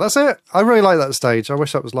 Ah, that's it! I really like that stage. I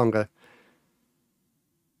wish that was longer.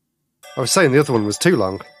 I was saying the other one was too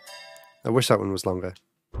long. I wish that one was longer.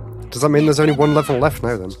 Does that mean there's only one level left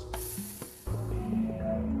now then?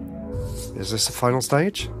 Is this the final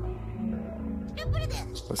stage?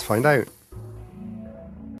 Let's find out.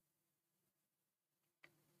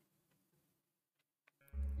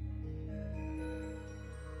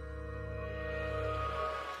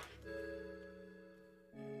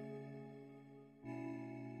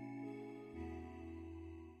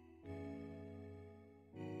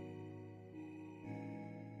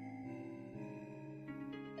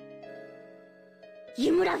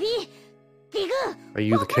 Are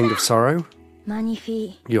you the King of Sorrow?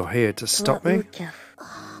 You're here to stop me?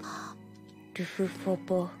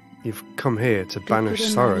 You've come here to banish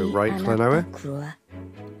sorrow, right, Klonoa?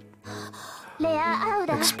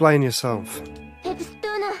 Explain yourself.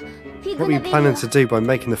 What were you planning to do by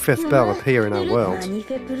making the 5th bell appear in our world?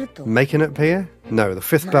 Making it appear? No, the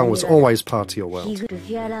 5th bell was always part of your world.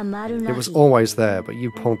 It was always there, but you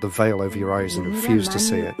pulled the veil over your eyes and refused to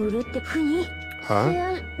see it.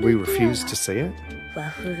 Huh? We refused to see it?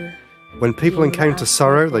 When people encounter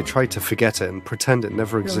sorrow, they try to forget it and pretend it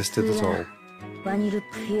never existed at all.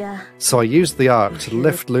 So I used the ark to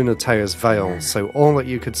lift Lunatea's veil, so that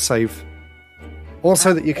you could save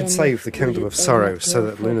the Kingdom of Sorrow, so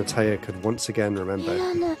that Lunatea could once again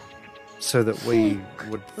remember. So that we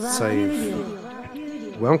would save...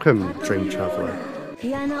 Welcome, Dream Traveller.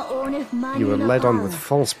 You were led on with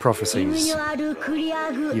false prophecies.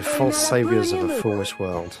 You false saviours of a foolish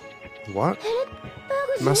world. What?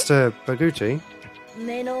 Master Baguchi?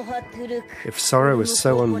 If sorrow is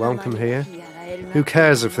so unwelcome here, who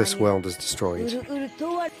cares if this world is destroyed?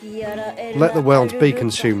 Let the world be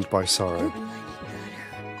consumed by sorrow.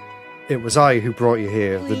 It was I who brought you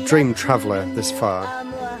here, the Dream Traveller, this far.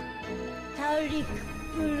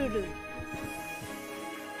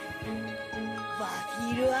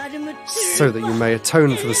 So that you may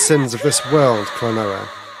atone for the sins of this world, Klonoa.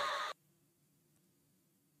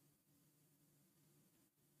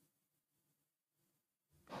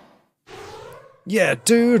 Yeah,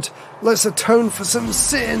 dude! Let's atone for some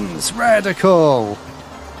sins! Radical!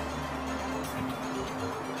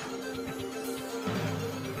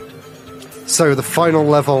 So the final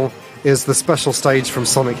level is the special stage from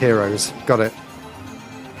Sonic Heroes. Got it.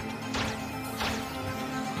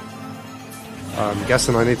 I'm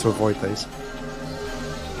guessing I need to avoid these.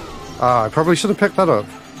 Ah, I probably should have picked that up.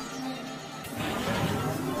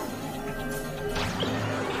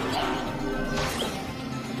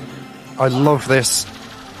 I love this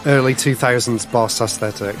early 2000s boss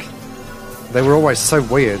aesthetic. They were always so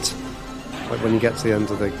weird, like when you get to the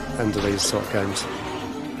end of these sort of games.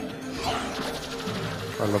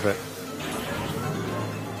 I love it.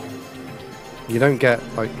 You don't get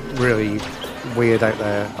like really weird out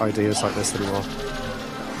there ideas like this anymore.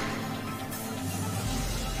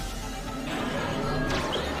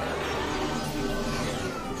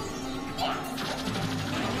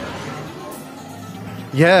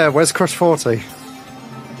 Yeah, where's Crush 40?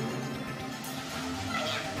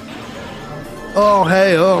 Oh,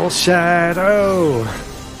 hail Shadow!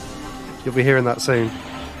 You'll be hearing that soon.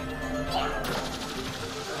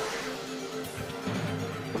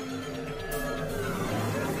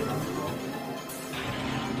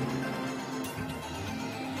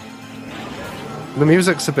 The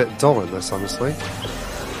music's a bit dull in this, honestly.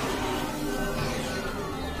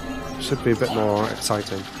 Should be a bit more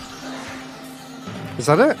exciting. Is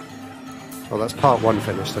that it? Oh, that's part 1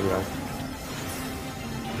 finished anyway.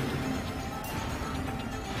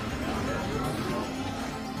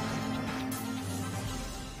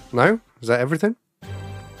 No? Is that everything?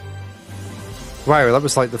 Wow, that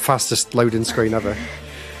was like the fastest loading screen ever.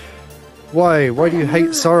 Why? Why do you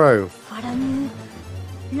hate sorrow?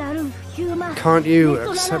 Can't you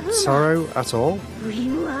accept sorrow at all?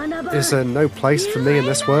 Is there no place for me in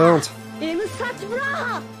this world?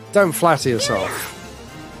 Don't flatter yourself.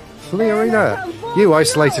 Leorina, you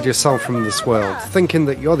isolated yourself from this world, thinking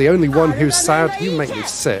that you're the only one who's sad. You make me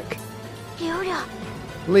sick.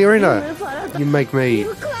 Leorina, you make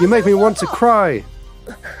me want to cry.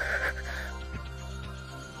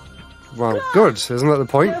 Well, good, isn't that the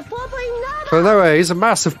point? Klonoa is a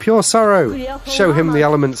mass of pure sorrow. Show him the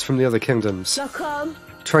elements from the other kingdoms.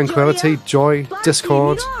 Tranquility, joy,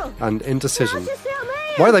 discord, and indecision.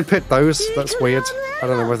 Why they picked those, that's weird. I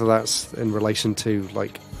don't know whether that's in relation to,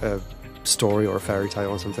 like, a story or a fairy tale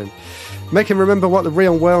or something. Make him remember what the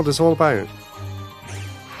real world is all about.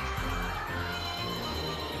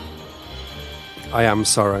 I am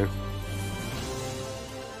sorrow.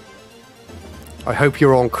 I hope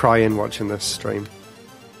you're all crying watching this stream.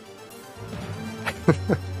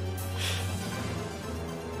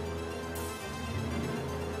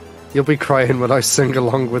 You'll be crying when I sing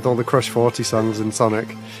along with all the Crush 40 songs in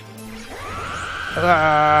Sonic.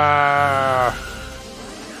 Ah!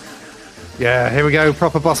 Yeah, here we go,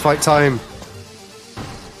 proper boss fight time.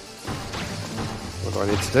 What do I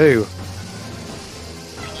need to do?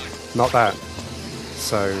 Not that.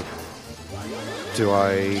 So, do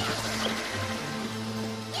I...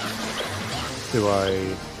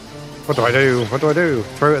 What do I do? What do I do?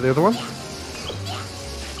 Throw it at the other one?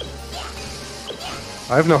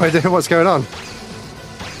 I have no idea what's going on.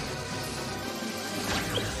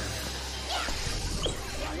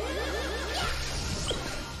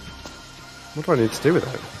 What do I need to do with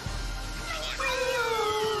it?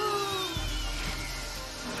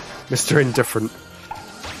 Mr. Indifferent.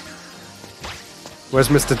 Where's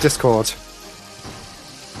Mr. Discord?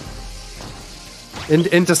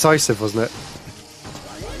 Indecisive, wasn't it?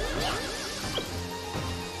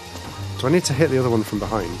 Do I need to hit the other one from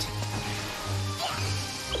behind?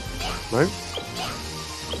 No?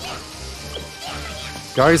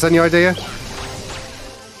 Guys, any idea?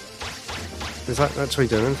 Is that actually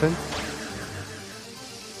doing anything?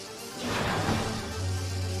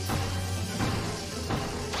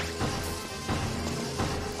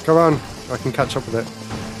 Come on, I can catch up with it.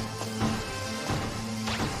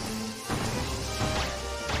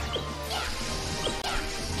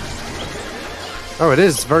 Oh, it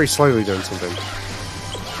is very slowly doing something.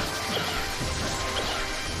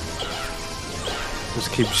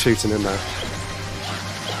 Just keep shooting in there.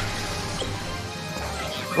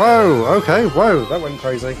 Whoa, okay, whoa, that went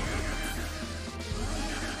crazy.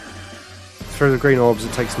 Through the green orbs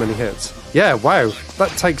it takes many hits. Yeah, wow, that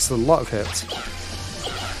takes a lot of hits.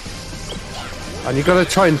 And you've got to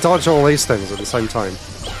try and dodge all these things at the same time.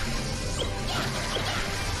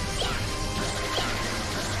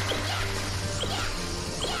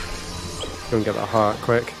 Go and get that heart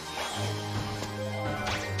quick.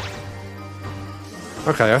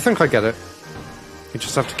 Okay, I think I get it. You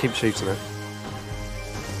just have to keep shooting it.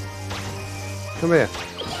 Come here.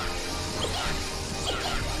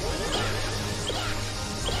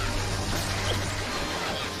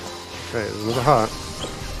 Okay, there's another heart.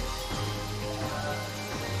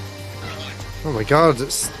 Oh my god,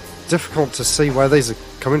 it's difficult to see where these are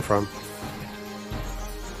coming from.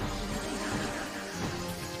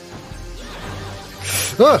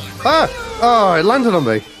 Ah! Ah! Oh, it landed on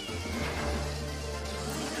me!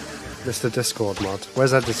 Mr. Discord mod.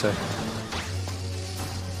 Where's Editor?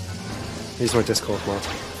 He's my Discord mod.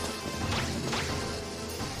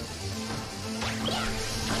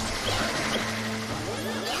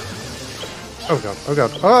 Oh god, oh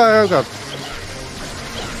god, oh god!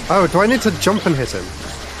 Oh, do I need to jump and hit him?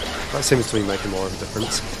 That seems to be making more of a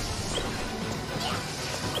difference.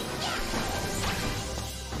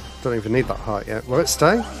 Don't even need that heart yet. Will it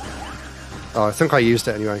stay? Oh, I think I used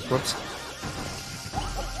it anyway. Whoops.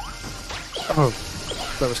 Oh,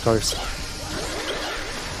 that was close.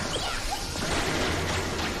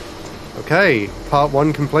 Okay, part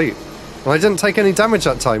 1 complete. And I didn't take any damage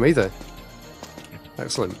that time either.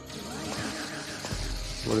 Excellent.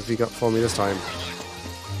 What have you got for me this time?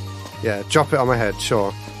 Yeah, drop it on my head,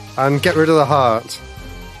 sure. And get rid of the heart.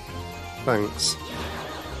 Thanks.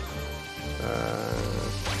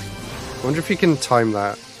 I wonder if you can time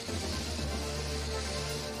that.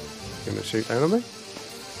 You gonna shoot down on me?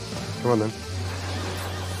 Come on then.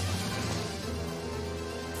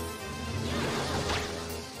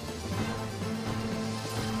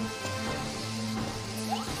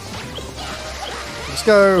 Let's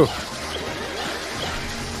go!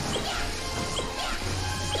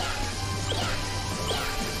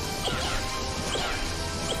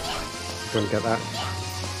 Gonna get that.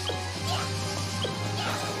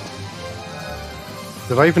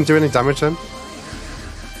 Did I even do any damage then? I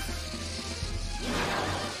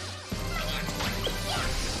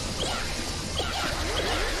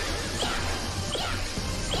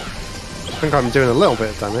think I'm doing a little bit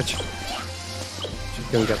of damage.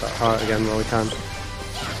 Just gonna get that heart again while we can.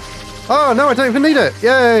 Oh no, I don't even need it!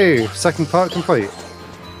 Yay! Second part complete.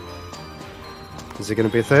 Is it gonna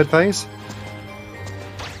be a third phase?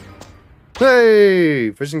 Hey!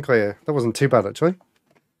 Vision clear. That wasn't too bad actually.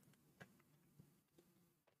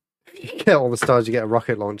 If you get all the stars, you get a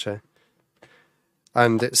rocket launcher.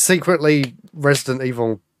 And it's secretly Resident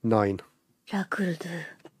Evil 9.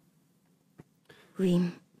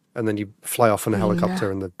 And then you fly off on a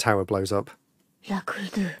helicopter and the tower blows up.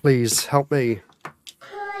 Please help me.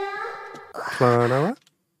 Klonoa?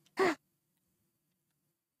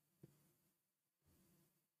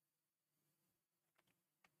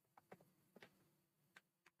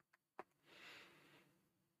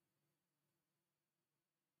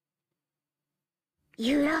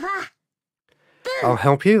 I'll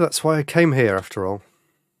help you, that's why I came here after all.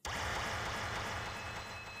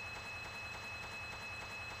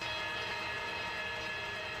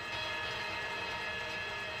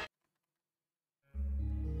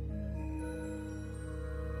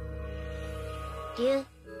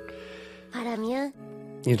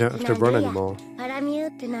 You don't have to run anymore.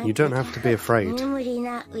 You don't have to be afraid.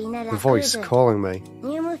 The voice calling me.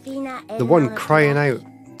 The one crying out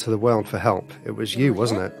to the world for help. It was you,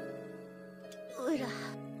 wasn't it?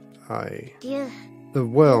 The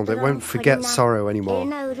world, it won't forget sorrow anymore.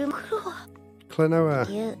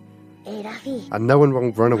 Klonoa. And no one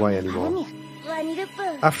will run away anymore.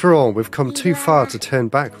 After all, we've come too far to turn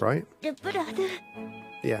back, right?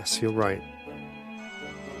 Yes, you're right.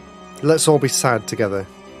 Let's all be sad together.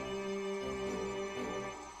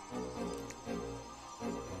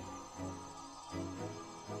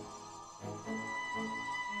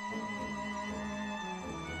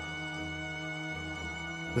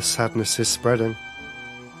 The sadness is spreading.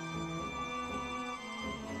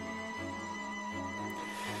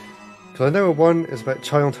 Klonoa 1 is about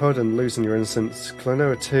childhood and losing your innocence.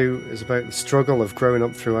 Klonoa 2 is about the struggle of growing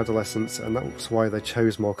up through adolescence, and that's why they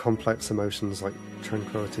chose more complex emotions like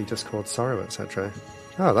tranquility, discord, sorrow, etc.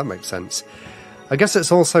 Oh, that makes sense. I guess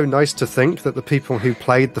it's also nice to think that the people who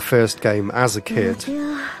played the first game as a kid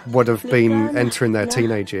would have been entering their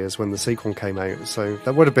teenage years when the sequel came out, so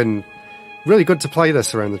that would have been really good to play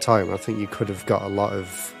this around the time. I think you could have got a lot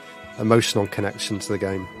of emotional connection to the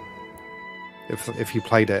game if you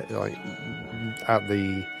played it like at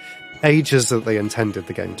the ages that they intended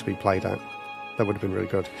the game to be played at. That would have been really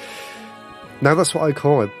good. Now that's what I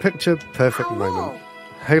call a picture-perfect moment.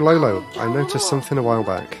 Hey Lolo, I noticed something a while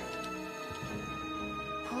back.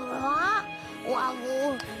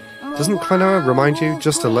 Doesn't Klonoa remind you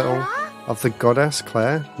just a little of the goddess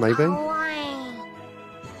Claire, maybe?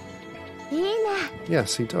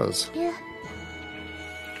 Yes, he does.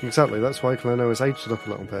 Exactly, that's why Klonoa has aged up a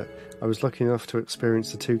little bit. I was lucky enough to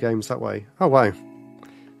experience the two games that way. Oh wow,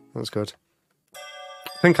 that's good.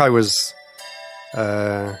 I think I was,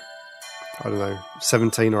 I don't know,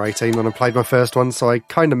 17 or 18 when I played my first one, so I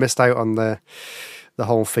kind of missed out on the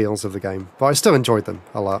whole feels of the game. But I still enjoyed them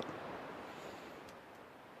a lot.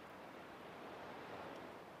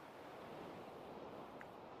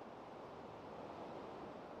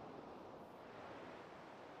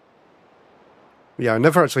 Yeah, I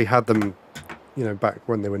never actually had them, you know, back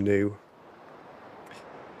when they were new.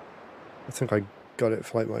 I think I got it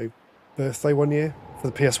for like my birthday one year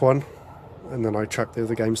for the PS1, and then I tracked the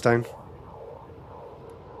other games down.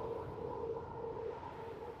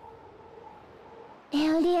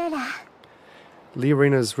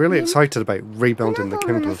 Leorina's really excited about rebuilding the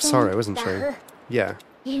Kingdom of Sorrow, isn't she? Yeah.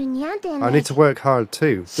 I need to work hard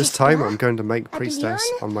too. This time I'm going to make Priestess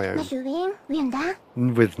on my own.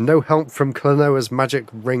 With no help from Klonoa's magic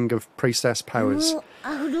ring of Priestess powers.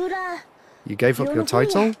 You gave up your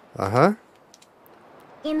title? Uh-huh.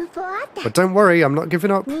 But don't worry, I'm not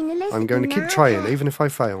giving up. I'm going to keep trying, even if I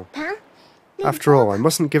fail. After all, I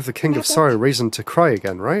mustn't give the King of Sorrow reason to cry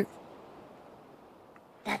again, right?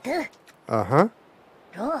 Uh-huh.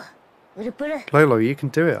 Lolo, you can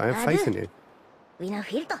do it. I have faith in you.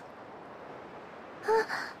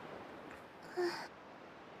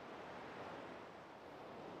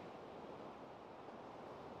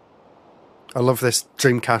 I love this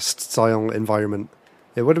Dreamcast style environment.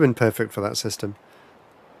 It would have been perfect for that system.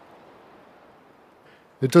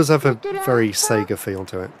 It does have a very Sega feel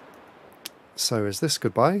to it. So is this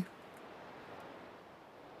goodbye?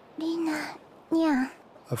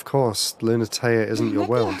 Of course, Lunatea isn't your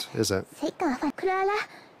world, is it?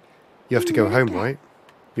 You have to go home, right?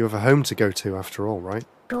 You have a home to go to after all, right?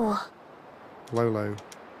 Lolo.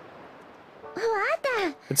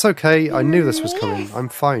 It's okay, I knew this was coming. I'm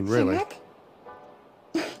fine, really.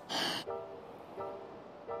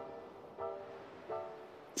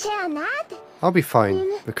 I'll be fine,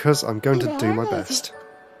 because I'm going to do my best.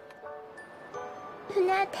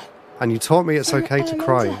 And you taught me it's okay to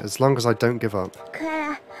cry, as long as I don't give up.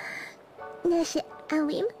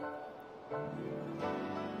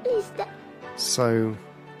 So...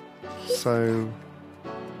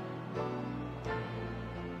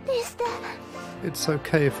 It's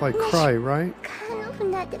okay if I cry, right?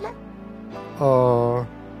 Aww.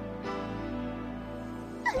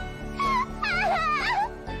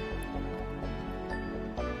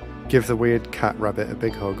 Give the weird cat rabbit a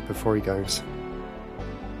big hug before he goes.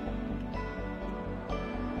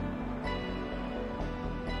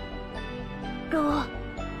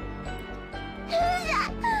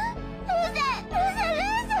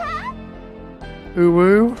 Ooh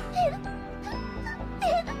woo.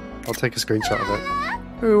 I'll take a screenshot of it.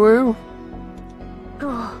 Ooh woo.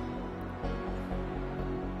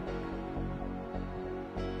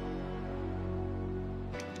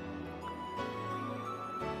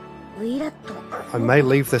 I may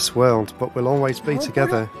leave this world, but we'll always be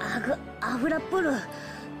together.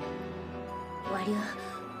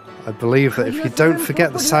 I believe that if you don't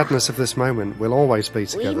forget the sadness of this moment, we'll always be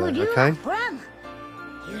together, okay?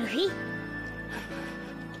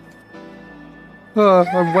 Oh,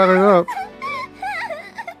 I'm welling up.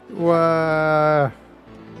 Wow.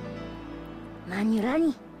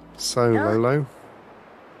 So, Lolo.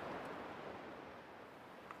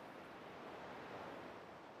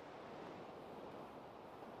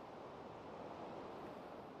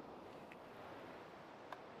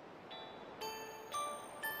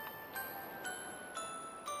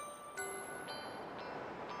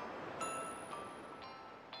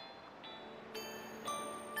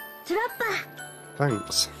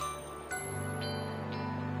 Thanks.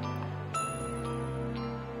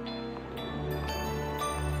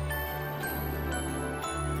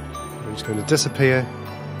 I'm just going to disappear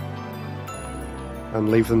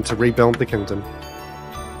and leave them to rebuild the kingdom.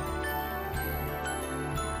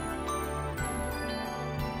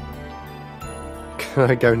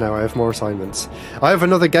 Can I go now? I have more assignments. I have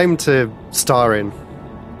another game to star in,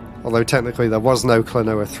 although technically there was no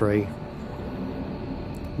Klonoa 3.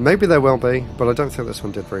 Maybe there will be, but I don't think this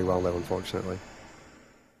one did very well though, unfortunately.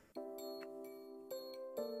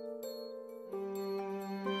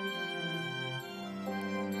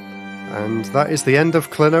 And that is the end of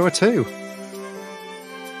Klonoa 2.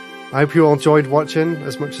 I hope you all enjoyed watching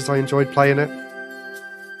as much as I enjoyed playing it.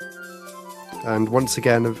 And once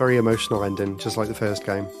again, a very emotional ending, just like the first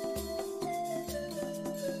game.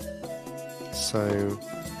 So,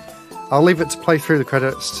 I'll leave it to play through the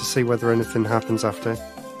credits to see whether anything happens after.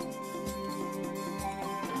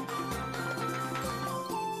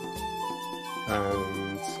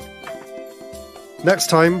 And next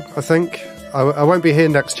time, I think, I won't be here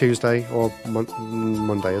next Tuesday, or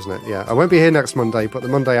Monday, isn't it? Yeah, I won't be here next Monday, but the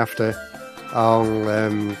Monday after, I'll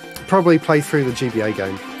probably play through the GBA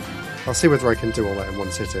game. I'll see whether I can do all that in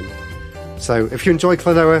one sitting. So, if you enjoy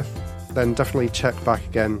Klonoa, then definitely check back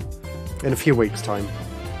again in a few weeks' time.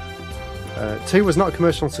 2 was not a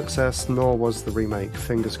commercial success, nor was the remake.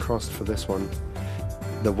 Fingers crossed for this one.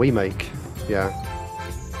 The remake, yeah.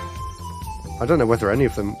 I don't know whether any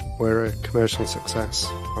of them were a commercial success,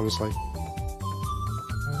 honestly.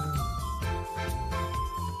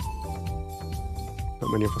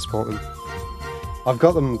 Not many of us bought them. I've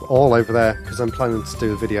got them all over there because I'm planning to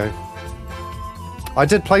do a video. I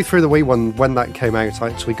did play through the Wii one when that came out. I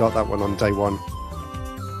actually got that one on day one.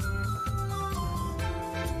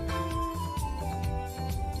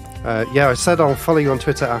 Yeah, I said I'll follow you on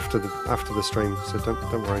Twitter after the stream, so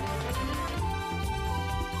don't worry.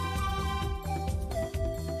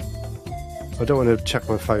 I don't want to check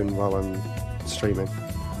my phone while I'm streaming.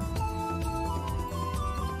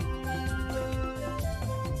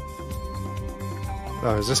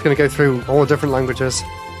 Oh, is this going to go through all the different languages?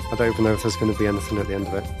 I don't even know if there's going to be anything at the end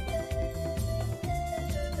of it.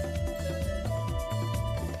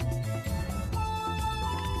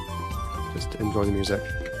 Just enjoy the music.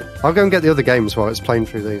 I'll go and get the other games while it's playing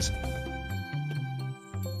through these.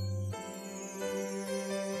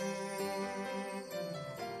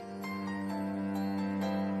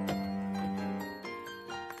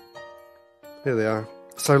 Here they are.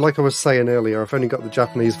 So like I was saying earlier, I've only got the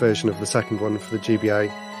Japanese version of the second one for the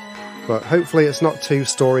GBA, but hopefully it's not too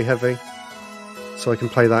story heavy, so I can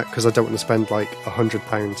play that, because I don't want to spend like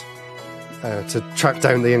 £100 to track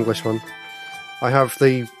down the English one. I have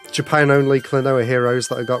the Japan-only Klonoa Heroes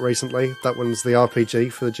that I got recently. That one's the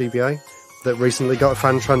RPG for the GBA that recently got a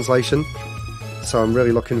fan translation, so I'm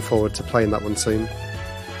really looking forward to playing that one soon.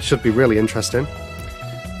 Should be really interesting.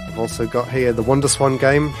 I've also got here the WonderSwan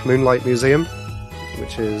game, Moonlight Museum,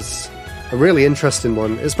 which is a really interesting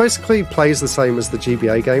one. It basically plays the same as the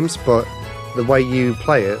GBA games, but the way you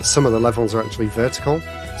play it, some of the levels are actually vertical.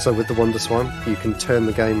 So with the WonderSwan, you can turn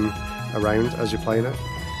the game around as you're playing it.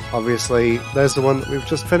 Obviously, there's the one that we've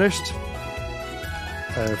just finished.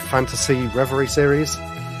 Phantasy Reverie series.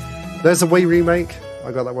 There's a Wii remake.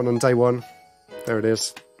 I got that one on day one. There it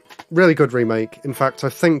is. Really good remake. In fact, I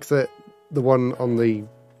think that the one on the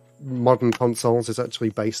modern consoles is actually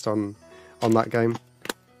based on that game.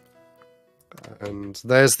 And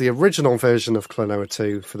there's the original version of Klonoa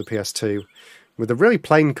 2 for the PS2 with a really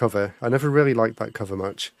plain cover. I never really liked that cover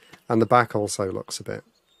much. And the back also looks a bit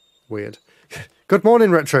weird. Good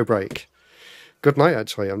morning, Retro Break. Good night,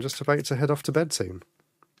 actually. I'm just about to head off to bed soon.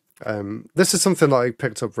 This is something that I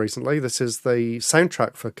picked up recently. This is the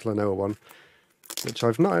soundtrack for Klonoa 1, which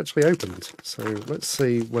I've not actually opened. So let's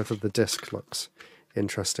see whether the disc looks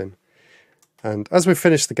interesting. And as we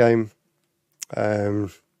finish the game,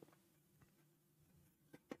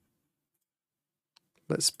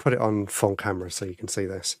 let's put it on full camera so you can see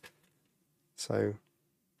this. So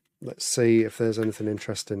let's see if there's anything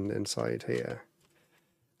interesting inside here.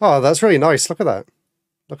 Oh, that's really nice. Look at that.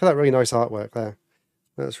 Look at that really nice artwork there.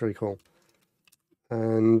 That's really cool.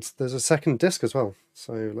 And there's a second disc as well.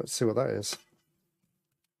 So let's see what that is.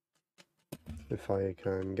 If I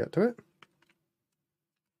can get to it.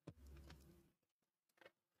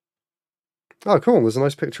 Oh, cool. There's a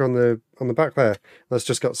nice picture on the back there. That's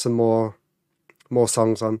just got some more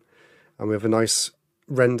songs on. And we have a nice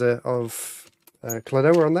render of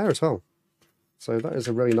Klonoa on there as well. So that is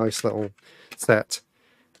a really nice little set.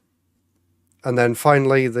 And then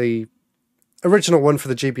finally the original one for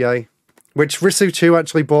the GBA, which Risu2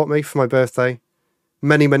 actually bought me for my birthday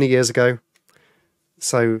many, many years ago.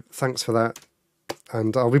 So thanks for that.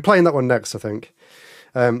 And I'll be playing that one next, I think.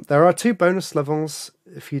 There are 2 bonus levels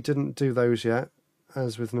if you didn't do those yet.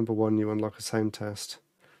 As with number 1, you unlock a sound test.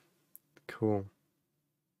 Cool.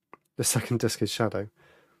 The second disc is Shadow.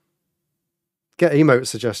 Get emote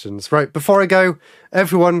suggestions. Right, before I go,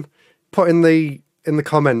 everyone put in the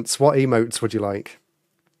comments what emotes would you like.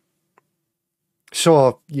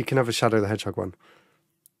 Sure, you can have a Shadow the Hedgehog one.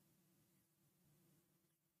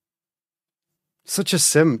 Such a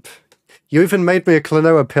simp. You even made me a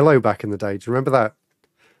Klonoa pillow back in the day. Do you remember that?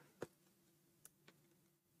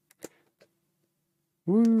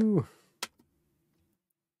 Woo.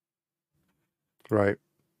 Right.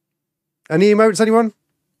 Any emotes, anyone?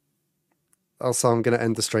 Also, I'm going to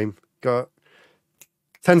end the stream. Got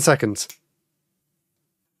 10 seconds.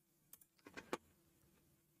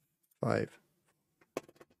 5.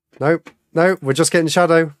 Nope. No, we're just getting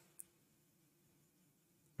Shadow.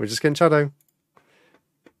 We're just getting Shadow.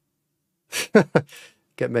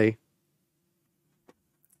 Get me.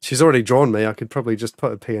 She's already drawn me. I could probably just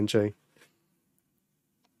put a PNG.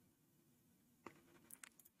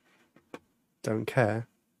 Don't care.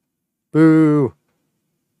 Boo.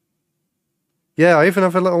 Yeah, I even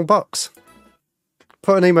have a little box.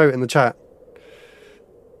 Put an emote in the chat.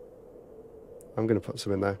 I'm going to put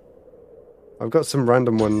some in there. I've got some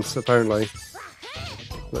random ones, apparently.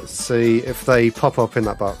 Let's see if they pop up in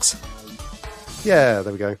that box. Yeah,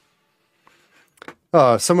 there we go.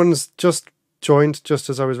 Oh, someone's just joined just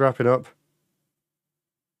as I was wrapping up.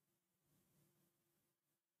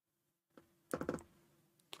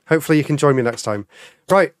 Hopefully you can join me next time.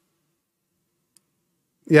 Right.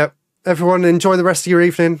 Yep. Everyone, enjoy the rest of your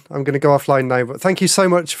evening. I'm going to go offline now, but thank you so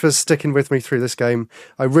much for sticking with me through this game.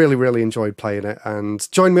 I really, really enjoyed playing it, and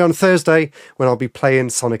join me on Thursday when I'll be playing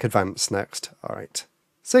Sonic Advance next. All right.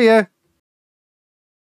 See ya!